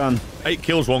 I got 10. 8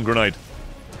 kills, 1 grenade.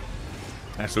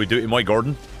 Yeah, so we do it in my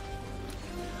garden.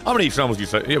 How many samples do you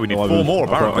say? Yeah, we need 11. 4 more,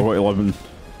 apparently. I got 11.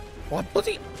 What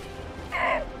bloody...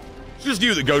 It's just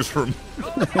you that goes from...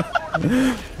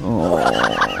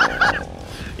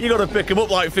 You gotta pick him up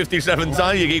like 57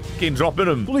 times, you keep dropping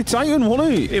them. Bloody Titan,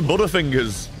 wasn't he? In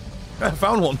Butterfingers. I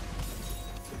found one.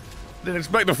 Didn't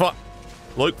expect to find...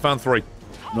 Luke, found 3.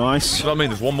 Nice. Does that mean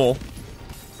there's 1 more?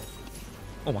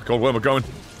 Oh my god, where am I going?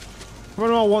 If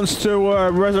anyone wants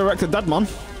to resurrect a dead man.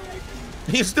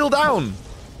 He's still down!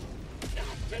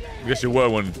 I guess you were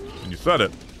when you said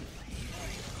it.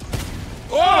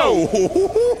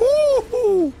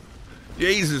 Oh!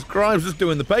 Jesus Christ, just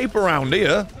doing the paper round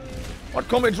here. What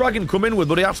Comet Dragon come in with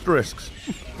bloody asterisks?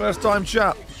 First time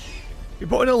chat. You're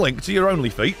putting a link to your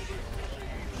OnlyFeet.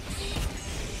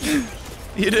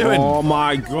 What you doing? Oh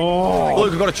my god.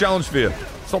 Look, I've got a challenge for you.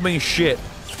 Stop being shit.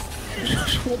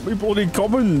 What me bloody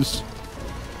commons?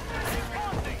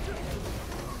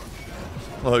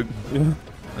 Look, yeah.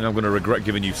 And I'm going to regret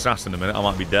giving you sass in a minute. I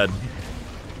might be dead.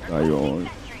 Are you alright?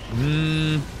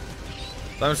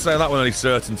 Don't say that with any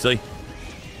certainty.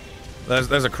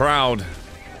 There's a crowd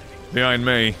behind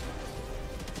me.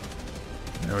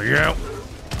 There we go.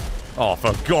 Oh,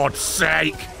 for God's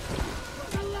sake!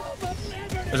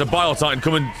 There's a Bile Titan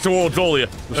coming towards all of you.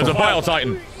 There's a Bile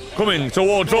Titan coming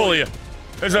towards all of you.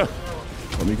 There's a...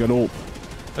 Let me get up.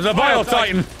 There's a Bile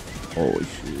Titan! Holy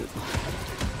shit.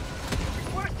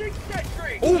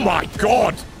 Oh my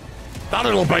god! That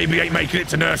little baby ain't making it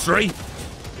to nursery.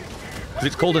 Because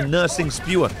it's called a nursing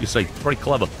spewer, you see. Very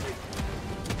clever.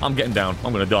 I'm getting down.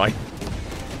 I'm gonna die.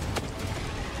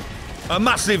 A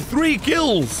massive 3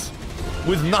 kills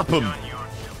with Napham.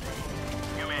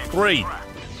 3.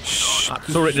 That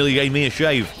turret nearly gave me a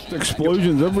shave.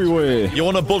 Explosions everywhere. You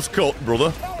want a buzz cut,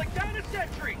 brother?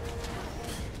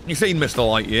 You seen Mr.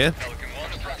 Lightyear?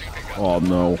 Oh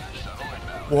no.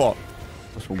 What?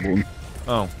 That's one button.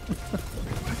 Oh.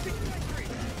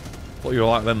 Thought you were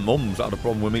like them mums that had a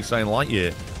problem with me saying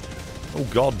Lightyear. Oh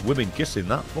god, women kissing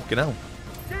that. Fucking hell.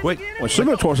 Quick. I still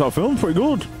got to watch that film, pretty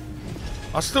good.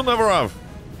 I still never have.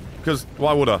 Because,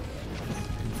 why would I? I'm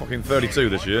fucking 32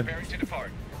 this year.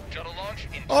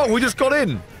 Oh, we just got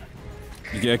in.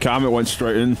 Yeah, Carmet went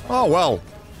straight in. Oh, well.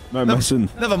 No messing.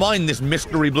 Never mind this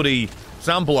mystery bloody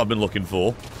sample I've been looking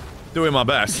for. Doing my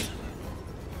best.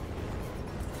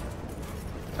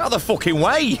 Out of the fucking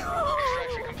way!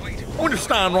 I'm gonna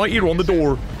stand right here on the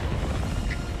door.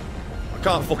 I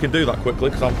can't fucking do that quickly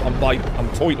because I'm like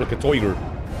a tiger.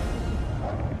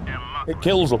 It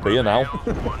kills up here now.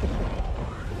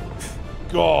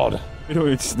 God. You know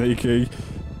it's sneaky.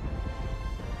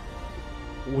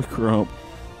 Holy crap.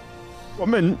 What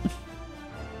mint?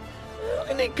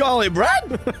 I need garlic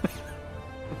bread.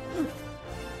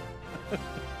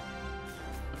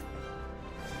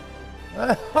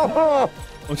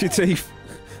 What's your teeth?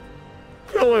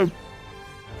 Kill him.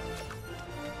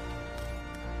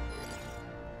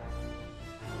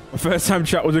 My first time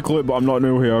chat was a clip, but I'm not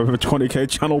new here. I have 20k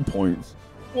channel points.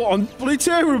 What? I'm bloody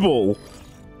terrible.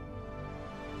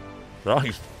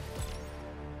 Right.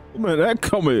 Come on, that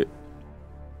comet.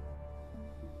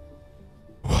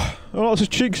 Oh, that's his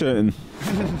cheeks hurting.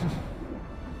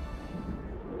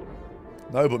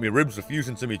 No, but my ribs are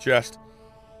fusing to my chest.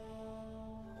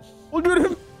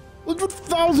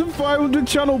 100,500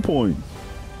 channel points.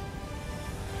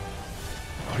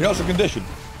 Yeah, that's a condition.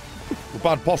 With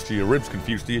bad posture, your ribs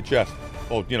confused to your chest.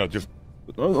 Or, you know, just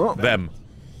them.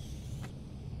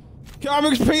 Cam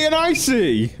XP and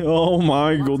Icy! Oh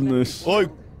my goodness.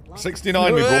 Look,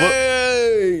 69, me brother.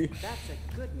 Hey! That's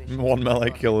a good mission. 1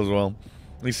 melee kill as well.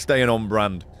 He's staying on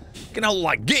brand. You know,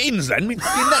 like, get in then. Your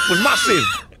neck was massive.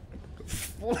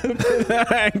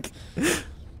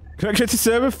 Connection to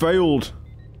server failed.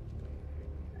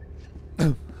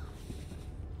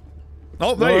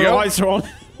 Oh, there you go. Lights are on.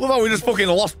 Well, no, we just fucking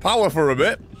lost power for a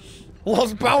bit.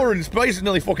 Lost power in space,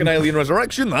 nearly fucking alien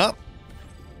resurrection, that.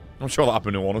 I'm sure that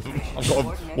happened to one of them. I've got a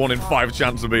 1 in 5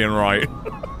 chance of being right.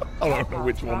 I don't know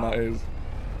which one that is.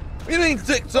 What do you mean,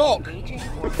 TikTok?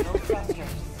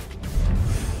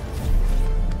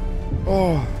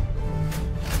 Oh.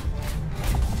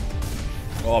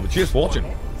 Oh, but cheers for watching.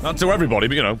 Not to everybody,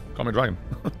 but you know, Comic Dragon.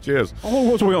 Cheers. Oh,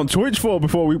 what were we on Twitch for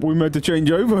before we made the change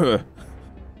over?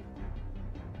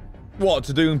 What,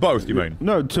 to do both, you mean?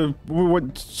 No, we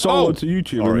went solo to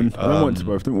YouTube and then went to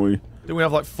both, didn't we? Didn't we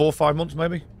have like 4 or 5 months,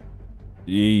 maybe?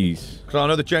 Jeez. Because I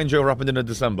know the changeover happened in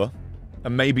December,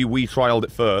 and maybe we trialed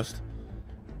it first.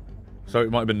 So it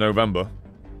might have been November.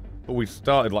 But we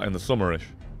started like in the summerish.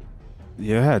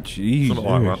 Yeah, jeez. Something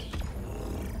like that.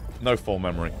 No full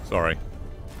memory, sorry.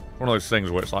 One of those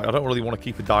things where it's like, I don't really want to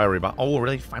keep a diary about, oh, I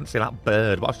really fancy that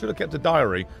bird, but I should have kept a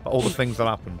diary about all the things that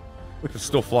happened. Just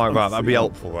stuff like that, that'd be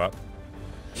helpful, that.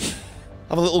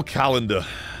 Have a little calendar.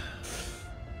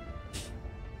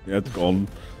 Yeah, it's gone.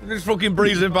 Just fucking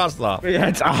breezing past that. Yeah,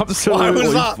 it's absolutely Why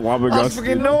was that? flabbergasted. That's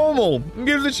fucking normal. Who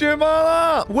gives a shit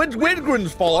about that?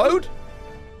 Widgren's followed.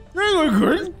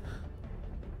 Widgren?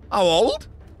 How old?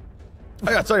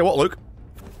 Hey, I tell you what, Luke.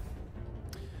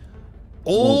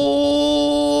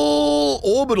 All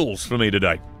orbitals for me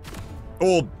today.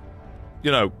 Or,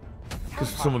 you know, because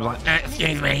someone's like,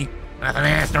 excuse me, that's an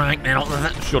airstrike now.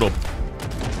 Shut up.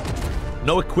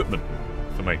 No equipment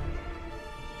for me.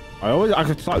 I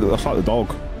could like the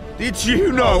dog. Did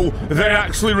you know they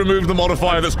actually removed the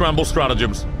modifier that scrambles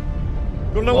stratagems?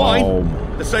 Don't know why.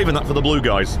 They're saving that for the blue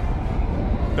guys.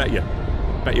 Bet you.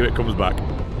 Bet you it comes back.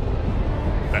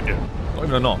 Bet you. Not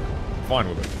even a knock. Fine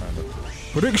with it.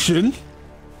 Prediction?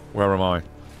 Where am I?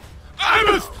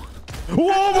 Amos!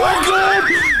 Oh my god!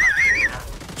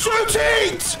 Shoot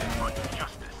it!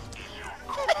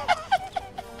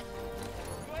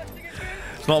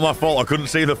 It's not my fault, I couldn't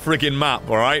see the friggin' map,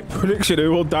 alright? Prediction,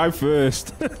 who will die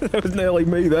first? That was nearly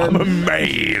me then. I'm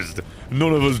amazed!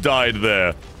 None of us died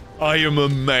there. I am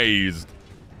amazed.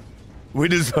 We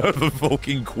deserve a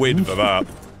fucking quid for that.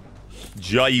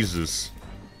 Jesus.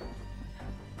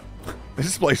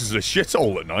 This place is a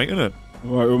shithole at night, isn't it?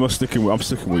 Right, who am I sticking with? I'm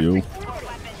sticking with you.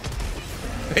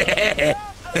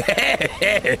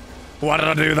 Why did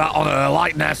I do that on a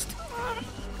light nest?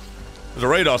 There's a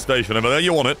radar station over there,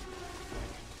 you want it?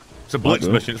 It's a blitz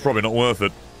mission, it's probably not worth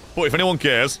it. But if anyone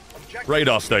cares,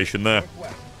 radar station there.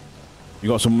 You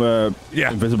got some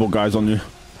invisible guys on you.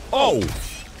 Oh!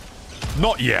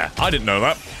 Not yet. I didn't know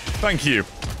that. Thank you.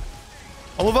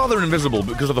 I love how they're invisible,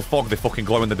 but because of the fog they fucking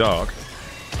glow in the dark.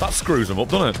 That screws them up,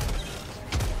 doesn't it?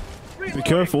 Be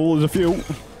careful, there's a few.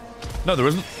 No, there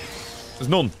isn't. There's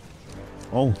none.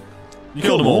 Oh. You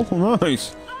killed them all. Oh,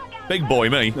 nice. Big boy,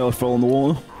 me. Nearly fell in the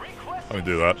water. I can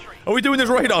do that. Are we doing this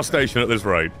radar station at this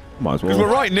rate? Might as well. Because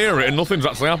we're right near it and nothing's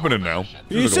actually happening now.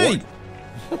 You see?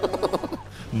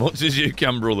 Much as you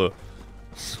can, brother.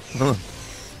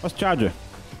 That's charger.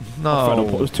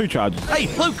 No. There's 2 charges. Hey,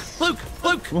 Luke!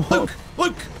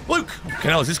 Okay,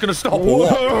 now is this gonna stop or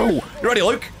what? You ready,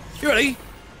 Luke? You ready?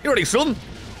 You ready, son?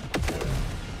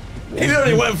 He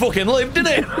only went fucking live, didn't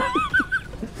he?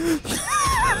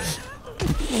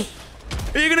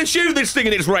 Are you gonna shoot this thing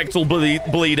in its rectal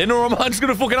bleeding, or am I just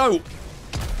gonna fucking hope?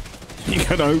 You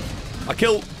can hope. I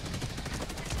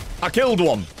killed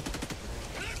one.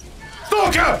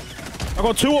 Stalker! I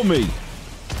got 2 on me.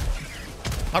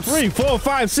 3, 4,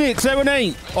 5, 6, 7,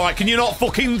 8. Alright, can you not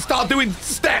fucking start doing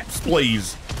steps,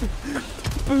 please?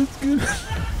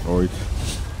 Sorry.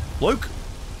 Luke?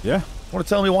 Yeah? Want to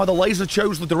tell me why the laser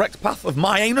chose the direct path of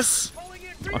my anus?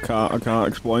 I can't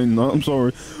explain that, I'm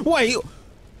sorry. Wait!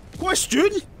 Question?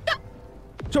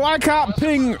 So I can't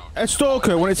ping a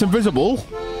stalker when it's invisible,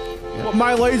 but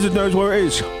my laser knows where it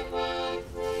is.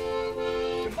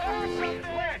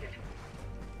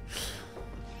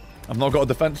 I've not got a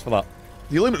defense for that.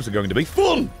 The limits are going to be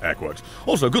fun! Air quotes.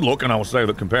 Also, good luck, and I will say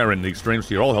that comparing these streams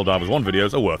to your all Helldivers 1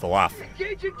 videos are worth a laugh.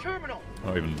 Engaging terminal.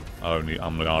 I don't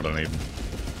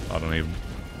even.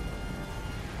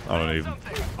 Anyway,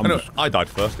 I died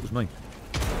first, it was me.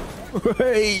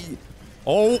 Hey!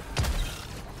 Oh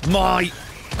my!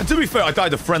 And to be fair, I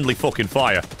died of friendly fucking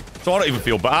fire, so I don't even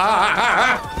feel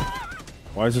bad.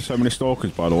 Why is there so many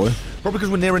stalkers, by the way? Probably because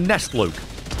we're near a nest, Luke.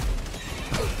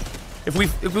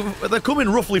 If they're coming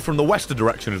roughly from the western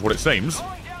direction, is what it seems.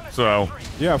 So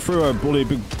yeah, I threw a bloody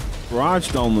big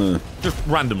barrage down there. Just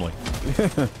randomly.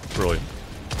 Brilliant.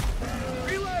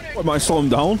 What, might I slow him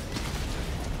down?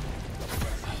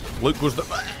 Luke was the.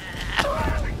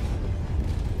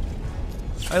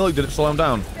 Hey, Luke, did it slow him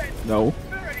down? No.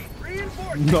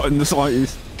 Not in the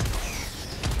slightest.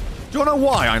 Do you know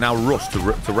why I now rush to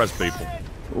res people?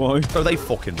 Why? So they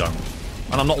fucking don't.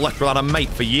 And I'm not left without a mate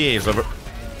for years over.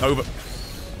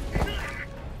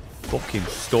 Fucking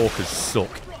stalkers suck.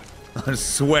 I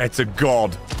swear to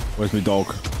God. Where's my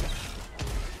dog?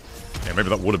 Yeah, maybe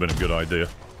that would have been a good idea.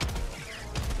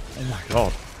 Oh my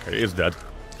God. Okay, it is dead.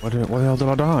 Where the hell did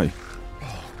I die?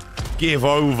 Give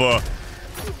over.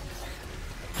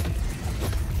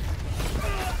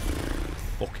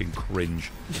 Fucking cringe.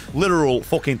 Literal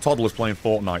fucking toddlers playing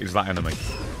Fortnite is that enemy.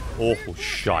 Awful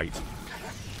shite.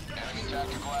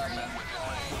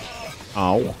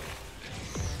 Ow.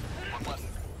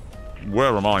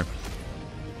 Where am I?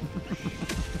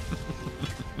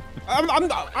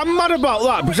 I'm mad about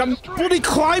that because I'm bloody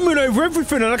climbing over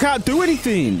everything and I can't do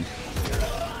anything.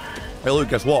 Hey Luke,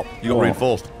 guess what? You got What?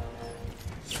 reinforced.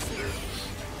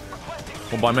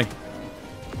 Come by me.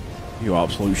 You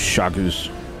absolute shaggers.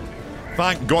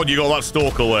 Thank God you got that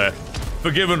stalker there.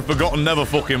 Forgiven, forgotten, never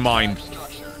fucking mind.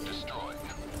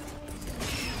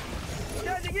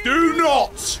 Do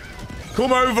not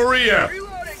come over here.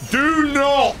 Do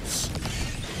not.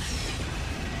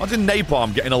 Imagine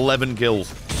Napalm getting 11 kills.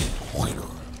 What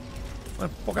the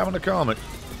fuck happened to Carmen?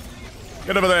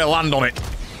 Get over there, land on it.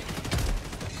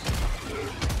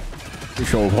 Pretty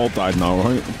sure Hall died now,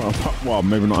 right? Well,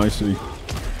 maybe not IC.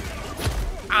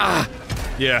 Ah!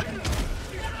 Yeah.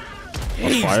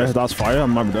 That's fire, that's fire, I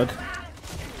might be dead.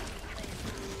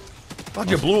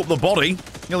 Glad you blew up the body.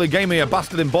 Nearly gave me a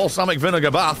bastard in balsamic vinegar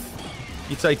bath.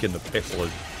 You're taking the piss, Luke.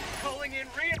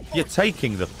 You're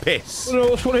taking the piss. You know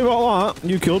what's funny about that?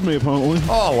 You killed me, apparently.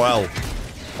 Oh, well.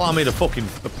 Allow me to fucking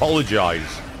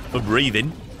apologise for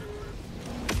breathing.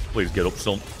 Please get up,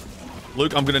 son.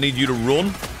 Luke, I'm going to need you to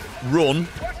run, run,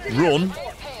 run,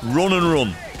 run and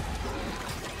run.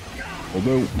 Will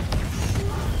do.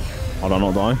 How did I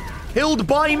not die? Killed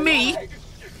by me?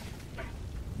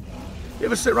 You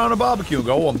ever sit around a barbecue and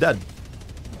go, oh, I'm dead?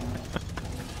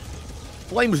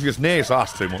 Flame was just near, so I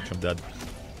asked too much, I'm dead.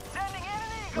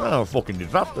 Oh, fucking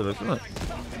disaster, isn't it?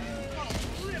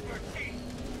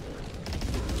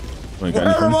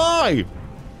 Where am I?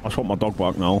 I just want my dog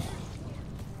back now.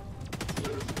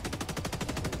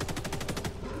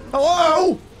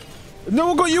 Hello? No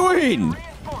one got you in!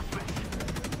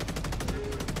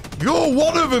 You're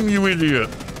one of them, you idiot!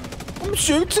 I'm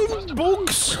shooting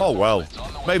bugs! Oh, well.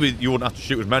 Maybe you wouldn't have to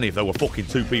shoot as many if there were fucking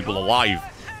 2 people alive.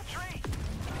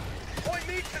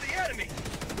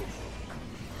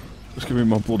 Just give me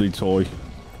my bloody toy.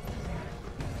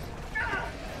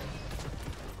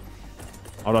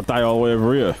 How'd I die all the way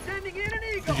over here?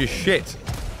 Did you shit?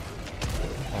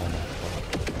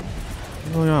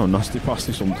 Oh yeah, I'm nasty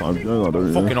pasty sometimes. You know that, don't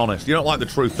you? Fucking honest. You don't like the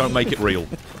truth, don't make it real.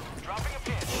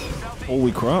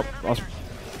 Holy crap. That's...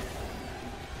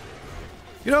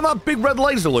 You know that big red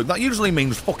laser, Luke? That usually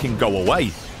means fucking go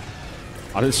away.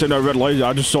 I didn't see no red laser,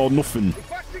 I just saw nothing.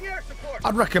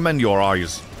 I'd recommend your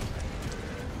eyes.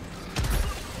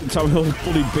 Didn't tell me those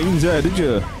bloody beans there, did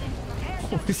you?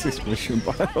 What is this mission,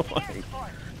 by the way?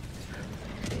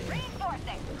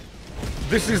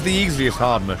 This is the easiest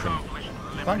hard mission.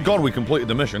 Thank God we completed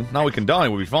the mission. Now we can die,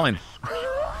 we'll be fine.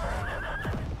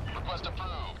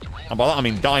 And by that I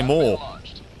mean die more.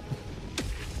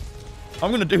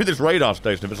 I'm gonna do this radar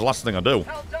station if it's the last thing I do.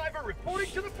 Helldiver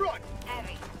reporting to the front.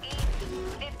 Heavy. East,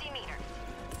 50 meters.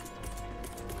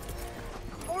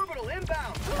 Orbital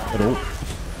inbound. Hello.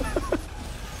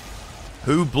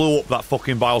 Who blew up that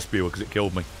fucking biosphere because it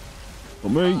killed me?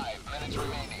 Not me.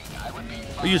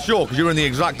 Are you sure? Because you're in the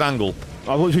exact angle.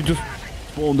 I literally just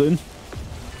spawned in.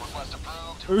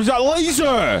 Who's that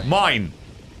laser? Mine.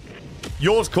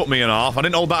 Yours cut me in half. I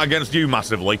didn't hold that against you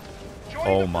massively.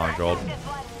 Oh my God.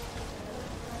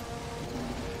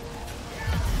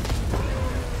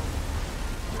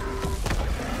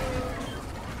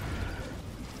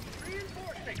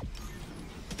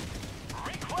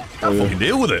 Can't fucking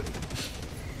deal with it.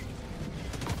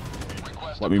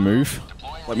 Let me move.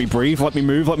 Let me breathe. Let me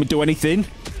move. Let me do anything.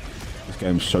 This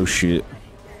game's so shit.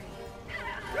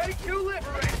 Ready to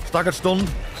liberate. Staggered, stunned,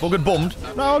 buggered, bummed.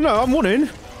 No, I'm winning.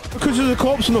 Because there's a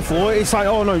corpse on the floor, it's like,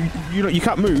 oh no, you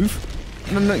can't move.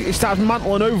 And then it starts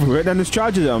mantling over it, then there's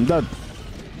charges there, I'm dead.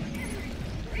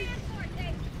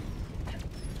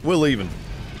 We're leaving.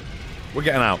 We're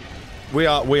getting out. We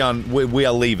are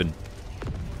leaving.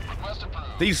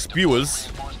 These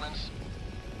spewers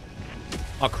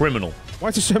are criminal. Why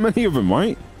is there so many of them,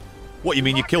 right? What, you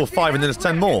mean you kill 5 and then there's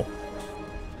 10 more?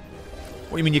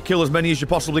 What, you mean you kill as many as you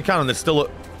possibly can and there's still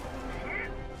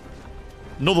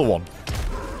another one?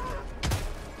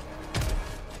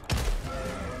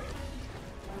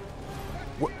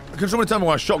 Can someone tell me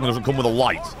why a shotgun doesn't come with a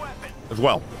light as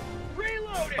well?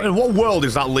 I mean, what world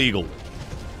is that legal?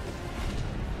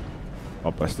 I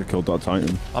best have killed that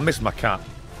Titan. I missed my cat.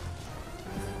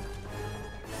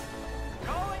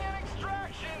 Calling an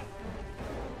extraction.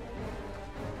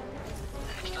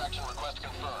 Extraction request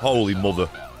confirmed. Holy mother.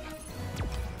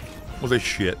 What's this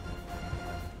shit?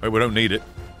 Wait, we don't need it.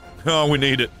 Oh, we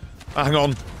need it. Hang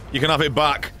on. You can have it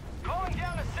back. Calling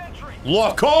down a sentry.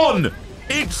 Lock on!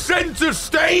 It's center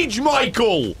stage,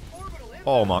 Michael!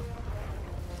 Oh, my.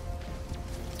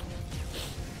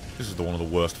 This is one of the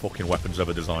worst fucking weapons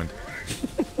ever designed.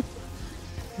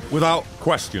 Without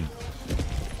question.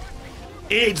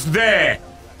 It's there!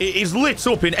 It is lit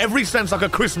up in every sense like a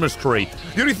Christmas tree.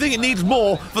 The only thing it needs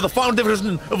more for the final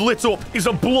division of lit up is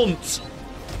a blunt.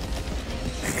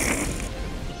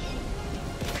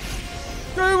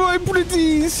 Oh my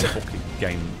pretties! Fucking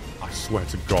game. I swear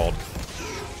to God.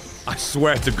 I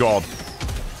swear to God.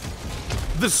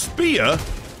 The spear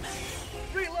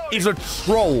is a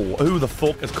troll. Who the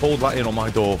fuck has called that in on my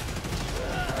door?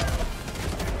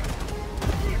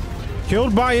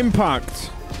 Killed by impact.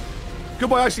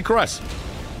 Goodbye, Icy Crest.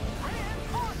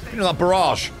 You know that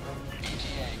barrage.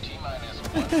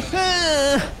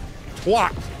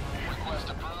 Twat. Request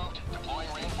approved. Deploying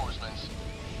reinforcements.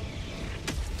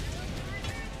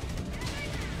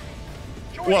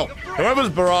 Well, whoever's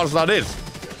barrage that is,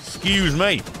 excuse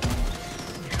me.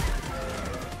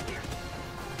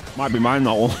 Might be mine,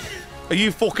 that one. Are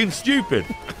you fucking stupid?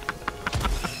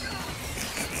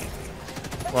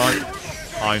 Right.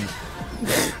 I'm.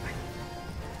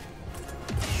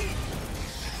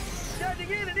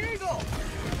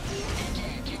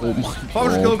 Oh my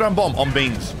 500 God. kilogram bomb on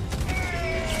beans.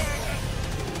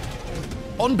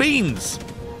 On beans!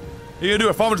 You're gonna do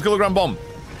a 500 kilogram bomb.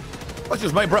 Let's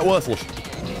just make Brett worthless.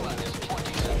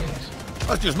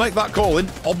 Let's just make that calling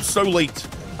obsolete.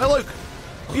 Hey, look.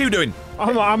 What are you doing?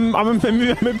 I'm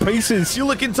in pieces. You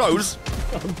licking toes?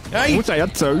 Hey? I wish I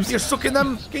had toes. You're sucking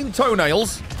them fucking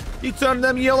toenails? You turn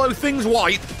them yellow things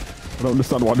white? I don't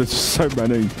understand why there's so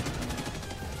many.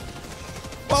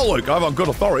 Well, look, I've on good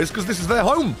authorities because this is their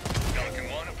home.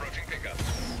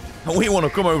 And we want to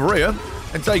come over here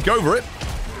and take over it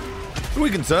so we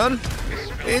can turn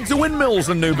it into windmills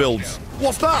and new builds.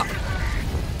 What's that?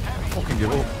 Fucking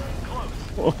give up.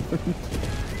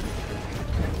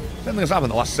 Anything that's happened in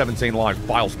the last 17 lives,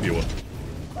 bile spewer.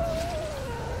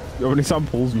 You have any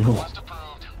samples, Neil?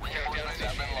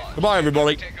 Goodbye,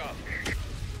 everybody.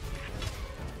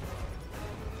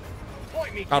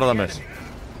 How did I miss?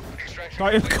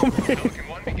 Titan coming.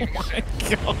 Oh my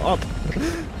God.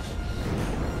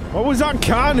 What was that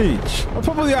carnage? I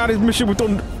probably had his mission was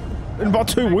done in about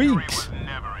 2 weeks.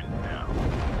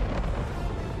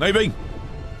 Maybe.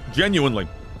 Genuinely.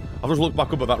 I just looked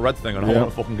back up at that red thing and I want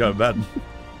to fucking go to bed.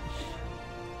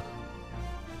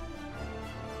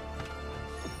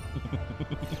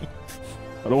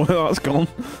 I don't know where that's gone.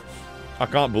 I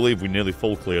can't believe we nearly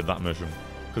full cleared that mission.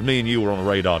 Because me and you were on a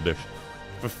radar dish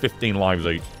for 15 lives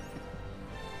each.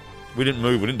 We didn't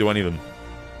move, we didn't do anything.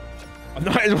 And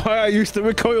that is why I used to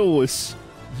recoilless.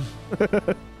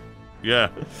 Yeah.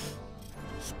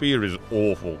 Spear is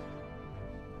awful.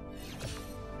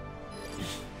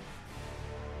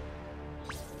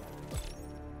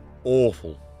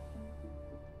 Awful.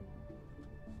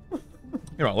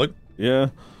 You're right, Luke. Yeah.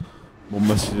 One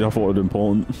message I thought it was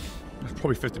important. It's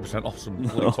probably 50% off some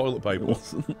bloody toilet paper.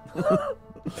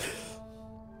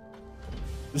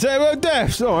 Zero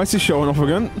deaths! Oh, this is showing off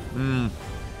again.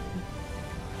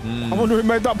 I wonder who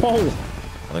made that poll.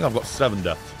 I think I've got 7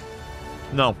 deaths.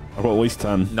 No. I've got at least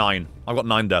 10. 9. I've got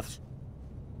 9 deaths.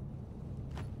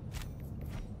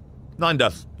 9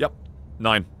 deaths. Yep.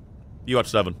 9. You had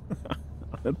 7. I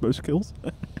had most kills.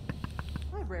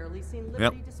 I've rarely seen Yep.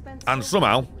 Liberty dispense And so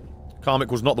somehow, quickly.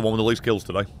 Karmic was not the one with the least kills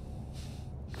today.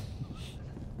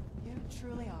 You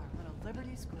truly are one of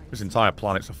Liberty's greatest. This entire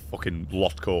planet's a fucking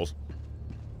lost cause.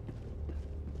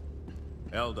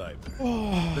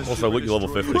 Helldivers. Also, look, you're level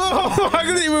 50. Oh, I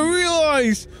didn't even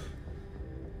realise!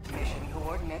 Mission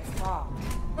coordinates locked.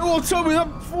 No one told me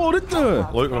that before, did they? Luke,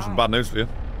 I've got some bad news for you.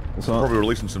 What's that? Probably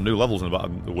releasing some new levels in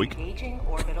about a week. Engaging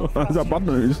orbital Is that bad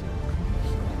news?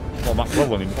 Not that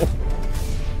level anymore.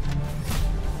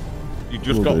 You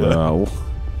just got Bloody there. hell.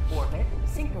 Orbit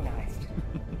synchronized.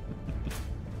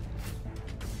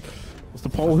 What's the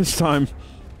poll this time?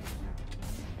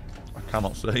 I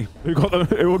cannot see. Who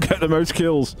will get the most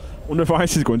kills? Wonder if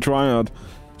Ice is going triad.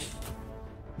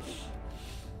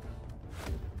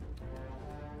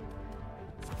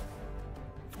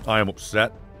 I am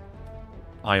upset.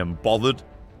 I am bothered.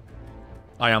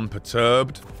 I am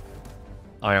perturbed.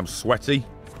 I am sweaty.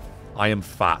 I am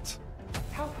fat.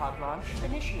 Hellpod launch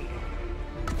initiated.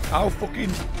 How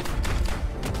fucking...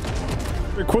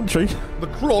 Big country. The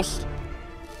crust?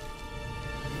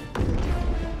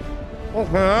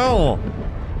 What the hell?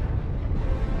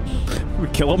 We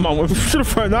kill him, man. We should have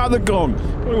found out the gong.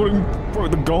 We would have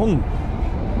broke the gong.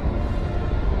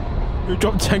 You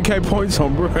dropped 10k points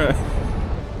on, bro.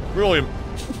 Brilliant.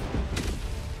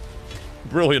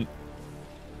 Brilliant.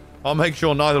 I'll make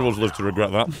sure neither of us live to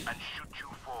regret that. And should you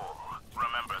fall,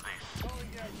 remember this.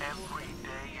 Every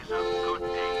day is a good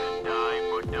day to die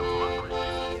for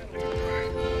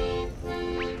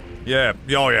democracy. Yeah.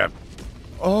 Oh, yeah.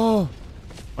 Oh.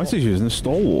 I see she's using the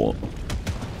stalwart.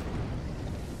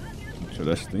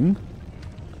 Interesting.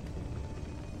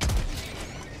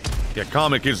 Yeah,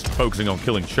 Karmic is focusing on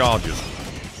killing charges,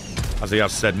 as he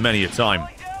has said many a time.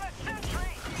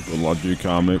 Good lad, you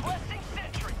Karmic.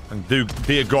 And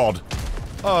dear God.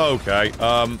 Oh, okay.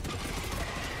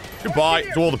 Goodbye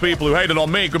to all the people who hated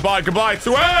on me. Goodbye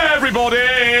to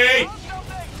everybody!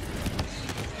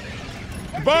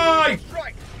 Goodbye!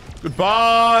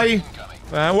 Goodbye!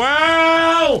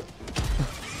 Farewell!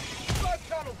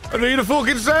 I need a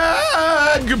fucking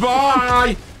sand!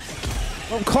 Goodbye!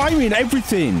 I'm climbing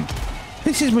everything.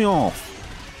 Pisses me off.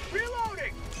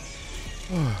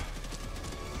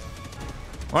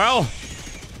 Well,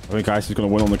 I think Ice is going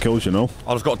to win on the kills, you know.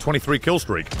 I just got a 23 kill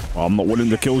streak. Well, I'm not winning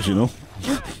the kills, you know.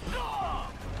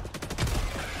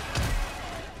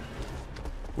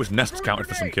 Wish Nest's counted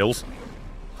for some kills.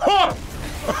 Ha!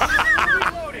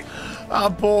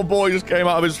 That poor boy just came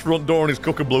out of his front door and his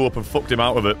cooker blew up and fucked him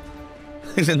out of it.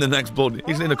 He's in the next blood.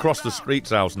 He's in across the street's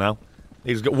house now.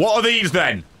 He's got. What are these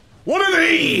then? What are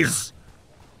these?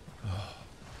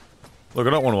 Look, I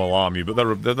don't want to alarm you, but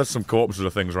there's some corpses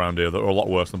of things around here that are a lot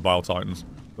worse than Bile Titans.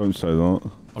 Don't say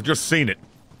that. I've just seen it.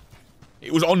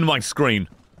 It was on my screen.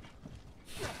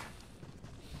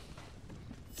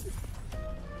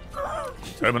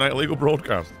 Terminate illegal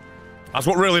broadcast. That's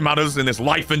what really matters in this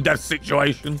life and death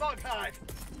situation.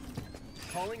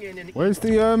 Where's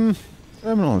the,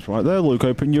 terminals? Right there, Luke.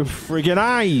 Open your friggin'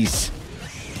 eyes.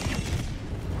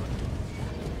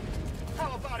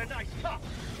 How about a nice cup?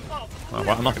 How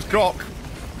about a nice cock?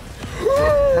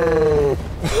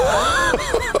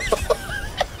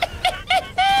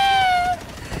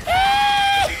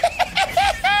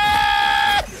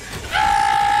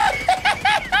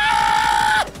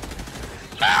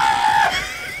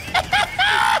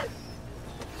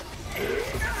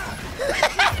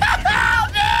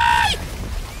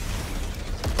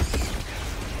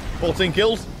 $14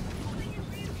 kills.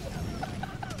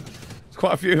 There's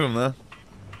quite a few of them there.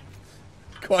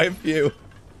 Quite a few.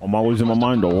 Am I losing my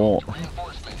mind or what?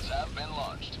 Reinforcements have been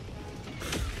launched.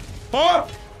 Huh?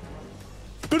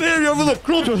 Good hear you over the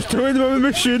crutch. Just doing the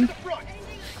mission.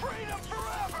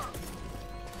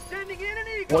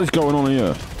 What is going on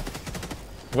here?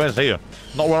 Where's here?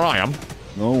 Not where I am.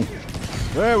 No.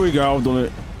 There we go. I've done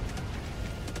it.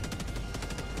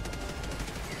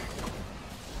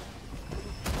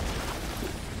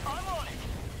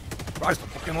 Christ, how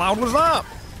fucking loud was that?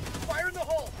 Fire in the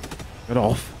hole. Get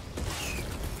off.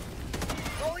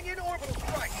 Calling in orbital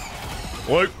strike.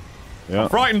 Luke, Yeah. I'm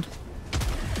frightened.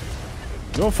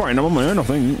 You're fighting. I'm on my own, I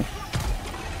think.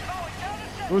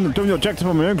 Doing the objective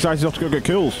on my own because I just have to go get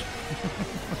kills.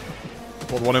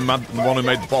 Well, the one who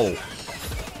made the poll.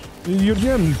 You're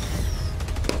Jim.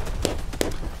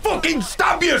 Fucking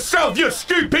stab yourself, you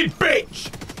stupid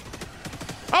bitch!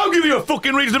 I'll give you a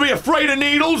fucking reason to be afraid of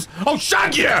needles. I'll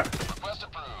shag you! Request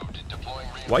approved. Deploying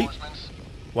reinforcements.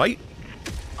 Wait.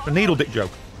 A needle dick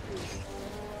joke.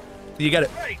 Do you get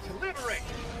it? Ready to liberate.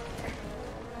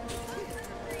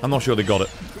 I'm not sure they got it.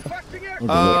 Requesting air.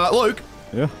 Luke,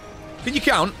 Yeah. can you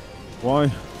count? Why?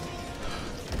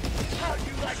 How do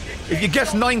you like this? If you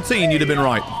guessed 19, you'd have been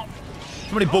right. How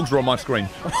many bugs were on my screen?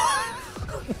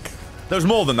 There's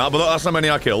more than that, but that's how many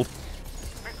I killed.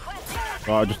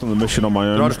 Right, just on the mission on my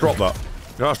own. Did I just drop that?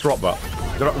 Did I just drop that?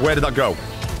 Where did that go?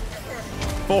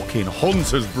 Fucking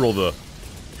hunters, brother.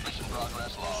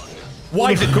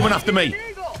 Why is it coming after me?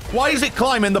 Why is it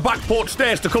climbing the back porch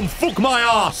stairs to come fuck my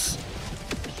ass?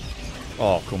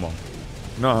 Oh, come on.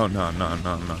 No, no, no,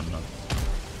 no, no, no.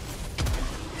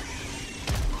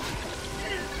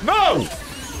 No!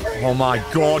 Oh my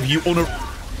god, you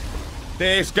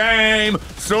This game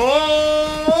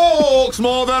sucks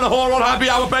more than a horror on happy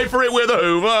hour paid for it with a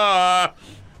Hoover.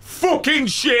 Fucking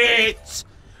shit!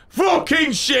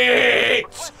 Fucking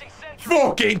shit!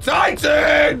 Fucking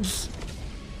Titans!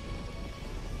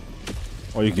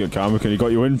 Oh, you can get Karma, can he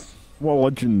got you in? What a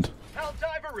legend.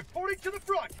 Helldiver reporting to the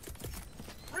front.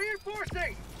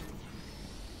 Reinforcing.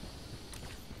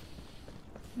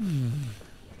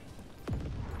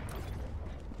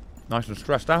 Nice and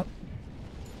stressed out.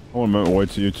 I want to motorway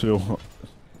to you too.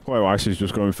 Quite Ice is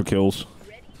just going for kills.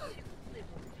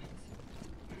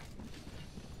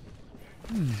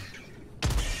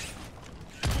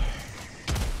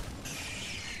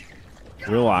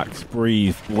 Relax,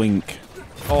 breathe, blink.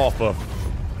 Oh, for...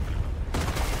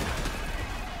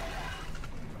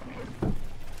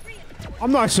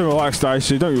 I'm nice and relaxed,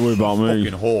 Icy. Don't you worry about me.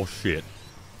 Fucking horse shit.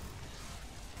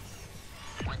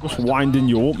 Just winding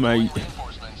you up, mate.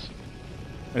 Reinforcements.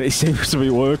 And it seems to be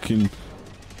working.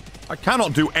 I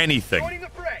cannot do anything.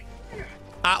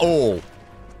 At all.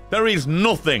 There is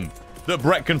nothing that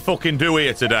Brett can fucking do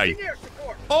here today.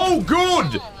 Oh,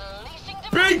 good!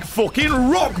 Big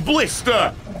fucking rock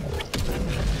blister!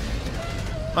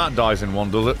 That dies in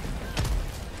one, does it?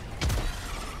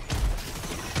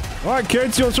 Alright,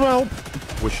 kids, you want some help?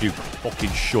 Wish you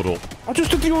fucking shut up. I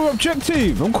just did your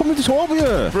objective. I'm coming to help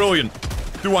you. Brilliant.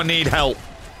 Do I need help?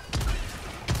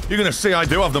 You're gonna see I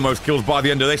do have the most kills by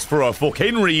the end of this for a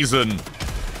fucking reason.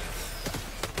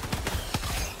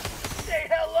 Say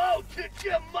hello to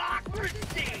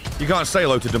democracy. You can't say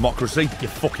hello to democracy, you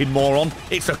fucking moron.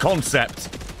 It's a concept.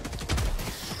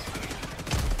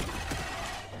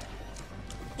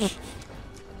 His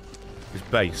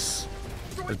base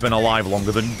has been alive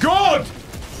longer than God!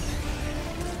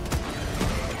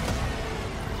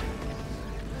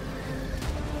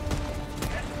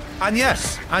 And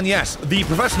yes, the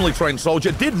professionally trained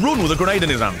soldier did run with a grenade in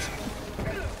his hands.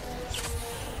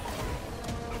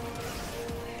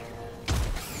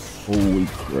 Holy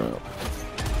crap.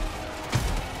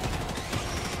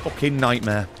 Fucking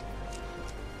nightmare.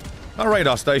 That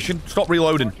radar station. Stop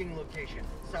reloading.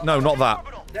 No, not that.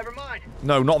 Never mind.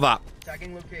 No, not that.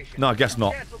 Tagging location. No, I guess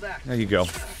not. There you go.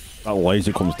 That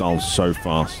laser comes down so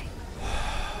fast.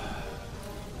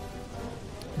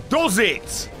 Does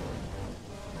it?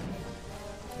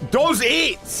 Does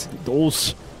it? It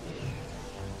does.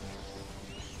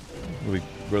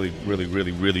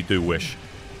 Really do wish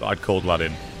that I'd called that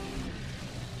in.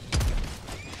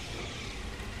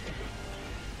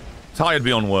 Tired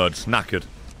beyond words. Knackered.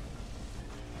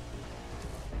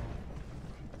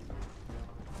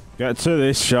 Get to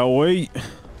this, shall we?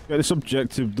 Get this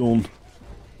objective done.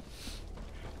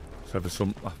 So for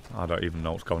some... I don't even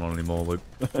know what's going on anymore, Luke.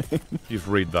 You just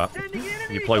read that.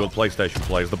 You play with PlayStation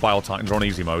players. The Bile Titans are on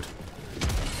easy mode.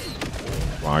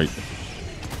 Right.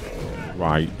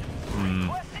 Right.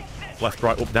 Left,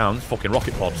 right, up, down. Fucking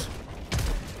rocket pods.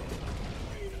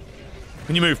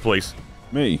 Can you move, please?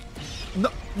 Me?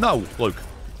 No, Luke.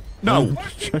 No.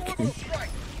 Checking.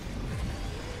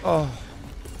 Oh.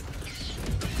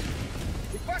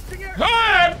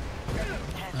 Hey!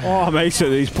 Oh, I'm ace at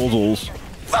these puzzles.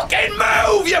 Fucking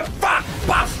move, you fat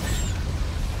bastard!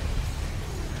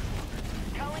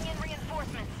 Calling in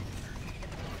reinforcements.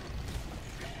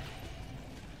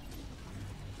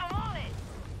 I'm on it.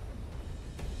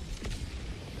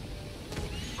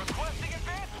 Requesting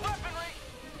advanced weaponry.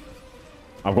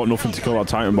 I've got nothing to kill that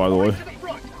Titan, by the way. To the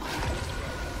front.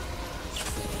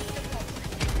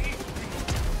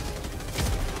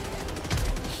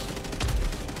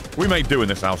 We may do in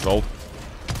this household.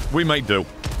 We may do.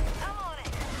 I'm on it.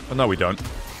 Oh, no, we don't.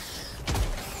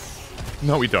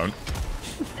 No, we don't.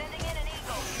 Sending in an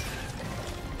eagle.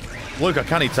 Luke, I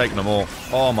can't even take them all.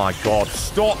 Oh my god.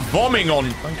 Stop bombing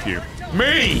on... Thank you.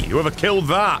 Me! Whoever killed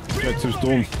that. Objective's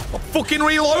done. I'm fucking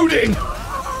reloading!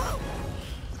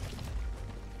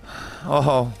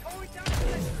 Oh.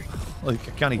 Luke,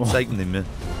 I can't even take them, man.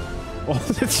 What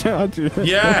did I do?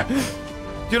 Yeah! Do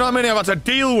you know how many I've had to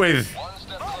deal with? One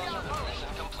step closer to mission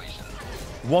completion.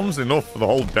 One's enough for the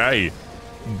whole day.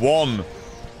 One.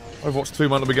 Overwatch 2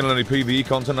 might not be getting any PvE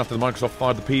content after the Microsoft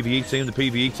fired the PvE team. The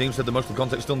PvE team said that most of the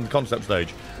content is still in the concept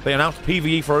stage. They announced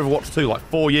PvE for Overwatch 2 like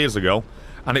 4 years ago,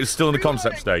 and it's still in the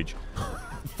concept stage.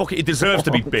 Fuck it, it deserves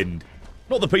to be binned.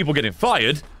 Not the people getting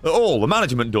fired at all. The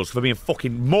management does for being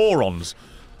fucking morons.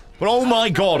 But oh my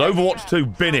god, Overwatch 2,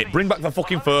 bin it. Bring back the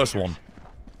fucking first one.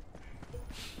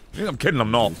 You think I'm kidding?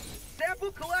 I'm not.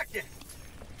 Sample collected.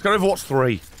 Let's go to Overwatch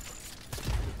 3.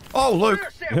 Oh, look.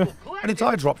 Rare sample Any collected.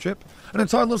 tire dropship? an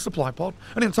entire little supply pod,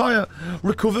 an entire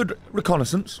recovered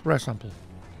reconnaissance rare sample.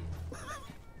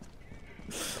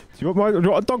 Do you want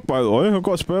a dog, by the way? I've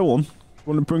got a spare one.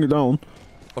 Want to bring it down?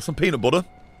 Or some peanut butter.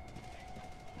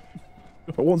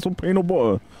 I want some peanut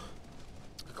butter.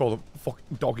 Call the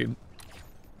fucking dog in.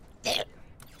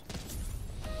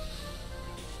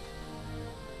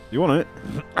 You want it?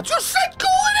 I just said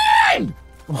call it in!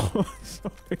 Oh,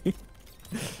 sorry.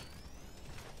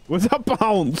 Was that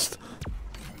bounced?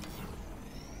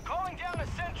 Calling down a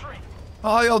sentry.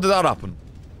 How the hell did that happen?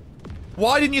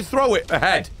 Why didn't you throw it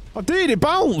ahead? I did, it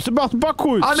bounced. It bounced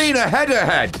backwards. I mean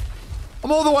ahead.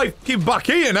 I'm all the way fucking back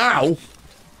here now.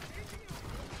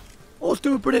 Well, let's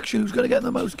do a prediction. Who's going to get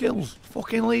the most kills?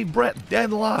 Fucking leave Brett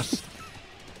dead last.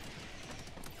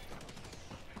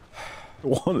 It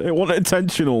wasn't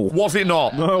intentional. Was it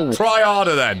not? No. Try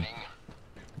harder then.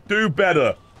 Do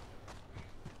better.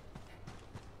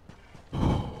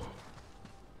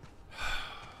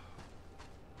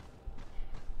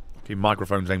 Okay,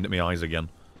 microphone's aimed at my eyes again.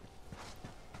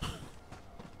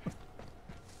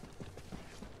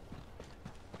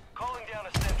 Calling down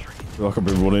a sentry. I feel like I've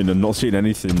been running and not seen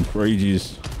anything for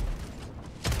ages.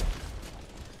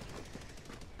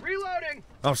 Reloading.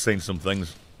 I've seen some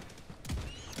things.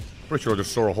 Pretty sure I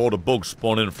just saw a horde of bugs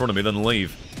spawn in front of me, then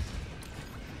leave.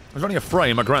 It was only a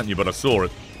frame, I grant you, but I saw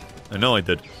it. I know I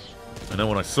did. I know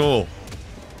what I saw.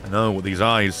 I know what these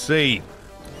eyes see.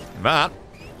 And that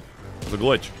was a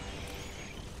glitch.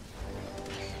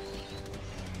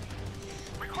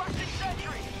 Requesting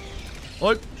sentry.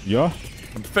 Look, Yeah?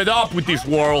 I'm fed up with this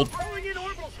world. Throwing in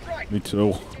orbital strike. Me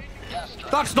too.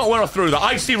 That's not where I threw that.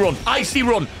 Icy run, icy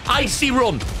run, icy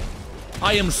run.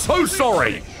 I am so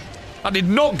sorry. I did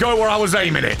not go where I was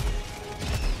aiming it.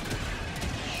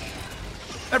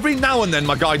 Every now and then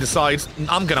my guy decides,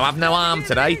 I'm going to have no arm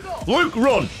today. Luke,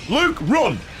 run! Luke,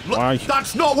 run! Why?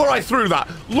 That's not where I threw that.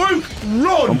 Luke,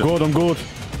 run! I'm good, I'm good.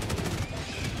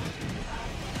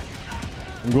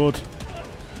 I'm good.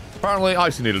 Apparently,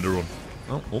 Icy needed to run.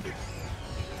 Oh, oh.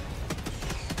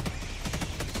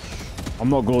 I'm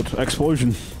not good.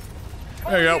 Explosion.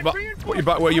 There you go. Put you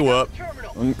back where you were.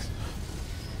 Thanks.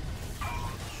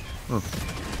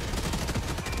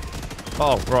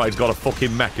 Oh, right, he's got a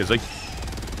fucking mech, is he?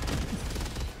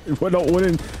 We're not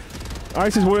winning.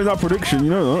 Ice is winning that prediction,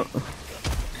 you know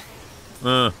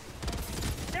that.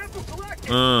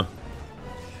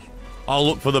 I'll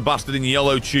look for the bastard in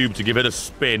yellow tube to give it a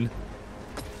spin.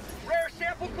 Rare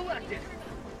sample collected.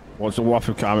 What's the waff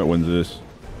if Carmit wins this?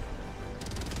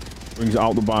 Brings it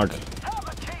out the bag. Have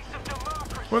a taste of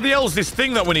democracy. Where the hell's this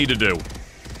thing that we need to do?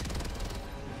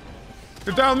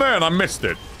 It's down there and I missed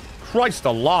it. Christ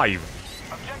alive.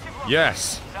 Objective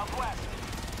Yes. southwest.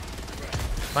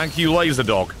 Thank you, Laser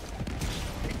Dog.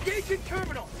 Engaging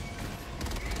terminal.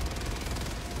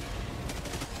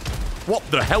 What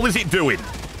the hell is it doing?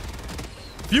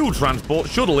 Fuel transport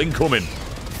shuttle incoming.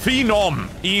 Phenom.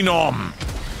 Enom.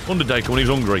 Undertaker when he's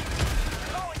hungry.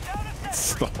 Calling down a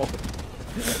sentry. Stop.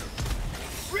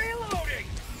 Reloading.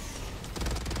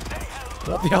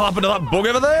 What the hell happened to that bug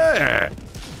over there?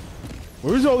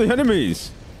 Where's all the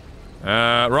enemies?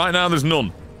 Right now there's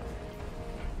none.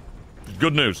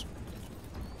 Good news.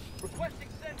 Requesting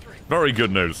sentry. Very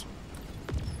good news.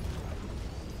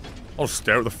 I'll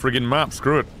stare at the friggin' map,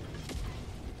 screw it.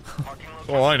 That's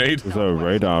all I need. There's a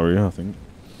radar here, I think.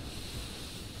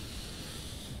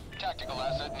 Tactical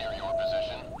asset near your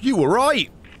position. You were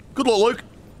right. Good luck, Luke.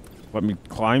 Let me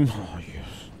climb. Oh, yes.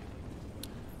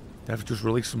 They've just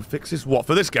released some fixes. What,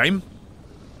 for this game?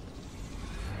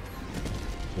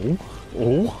 Oh.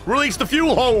 Oh. Release the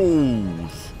fuel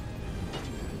hose!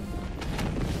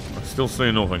 I still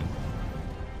see nothing.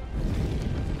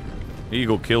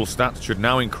 Eagle kill stats should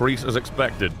now increase as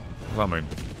expected. What does that mean?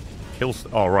 Kill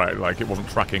oh, right, like it wasn't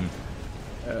tracking.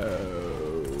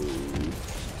 Oh,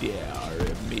 dear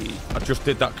me. I just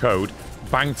did that code.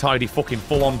 Bang tidy fucking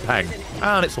full on peg.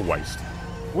 And it's a waste.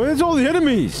 Where's all the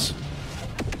enemies?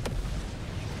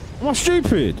 Am I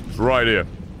stupid? It's right here.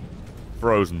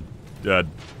 Frozen. Dead.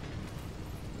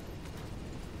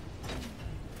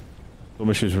 The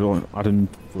mission's really adding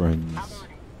friends.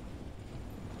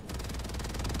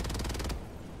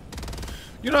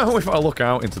 You know, if I look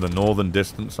out into the northern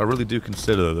distance, I really do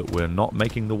consider that we're not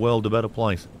making the world a better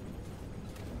place.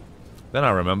 Then I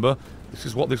remember, this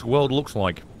is what this world looks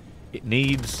like. It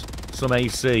needs some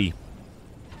AC.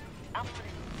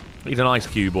 Needs an ice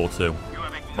cube or two.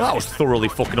 Well, that was thoroughly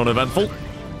fucking uneventful.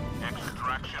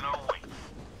 Extraction awaits.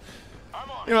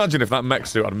 Imagine if that mech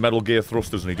suit had Metal Gear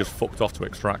thrusters and he just fucked off to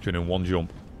extraction in one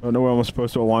jump. I don't know where I'm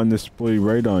supposed to align this bloody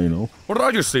radar, you know. What did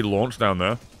I just see launch down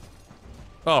there?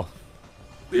 Oh.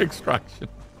 The extraction.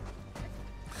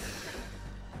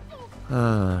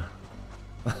 I'm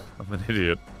an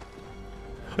idiot.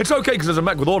 It's okay because there's a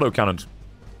mech with autocannons.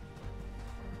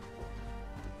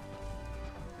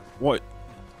 What?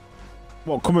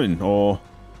 What, coming, or...?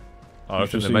 I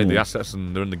think they made the assets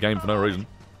and they're in the game for no reason.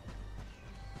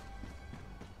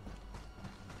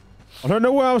 I don't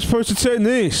know where I was supposed to turn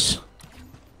this.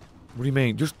 What do you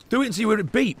mean? Just do it and see where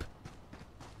it beep.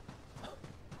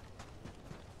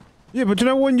 Yeah, but do you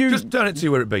know when you... Just turn it to see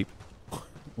where it beep.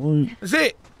 That's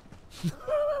it!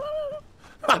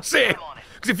 That's it!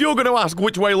 Because if you're going to ask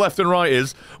which way left and right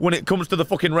is when it comes to the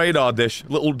fucking radar dish,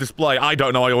 little display, I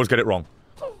don't know, I always get it wrong.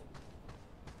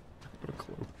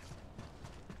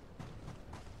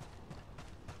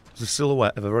 There's a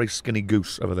silhouette of a very skinny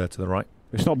goose over there to the right.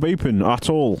 It's not beeping at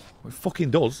all. It fucking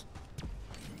does.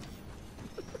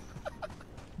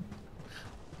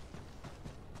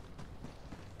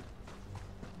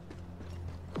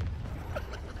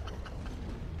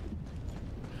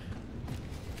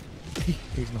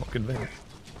 He's not convinced.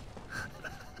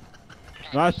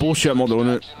 That's bullshit, I'm not doing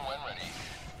it.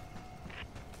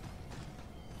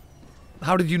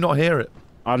 How did you not hear it?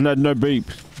 I had no beep.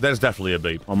 There's definitely a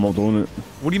beep. I'm not doing it.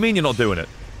 What do you mean you're not doing it?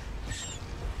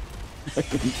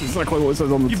 It's exactly what it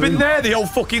says on the You've tin. been there the whole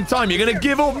fucking time. You're gonna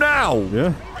give up now?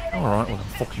 Yeah. Alright, well, I'll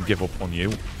fucking give up on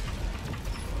you.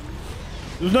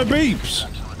 There's no beeps.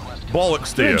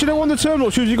 Bollocks to Yeah, you. do you know when the terminal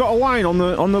shows you got a line on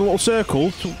the little circle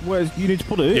to where you need to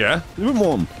put it? Yeah. There isn't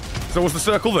one. So was the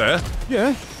circle there?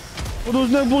 Yeah. Well, there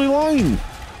was no bloody line.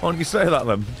 Why don't you say that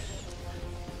then?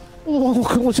 Well,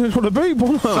 look at what's in front of the beep,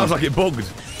 wasn't it? Sounds like it bugged.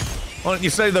 Why don't you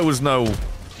say there was no...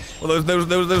 Well, there was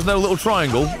no little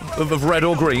triangle of red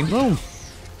or green? No. Why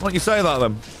don't you say that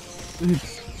then?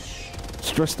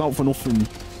 Stressed out for nothing.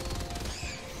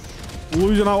 We're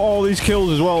losing out all these kills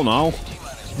as well now.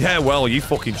 Yeah, well, you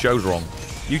fucking chose wrong.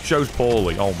 You chose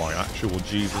poorly. Oh my actual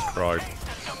Jesus Christ.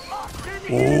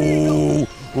 Ooh,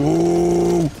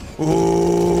 ooh,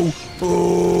 ooh,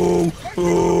 ooh,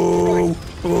 ooh,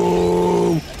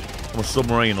 ooh. I'm a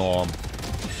submarine alarm.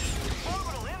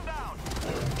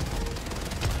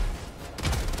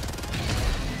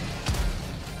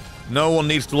 No one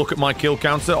needs to look at my kill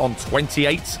counter on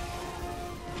 28.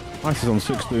 Mine is on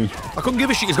 60. I couldn't give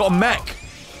a shit, he's got a mech.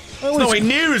 It's nowhere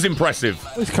near as impressive.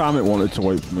 At least Carmit wanted to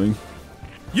wait for me.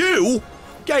 You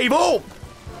gave up.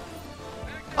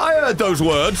 I heard those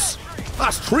words.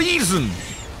 That's treason.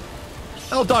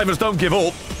 Helldivers don't give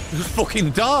up. They just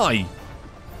fucking die.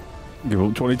 Give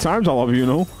up 20 times, I'll have you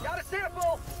know. Got a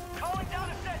sample. Calling down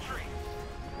a sentry.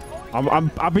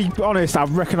 I'll be honest, I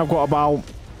reckon I've got about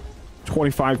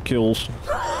 25 kills.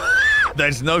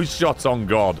 There's no shot on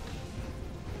God.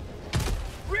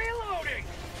 Reloading.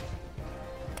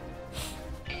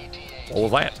 All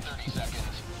of that.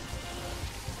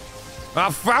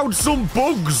 I found some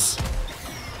bugs.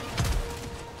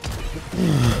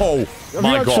 Oh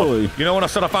my actually? God. You know when I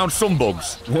said I found some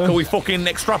bugs? Yeah. Can we fucking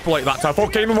extrapolate that to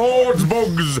fucking hordes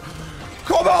bugs?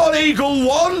 Come on, Eagle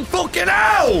One! Fucking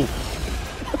hell!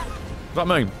 What's that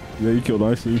mean? Yeah, you killed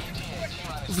Icy.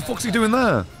 What the fuck's he doing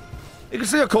there? You can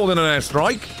see I called in an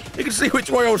airstrike. You can see which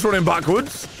way I was running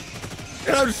backwards.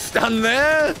 You don't stand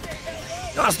there.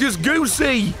 That's just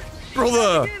goosey,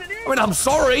 brother. I mean, I'm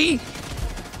sorry.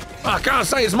 I can't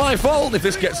say it's my fault if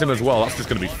this gets him as well. That's just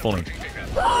going to be funny.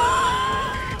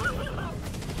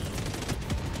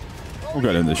 We'll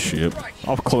get in this ship.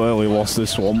 I've clearly lost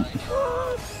this one.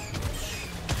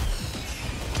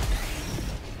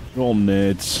 You're all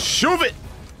nerds. Shove it!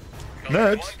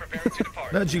 Nerds?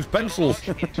 Nerds use pencils.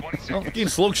 Not fucking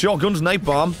slug shotguns,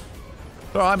 napalm.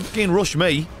 Alright, fucking rush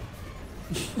me.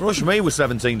 Rush me with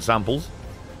 17 samples.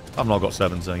 I've not got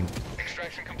 17.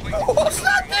 What's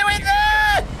that doing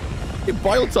there? Your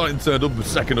Bile Titan turned up a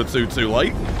second or two too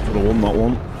late. Could have won that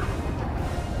one.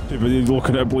 Too busy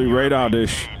looking at a blue radar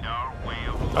dish.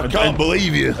 I can't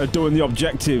believe you. Doing the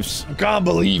objectives. I can't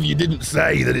believe you didn't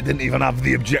say that it didn't even have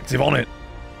the objective on it.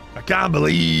 I can't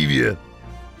believe you.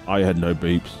 I had no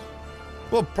beeps.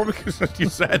 Well, probably because you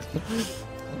said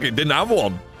it didn't have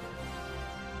one.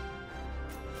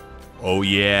 Oh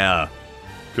yeah.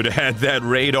 Could have had that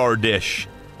radar dish.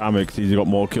 Amix, he's got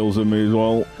more kills than me as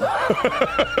well.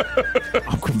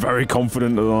 I'm very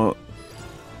confident of that.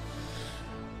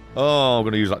 Oh, I'm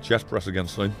going to use that chest press again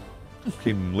soon.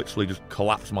 Fucking literally just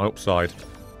collapse my upside.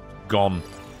 Gone.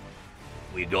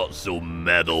 We got some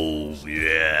medals,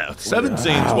 yeah.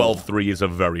 17-12-3 is a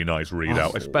very nice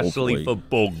readout, especially for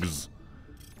bugs.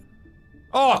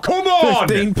 Oh, come on!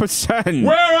 15%!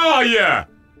 Where are you?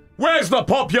 Where's the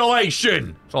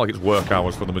population? It's not like it's work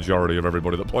hours for the majority of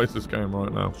everybody that plays this game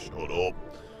right now. Shut up.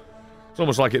 It's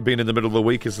almost like it being in the middle of the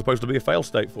week is supposed to be a fail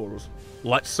state for us.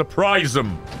 Let's surprise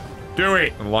them. Do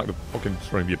it! And like the fucking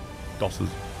stream, you dossers.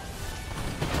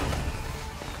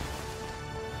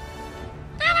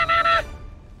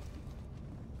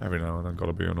 Every now and then,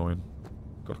 gotta be annoying.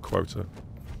 Got a quota.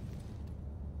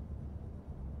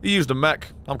 He used a mech.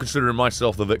 I'm considering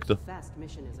myself the victor. Fast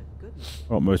mission is a good one.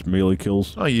 Got most melee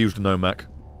kills. I used no mech.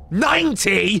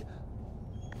 90!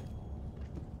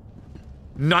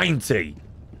 90!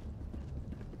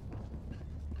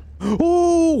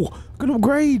 Oh! Good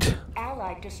upgrade!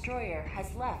 Allied destroyer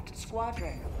has left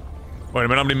squadron. Wait a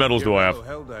minute, how many medals do I have?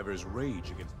 Helldivers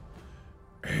rage against...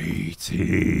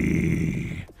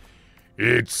 80.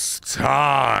 It's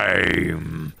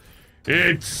time.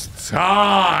 It's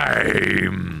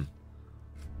time.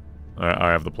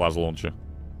 I have the plasma launcher.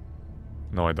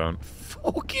 No, I don't.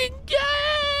 Fucking game!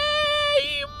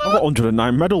 I've got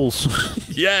 109 medals.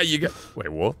 Yeah, you get... Wait,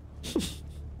 what?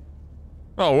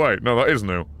 Oh, wait. No, that is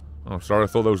new. Oh, sorry. I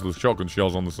thought those were the shotgun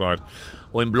shells on the side.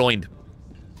 I'm blind.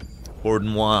 Pardon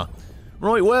moi.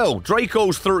 Right, well,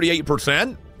 Draco's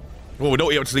 38%. Well, we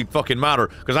don't actually fucking matter,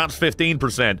 because that's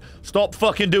 15%. Stop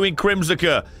fucking doing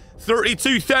Crimsica.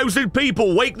 32,000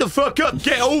 people, wake the fuck up,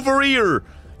 get over here,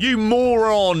 you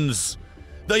morons.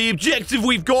 The objective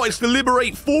we've got is to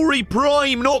liberate 4E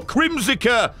Prime, not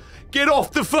Crimsica. Get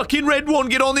off the fucking red one,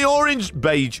 get on the orange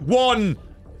beige one.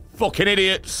 Fucking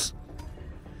idiots.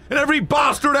 And every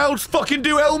bastard else fucking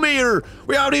do Elmir.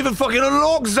 We haven't even fucking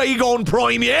unlocked Zagon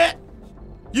Prime yet.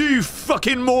 You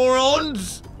fucking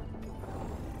morons.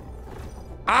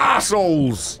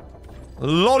 Assholes! A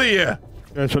lot of you!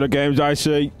 That's for the games I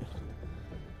see.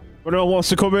 But anyone wants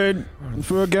to come in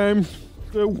for a game,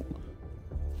 do.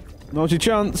 Now's your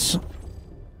chance.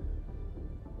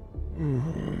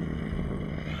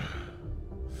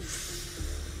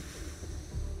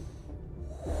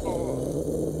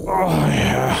 Oh,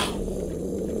 yeah.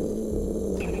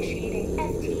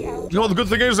 You know what the good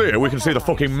thing is here? We can see the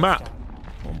fucking map.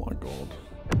 Oh my god.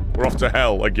 We're off to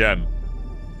hell again.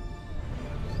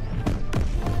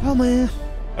 Oh man.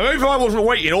 I mean, if I wasn't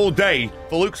waiting all day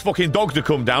for Luke's fucking dog to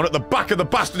come down at the back of the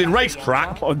bastard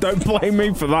racetrack. Oh, don't blame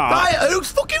me for that.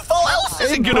 Whose fucking fault else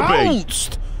is it gonna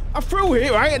bounced. I threw it,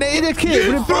 right? And it hit a kid. be?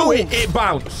 You threw it, it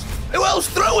bounced. Who else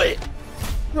threw it?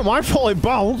 Not my fault it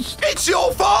bounced. It's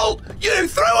your fault! You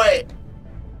threw it!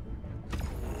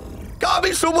 Can't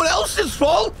be someone else's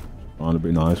fault! That'd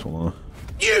be nice, wouldn't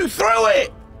it? You threw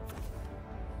it!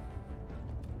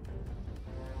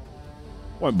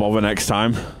 Won't bother next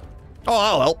time. Oh,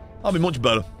 I'll help. I'll be much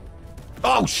better.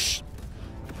 Oh, shh!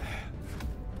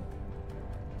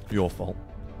 Your fault.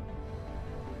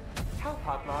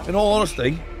 In all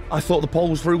honesty, I thought the poll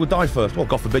was through would die first. Well,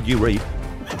 God forbid you read.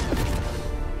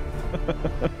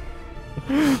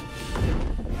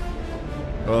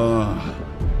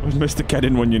 Where's Mr.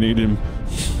 Kedden when you need him?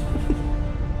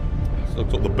 So I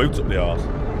took the boot up the arse.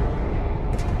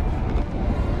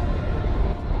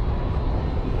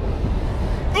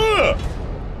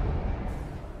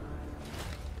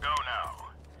 Go now,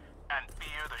 and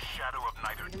fear the shadow of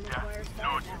neither death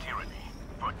nor tyranny,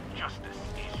 for justice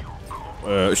is your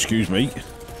call. Excuse me.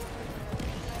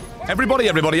 Everybody,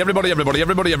 everybody, everybody, everybody,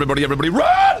 everybody, everybody, everybody,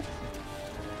 run!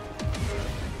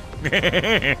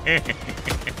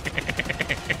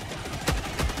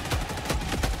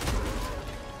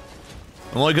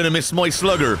 Am I gonna miss my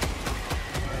slugger?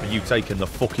 Are you taking the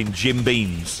fucking Jim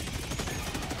Beans?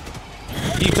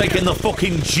 You taking the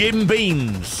fucking Jim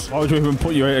Beans? Why would you even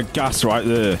put your gas right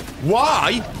there?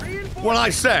 Why? When I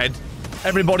said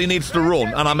everybody needs to run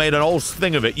and I made an whole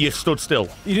thing of it, you stood still.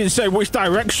 You didn't say which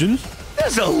direction.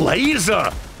 There's a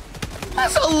laser!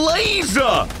 There's a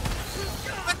laser!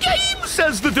 The game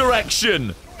says the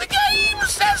direction! The game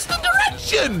says the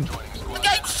direction! The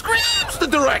game screams the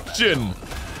direction!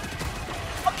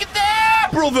 Fucking there,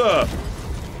 brother!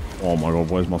 Oh my god,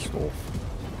 where's my stuff?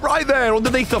 Right there,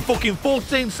 underneath the fucking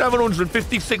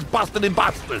 14,756 bastarding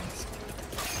bastards!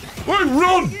 Wait,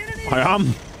 run! I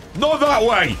am. Not that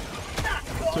way!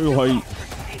 Too late.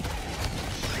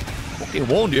 Fucking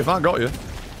warned you if I got you.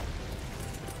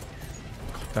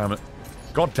 God damn it.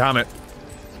 God damn it.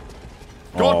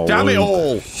 God damn it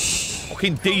all!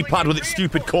 Fucking D-pad with its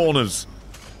stupid corners.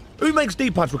 Who makes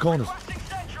D-pads with corners?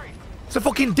 It's a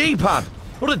fucking D-pad,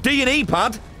 not a D and E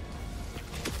pad.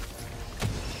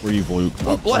 Breathe, Luke.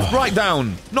 Up, left, right,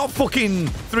 down. Not fucking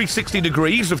 360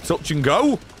 degrees of touch and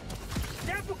go.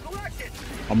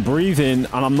 I'm breathing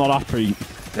and I'm not happy.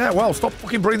 Yeah, well, stop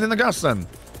fucking breathing the gas then.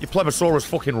 You Plebosaurus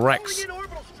fucking Rex.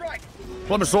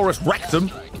 Plebosaurus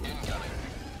rectum.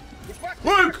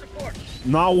 Luke!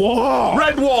 Now what?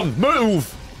 Red one,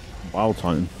 move! Wow,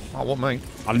 Titan. Oh, what, mate?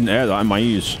 I didn't hear that in my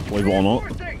ears, believe it or not.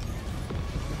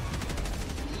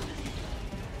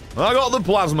 I got the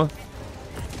plasma.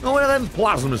 Oh, one of them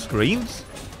plasma screens.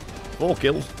 4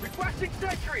 kills. Requesting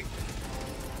sentry.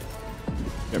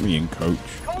 Get me in, coach.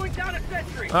 Calling down a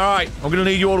sentry. Alright, I'm gonna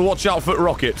need you all to watch out for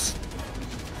rockets.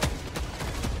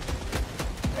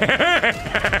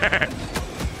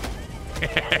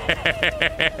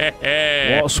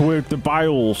 What's with the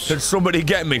biles? Can somebody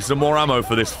get me some more ammo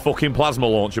for this fucking plasma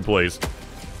launcher, please?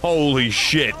 Holy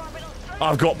shit.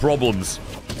 I've got problems.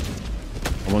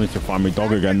 I wanted to find my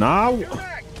dog again now.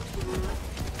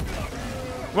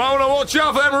 Well, now watch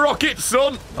out for them rockets,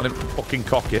 son. I didn't fucking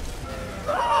cock it.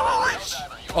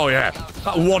 Oh, yeah.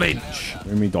 That 1 inch.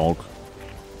 Where's my dog?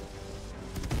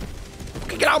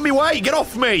 Get out of my way. Get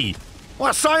off me.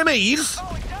 What, Siamese?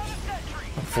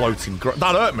 I'm floating.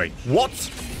 That hurt me. What?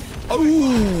 Oh,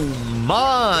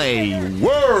 my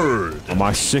word. Am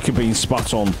I sick of being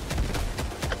spat on?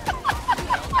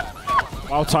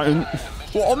 I'll Titan.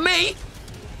 What, on me?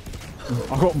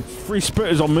 I've got 3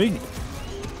 spitters on me.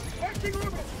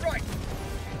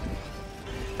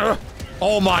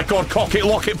 Oh my god, cock it,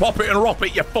 lock it, pop it, and rop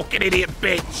it, you fucking idiot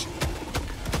bitch!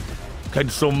 Can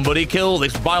somebody kill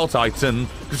this Bile Titan?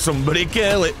 Can somebody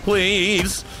kill it,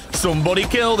 please? Somebody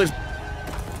kill this...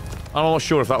 I'm not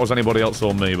sure if that was anybody else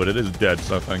or me, but it is dead,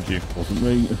 so thank you. Wasn't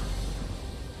me.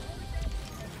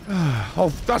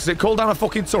 Oh, that's it, call down a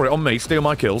fucking turret on me, steal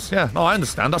my kills. Yeah, no, I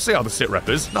understand, I see how the sit-rep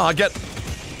is. No, I get...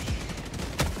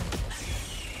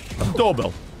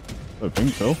 Doorbell. I don't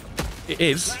think so. It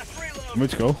is.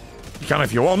 Let's go. You can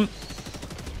if you want.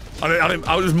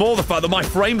 I was more the fact that my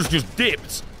frames just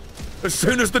dipped as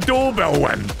soon as the doorbell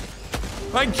went.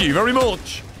 Thank you very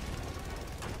much.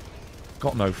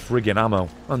 Got no friggin' ammo.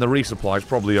 And the resupply's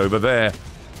probably over there.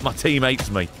 My team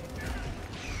hates me.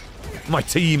 My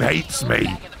team hates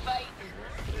me.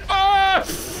 Ah!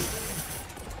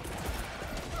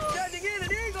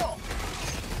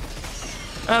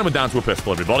 And we're down to a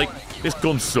pistol, everybody. This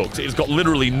gun sucks. It's got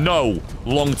literally no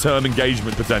long-term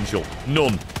engagement potential.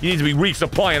 None. You need to be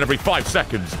resupplying every 5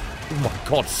 seconds. Oh my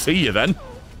god, see you then.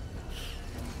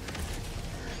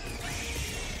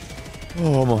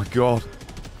 Oh my god.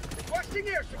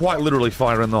 Quite literally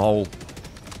fire in the hole.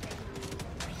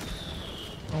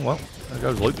 Oh well, there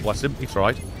goes Luke, bless him. He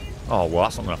tried. Oh well,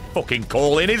 that's not gonna fucking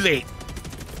call in, is it?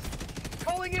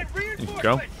 There you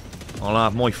go. I'll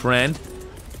have my friend.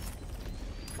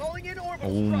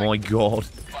 Oh my god.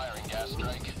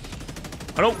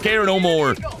 I don't care no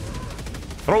more.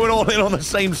 Throw it all in on the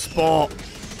same spot. The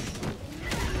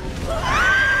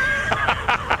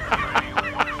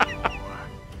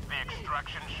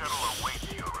extraction shuttle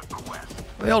awaits your request.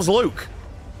 Where the hell's Luke?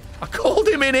 I called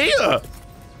him in here!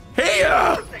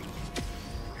 Here!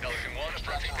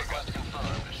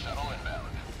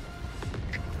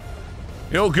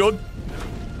 You're good.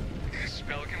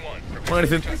 Or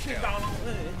anything.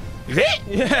 Is it?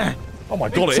 Yeah. Oh my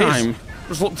god, it is.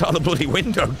 Just looked out the bloody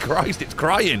window. Christ, it's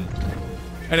crying.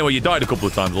 Anyway, you died a couple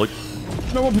of times, Luke.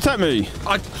 No one protect me.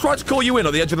 I tried to call you in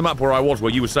at the edge of the map where I was,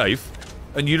 where you were safe,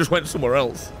 and you just went somewhere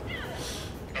else.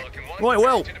 Right,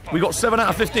 well, we got 7 out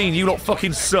of 15. You lot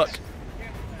fucking suck.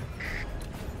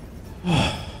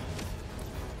 You're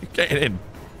getting in.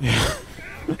 Yeah.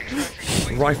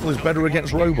 Rifle is better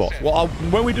against robots. Well,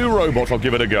 when we do robots, I'll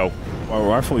give it a go. What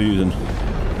rifle are you using?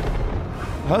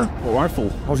 Huh? What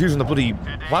rifle? I was using the bloody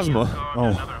plasma.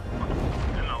 Oh.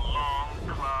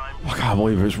 I can't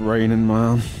believe it's raining,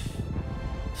 man.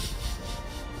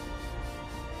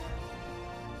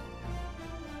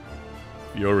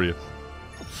 Furious.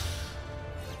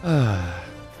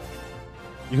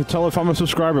 You can tell if I'm a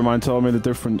subscriber, mind telling me the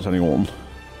difference, anyone.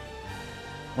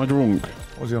 Am I drunk?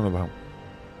 What's he on about?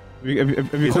 Have you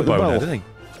He's clicked the bell? didn't he?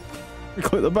 You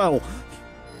click the bell.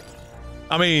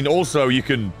 I mean, also, you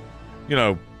can, you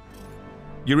know,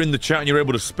 you're in the chat and you're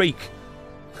able to speak.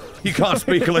 You can't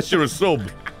speak unless you're a sub.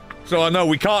 So I know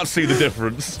we can't see the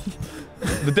difference.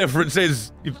 The difference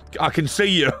is, I can see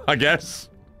you, I guess.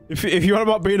 If you're on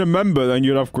about being a member, then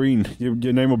you'd have green. Your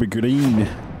name will be green.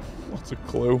 What's a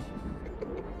clue?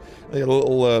 They had a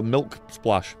little milk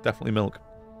splash. Definitely milk.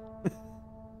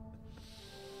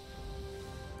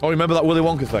 Oh, remember that Willy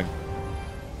Wonka thing?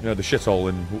 You know, the shithole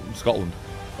in Scotland.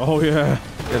 Oh, yeah.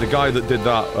 Yeah, the guy that did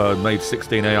that made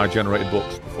 16 AI-generated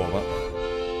books before that.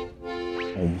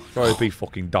 Oh. Sorry if he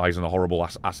fucking dies in a horrible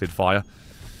acid fire.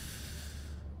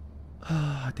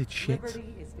 I did shit.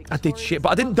 I did shit, but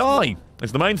I didn't die.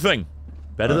 It's the main thing.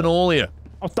 Better than all of you.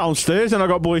 I was downstairs and I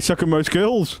got bloody second most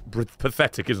kills.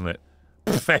 Pathetic, isn't it?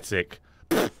 Pathetic.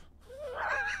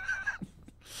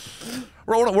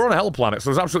 We're on a hell planet, so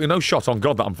there's absolutely no shot on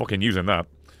God that I'm fucking using that.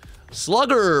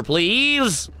 Slugger,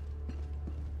 please.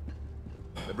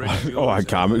 The bridge is Oh, I yours.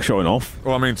 can't showing off.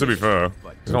 Well, I mean, to be fair,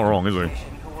 he's not wrong, is he?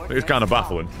 It's kind of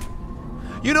baffling.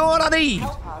 You know what I need?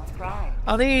 Hellpods prime.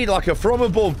 I need like a from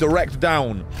above, direct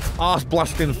down, arse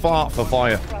blasting fart for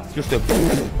fire. Just a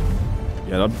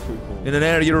Yeah, that'd be pretty cool. in an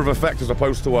area of effect as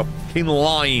opposed to a kin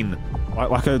line.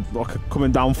 Like a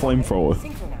coming down flamethrower.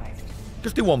 Synchronized.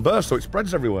 Just do one burst so it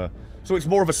spreads everywhere. So it's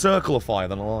more of a circle of fire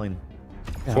than a line.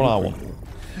 That's what I want.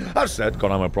 That said,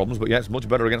 got ammo problems, but yeah, it's much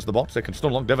better against the bots. They can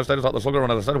stun lock devastators out the slugger,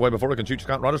 and as I said, way before it can shoot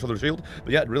scout riders for the shield.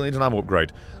 But yeah, it really needs an ammo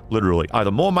upgrade. Literally. Either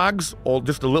more mags, or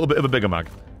just a little bit of a bigger mag.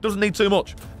 Doesn't need too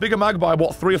much. Bigger mag by,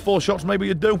 what, 3 or 4 shots maybe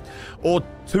you'd do? Or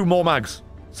 2 more mags.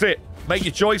 That's it. Make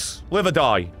your choice. Live or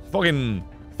die. Fucking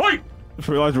fight! Just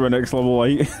realised we're next level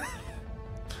 8.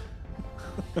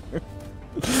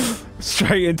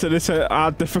 Straight into this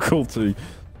hard difficulty.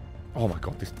 Oh my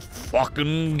god, this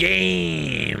fucking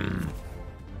game!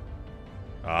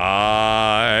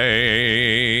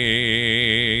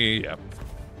 Yep.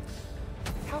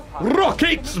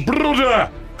 Rockets, brother!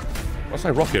 I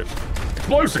say rockets.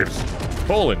 Explosives!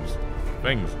 Call-ins.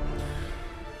 Things.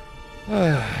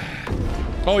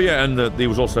 Oh yeah, and he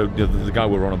was also, the guy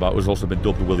we were on about was also been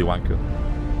dubbed Willy Wanker.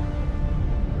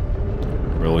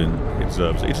 Brilliant. He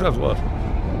deserves worse.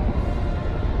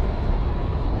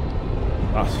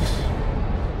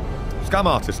 Scam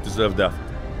artists deserve death.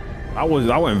 That went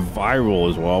viral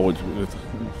as well. Which,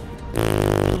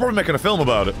 They're probably making a film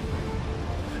about it.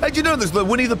 Hey, do you know there's the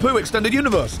Winnie the Pooh extended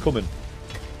universe coming?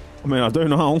 I mean, I don't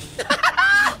know. Today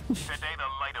the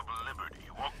light of liberty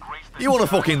will grace the You want to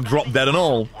fucking drop dead and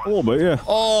all? A little bit, yeah.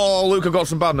 Oh, Luke, I've got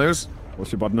some bad news.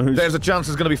 What's your bad news? There's a chance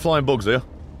there's going to be flying bugs here.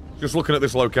 Just looking at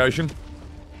this location.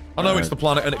 I know it's the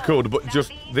planet and it could, but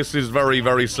just this is very,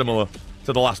 very similar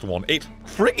to the last one. It's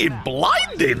freaking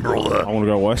blinding, brother. I want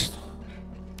to go west.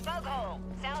 Bug hole.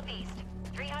 Southeast.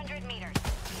 300 meters.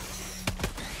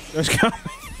 Let's go.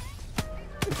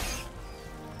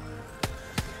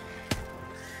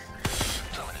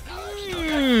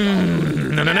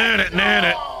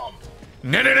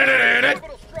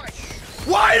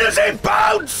 Why does it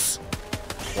bounce?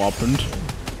 What happened?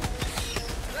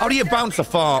 How do you bounce a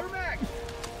fart?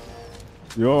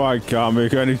 You're alright, Carmi.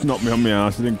 He only knocked me on my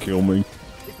ass. He didn't kill me.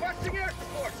 Requesting air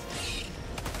support.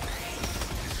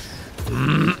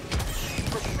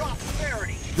 For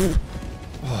prosperity.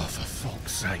 Oh, for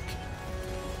fuck's sake.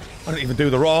 I didn't even do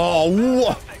the wrong.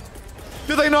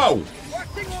 Do they know?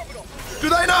 Requesting orbital. Do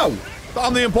they know that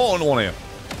I'm the important one here?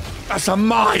 That's a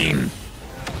mine.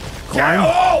 Get Climb.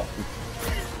 out!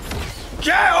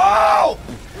 Get out!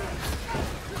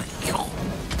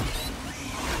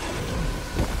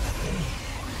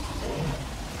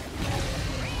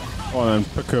 Oh, then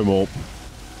pick him up.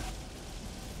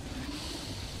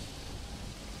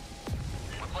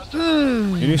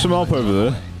 You need some help over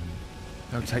there?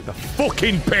 Don't take the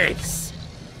fucking piss!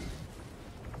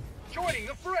 Joining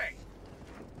the fray.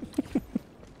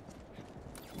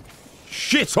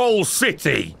 Shithole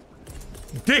City!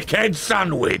 Dickhead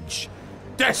Sandwich!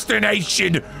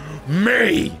 Destination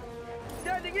me!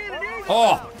 Standing in and in.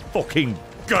 Oh, fucking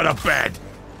go to bed!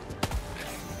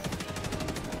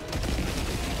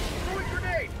 Throwing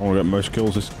grenade. I want to get most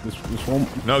kills this one.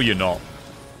 No, you're not.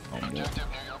 Objective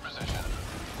near your position.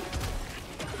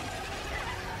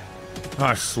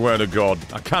 I swear to God,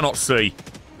 I cannot see.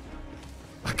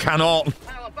 I cannot.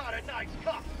 How about a nice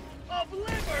cup of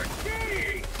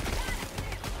liberty?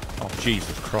 Oh,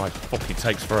 Jesus Christ. Fucking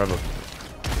takes forever.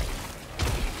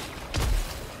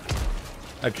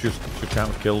 Extras should count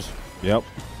as kills. Yep.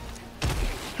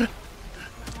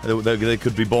 They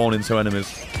could be born into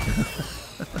enemies.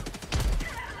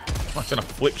 Imagine a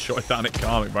flick shot down at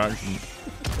Karmic by accident.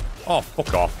 Oh,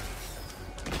 fuck off.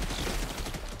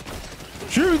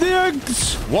 Shoot the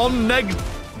eggs! One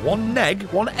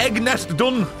egg nest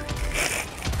done.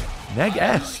 Neg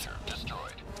est.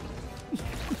 Destroyed.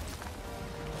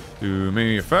 Do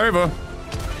me a favor.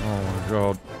 Oh my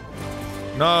God.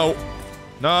 No.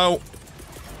 No.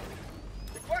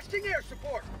 Requesting air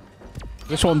support.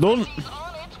 This one done.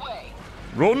 On its way.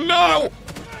 Run now.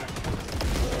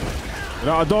 Get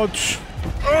out of dodge.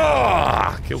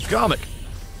 Ah, killed Karmic.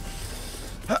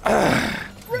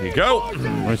 There you go.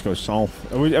 Let's go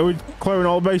south. Are we clearing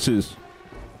all the bases?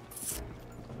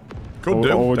 Could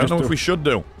do. or Don't just know do- if we should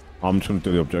do. I'm just going to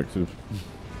do the objective.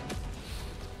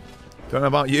 Don't know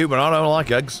about you, but I don't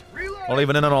like eggs. Reload. Not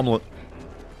even in an omelette.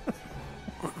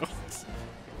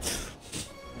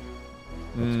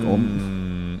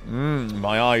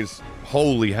 My eyes.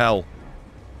 Holy hell.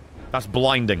 That's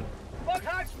blinding. Bug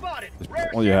hive spotted.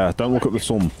 Rare Oh yeah, don't look at the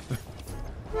sun.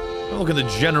 Look at the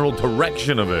general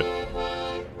direction of it.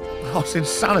 Oh, it's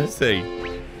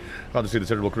insanity. Glad to see the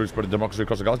Terrible Crew spreading democracy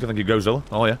across the galaxy. Thank you, Gozilla.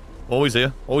 Oh, yeah. Always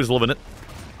here. Always loving it.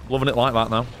 Loving it like that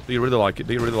now. Do you really like it?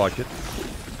 Do you really like it?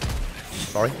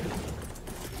 Sorry.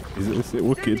 Is it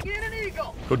wicked?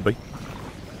 Could be.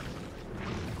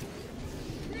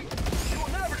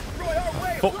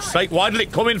 Fuck's sake, why did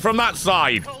it come in from that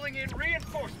side? Calling in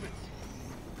reinforcements.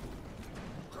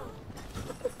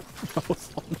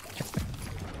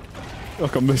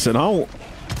 Like I'm missing out.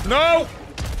 No!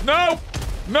 No!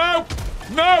 No!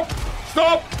 No!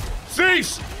 Stop!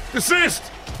 Cease!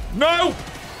 Desist! No!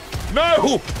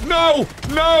 No! No!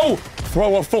 No!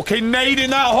 Throw a fucking nade in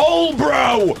that hole,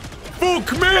 bro!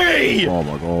 Fuck me! Oh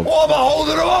my god. What am I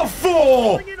holding him up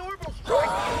for?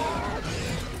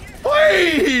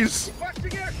 Please!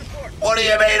 What do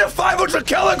you mean, a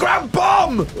 500-kilogram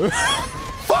bomb?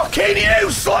 Fucking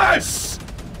useless!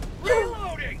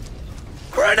 Reloading!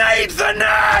 Grenade the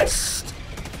nest!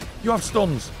 You have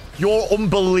stuns. You're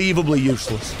unbelievably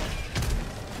useless.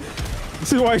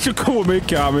 This is why you should come with me,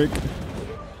 Karmic.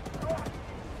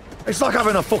 It's like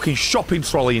having a fucking shopping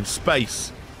trolley in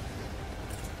space.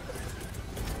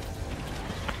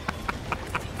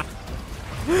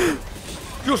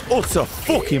 Just utter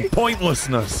fucking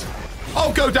pointlessness.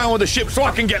 I'll go down with the ship so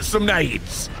I can get some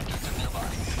nades.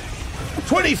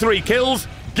 23 kills,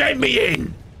 get me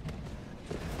in.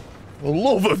 For the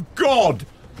love of God,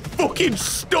 fucking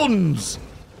stuns.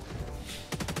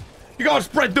 You gotta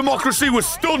spread democracy with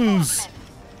stuns.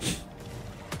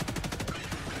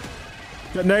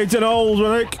 Get nades and holes,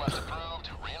 Rick.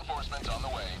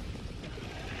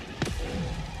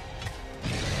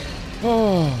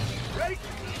 Oh.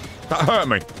 That hurt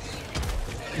me.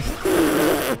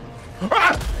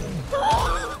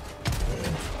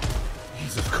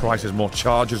 Jesus Christ, there's more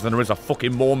charges than there is a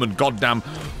fucking Mormon goddamn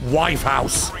wife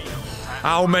house.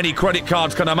 How many credit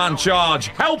cards can a man charge?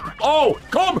 Help! Oh,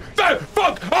 come the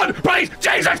fuck on, please!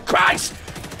 Jesus Christ!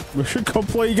 Mission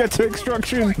complete, get to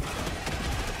extraction.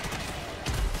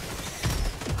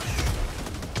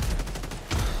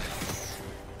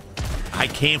 I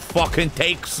can't fucking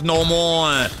take no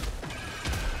more.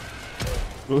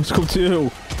 Let's come to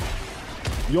you.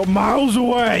 You're miles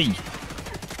away.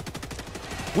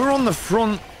 We're on the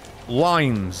front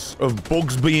lines of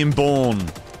bugs being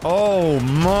born. Oh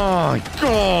my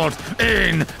God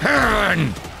in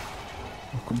heaven!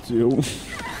 I'll come to you.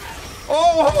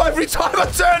 Oh, every time I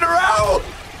turn around!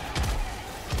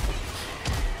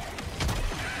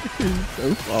 He's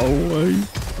so far away.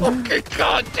 Fucking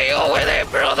can't deal with it,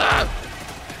 brother!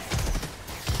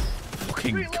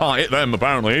 Fucking can't hit them,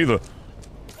 apparently, either.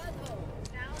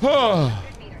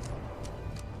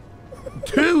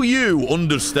 Do you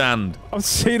understand? I've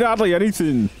seen hardly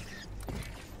anything.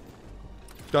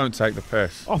 Don't take the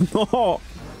piss. I'm not.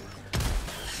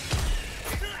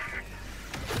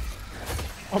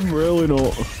 I'm really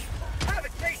not.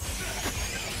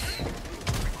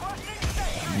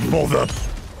 Mother.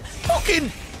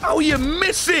 Fucking. How are you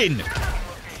missing?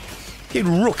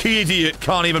 Fucking rookie idiot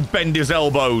can't even bend his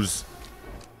elbows.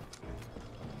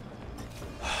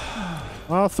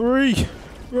 R3.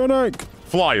 Runic.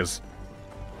 Flyers.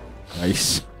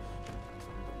 Nice.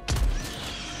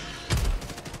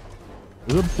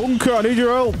 There's a bunker. I need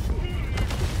your help.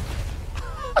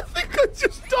 I think I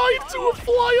just died to a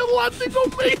flyer landing on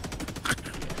me.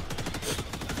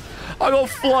 I got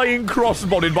flying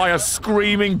crossbodied by a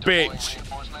screaming bitch.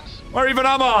 Where even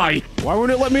am I? Why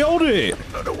wouldn't it let me hold it? I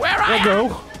don't know where I am.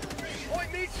 Go.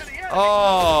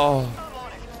 Oh.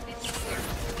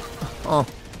 Oh.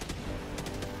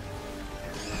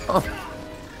 Oh.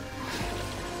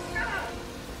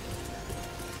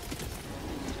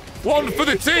 One for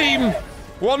the team,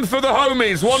 one for the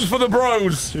homies, one for the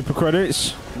bros. Super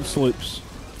credits and slips.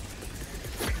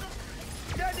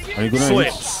 Are you grenades?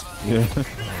 Slips. Yeah.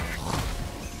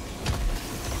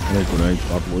 No grenades,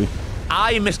 bad boy.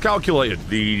 I miscalculated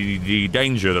the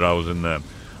danger that I was in there.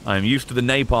 I am used to the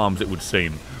napalms, it would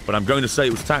seem, but I'm going to say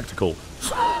it was tactical.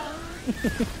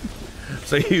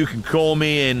 So you can call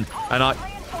me in, and I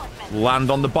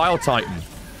land on the Bile Titan,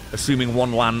 assuming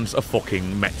one lands a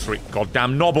fucking metric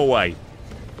goddamn knob away.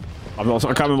 I can't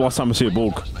remember last time I see a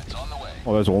bug.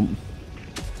 Oh, there's one.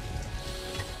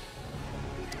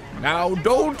 Now,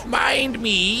 don't mind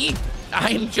me.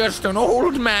 I'm just an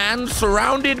old man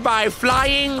surrounded by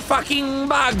flying fucking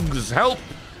bugs. Help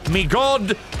me,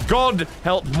 God. God,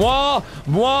 help moi.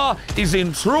 Moi is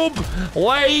in trouble.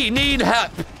 They need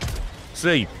help.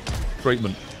 See,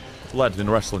 treatment. Lead in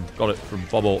wrestling. Got it from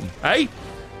Bob Orton. Hey?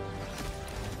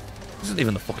 This isn't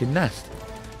even the fucking nest.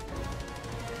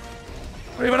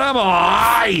 Where even am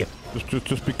I?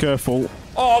 Just be careful.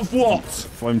 Of what?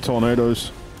 Flame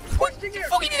tornadoes. What?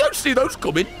 Fucking you don't see those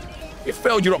coming. You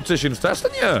failed your optician's test,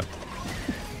 didn't you? Yeah,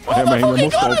 Oh my mate, fucking they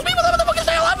must god, have. people have the fucking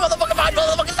stay alive for the fucking 5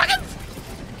 motherfucking seconds!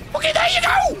 Fucking there you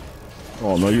go!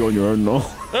 Oh no, you're on your own now.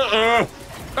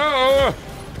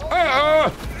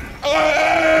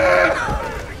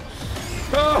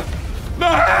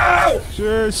 No!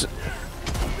 Cheers.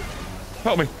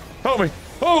 Help me! Help me!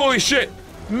 Holy shit!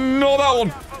 No, that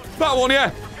one! That one,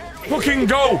 yeah! Fucking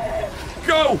go!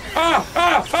 Go! Ah!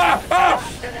 Ah! Ah! Ah!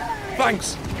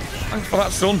 Thanks. Thanks for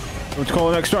that, son. Let's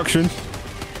call an extraction.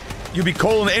 You'll be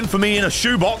calling it in for me in a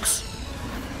shoebox.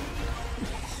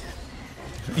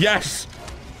 Yes.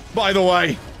 By the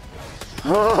way.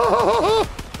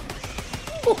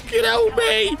 Fucking help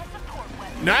me!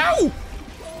 Now!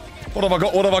 What have I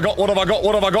got? What have I got? What have I got?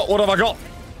 What have I got? What have I got?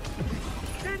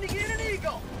 Sending in an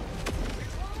eagle.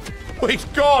 Please,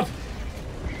 God!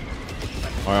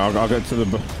 Alright, I'll get to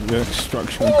the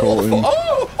extraction Oh, call in.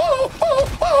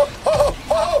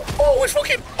 It's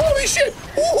fucking, holy shit!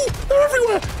 Oh, they're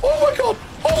everywhere! Oh my god!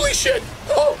 Holy shit!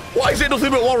 Oh, why is it nothing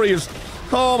but warriors?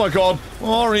 Oh my god,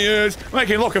 warriors!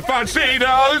 Making look a fancy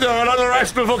now, the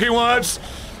rest of the fucking words!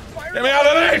 Get me out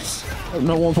of this!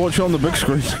 No one's watching on the big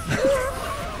screen.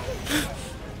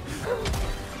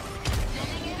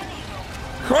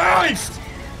 Christ!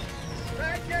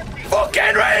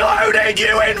 Fucking reloading,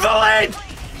 you invalid!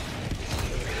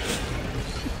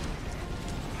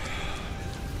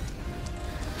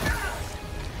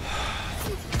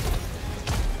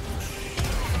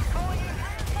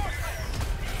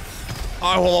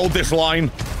 I will hold this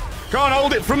line. Can't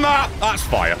hold it from that. That's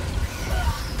fire.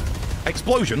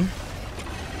 Explosion.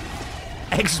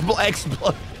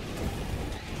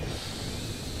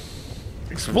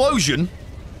 Explosion.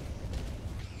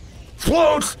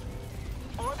 Explodes.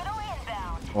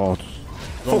 Oh,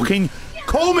 Fucking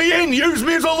call me in. Use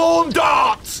me as a lawn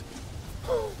dart.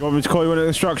 you want me to call you an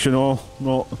extraction or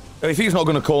not? If he's not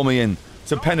going to call me in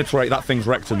to penetrate that thing's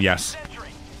rectum, yes.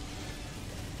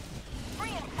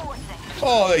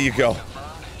 Oh, there you go.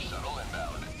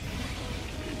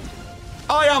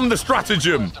 I am the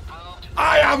stratagem.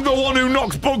 I am the one who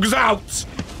knocks bugs out.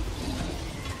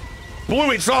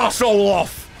 Blew its arsehole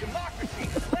off.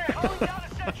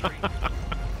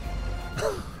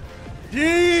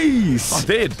 Jeez! I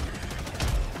did.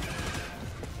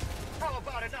 How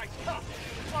about a nice cup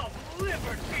of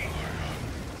liberty?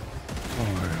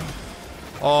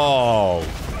 Oh.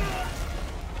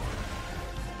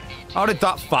 How did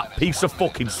that fat piece of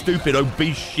fucking stupid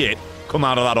obese shit come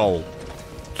out of that hole?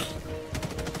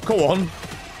 Go on.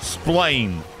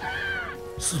 Splain.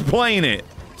 Splain it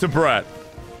to Brett.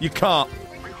 You can't.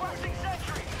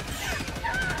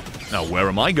 Now, where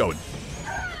am I going?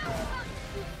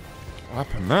 What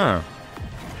happened there?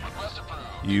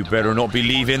 You better not be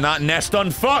leaving that nest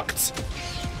unfucked.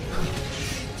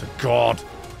 To God.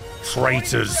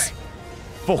 Traitors.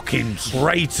 Fucking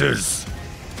traitors.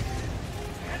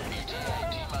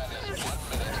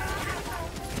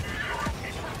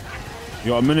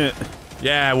 You got a minute?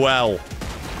 Yeah, well,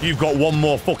 you've got one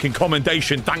more fucking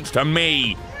commendation thanks to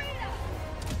me.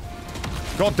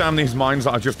 Goddamn these mines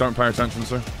that I just don't pay attention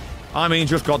to. I mean,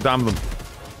 just goddamn them.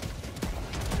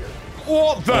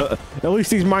 What the? At least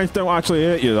these mines don't actually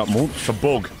hurt you that much. It's a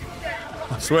bug.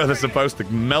 I swear they're supposed to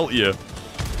melt you.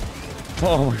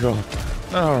 Oh my god.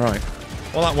 Alright.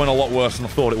 Well, that went a lot worse than I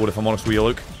thought it would, if I'm honest with you,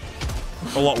 Luke.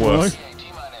 A lot worse.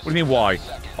 What do you mean, why?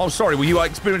 Oh, sorry, were you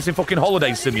experiencing fucking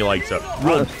Holiday Simulator?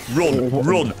 Run,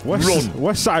 run.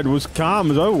 West side was calm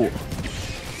as hell.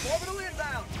 Orbital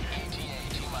inbound.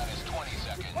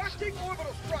 Requesting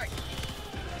orbital strike.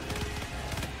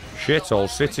 Shithole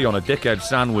city on a dickhead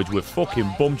sandwich with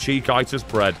fucking bum cheekitis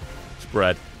bread.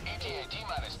 Spread.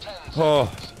 Oh.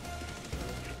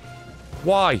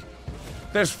 Why?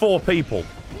 There's 4 people.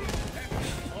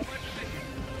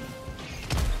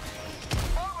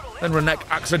 Then Renek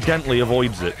accidentally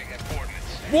avoids it.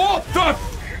 What the?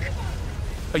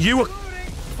 Are you a...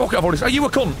 Fuck, I've already... Are you a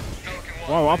cunt?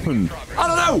 What happened? I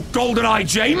don't know, GoldenEye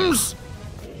James?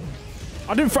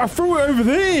 I threw it over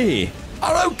there.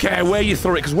 I don't care where you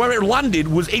threw it, because where it landed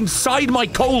was inside my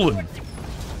colon.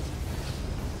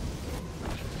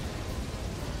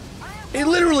 It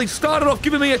literally started off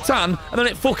giving me a tan, and then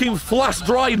it fucking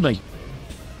flash-dried me.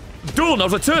 Done, I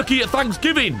was a turkey at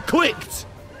Thanksgiving. Clicked.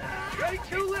 Ready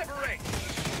to liberate.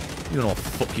 You don't know,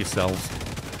 fuck yourselves.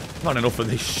 Not enough of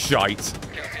this shite.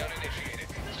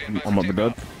 I'm at the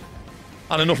dead.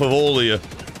 And enough of all of you.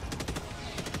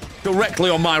 Directly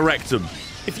on my rectum.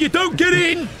 If you don't get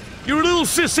in, you're a little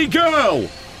sissy girl.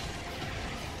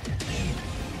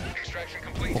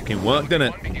 Fucking worked,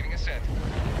 didn't it?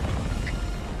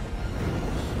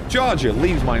 Charger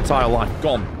leaves my entire life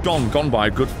gone by a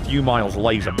good few miles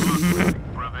laser.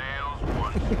 Prevails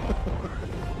once more.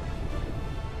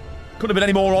 Couldn't have been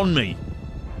any more on me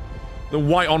than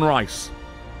white on rice.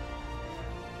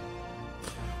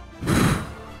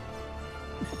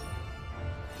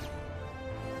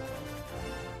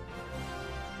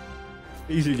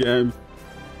 Easy game.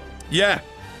 Yeah,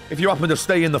 if you happen to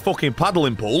stay in the fucking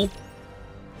paddling pool.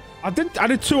 I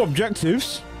did 2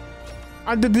 objectives.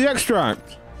 I did the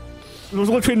extract. There was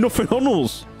literally nothing on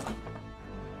us.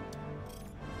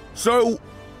 So,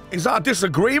 is that a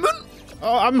disagreement?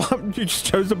 Oh, you just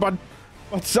chose the bad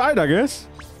side, I guess.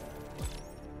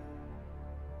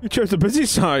 You chose the busy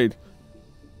side.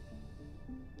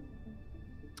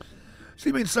 So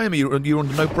you mean saying to me you're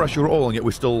under no pressure at all and yet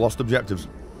we still lost objectives?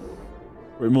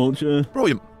 Pretty much, yeah.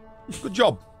 Brilliant. Good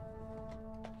job.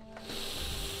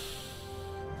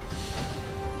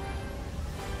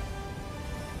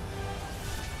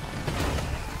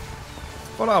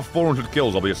 If I have 400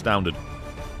 kills, I'll be astounded.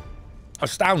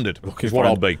 Astounded is what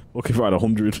I'll be. Look if I had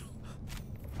 100.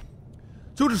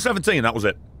 217, that was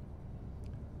it.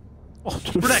 Oh,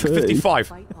 Renek,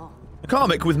 55.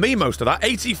 Karmic with me most of that,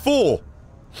 84.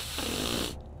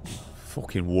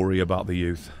 Fucking worry about the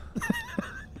youth.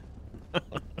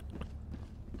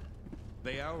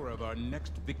 The hour of our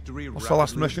next victory. What's the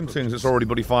last mission, since it's already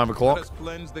bloody 5 o'clock? Let us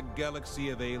cleanse the galaxy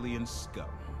of alien scum.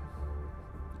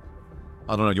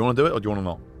 I don't know, do you want to do it or do you want to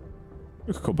not?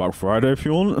 You can come back Friday if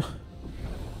you want.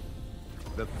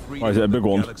 Why is it a big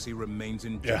one?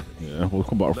 Yeah. Yeah, we'll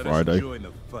come back Let Friday. us join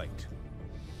the fight.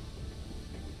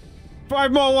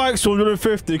 5 more likes,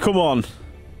 150, come on.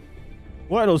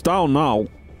 Let us down now.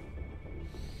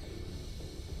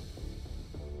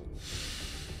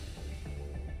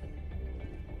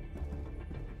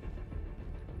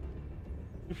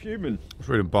 You're human. I was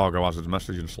reading Bargo Hazard's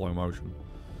message in slow motion.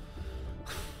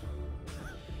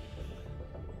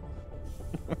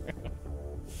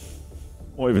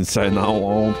 Not even saying that out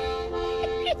loud.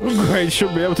 Great,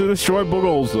 should be able to destroy bug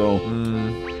holes though.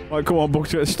 Like, come on,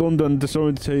 bugs get stunned and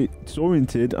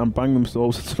disoriented and bang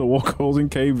themselves into the walk holes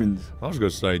and cave-ins. I was going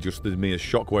to say, just the mere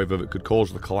shockwave of it could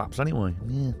cause the collapse anyway.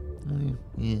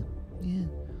 Yeah.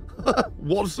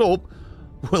 What's up?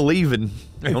 We're leaving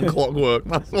on Clockwork.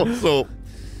 That's what's up.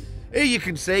 Here you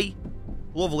can see.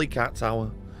 Lovely cat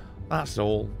tower. That's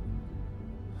all.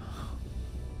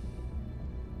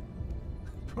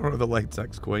 Poor the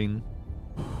latex queen.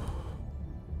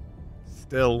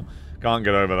 Still can't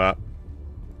get over that.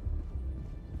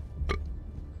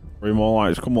 3 more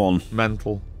lights, come on.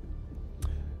 Mental.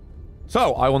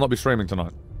 So, I will not be streaming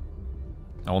tonight.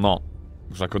 I will not.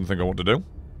 Because I couldn't think of what to do.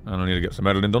 And I need to get some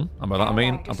editing done. And by that I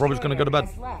mean, I'm probably just going to go to bed.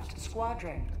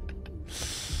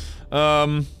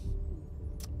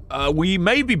 We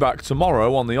may be back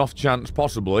tomorrow on the off chance,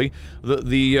 possibly,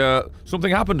 that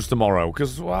something happens tomorrow.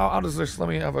 Because, well, how does this... Let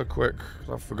me have a quick...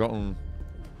 I've forgotten...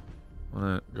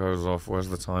 When it goes off, where's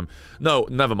the time? No,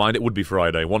 never mind, it would be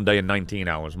Friday. 1 day and 19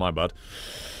 hours, my bad.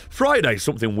 Friday,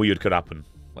 something weird could happen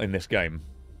in this game.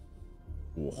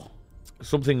 Ooh.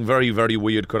 Something very, very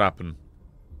weird could happen.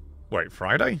 Wait,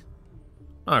 Friday?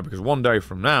 No, because 1 day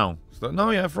from now...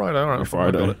 No, yeah, Friday, alright.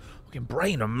 Friday. Got it. Fucking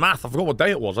brain and math, I forgot what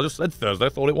day it was. I just said Thursday, I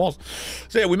thought it was.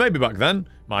 So yeah, we may be back then.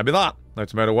 Might be that. No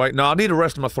tomato weight. No, I need a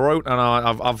rest in my throat, and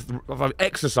I've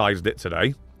exercised it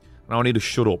today. Now I need to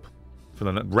shut up for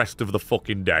the rest of the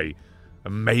fucking day.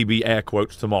 And maybe air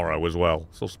quotes tomorrow as well,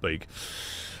 so speak.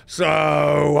 So,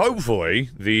 hopefully,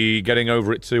 the getting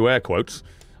over it to air quotes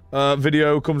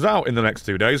video comes out in the next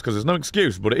 2 days, because there's no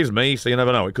excuse, but it is me, so you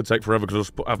never know. It could take forever, because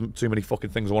I have too many fucking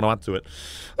things I want to add to it.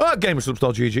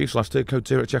 Gamersubs.gg/tier code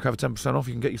tier at checkout for 10% off.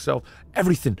 You can get yourself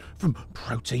everything from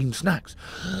protein snacks,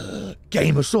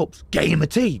 gamer subs, gamer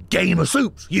tea, gamer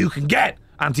soups. You can get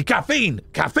anti-caffeine,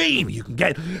 caffeine. You can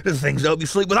get the things that help you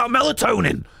sleep without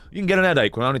melatonin. You can get an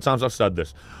headache. Well, how many times I've said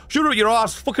this? Shoot it up your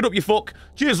ass, fuck it up your fuck.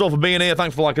 Cheers all for being here.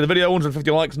 Thanks for liking the video.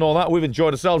 150 likes and all that. We've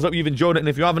enjoyed ourselves. Hope you've enjoyed it. And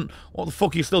if you haven't, what the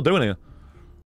fuck are you still doing here?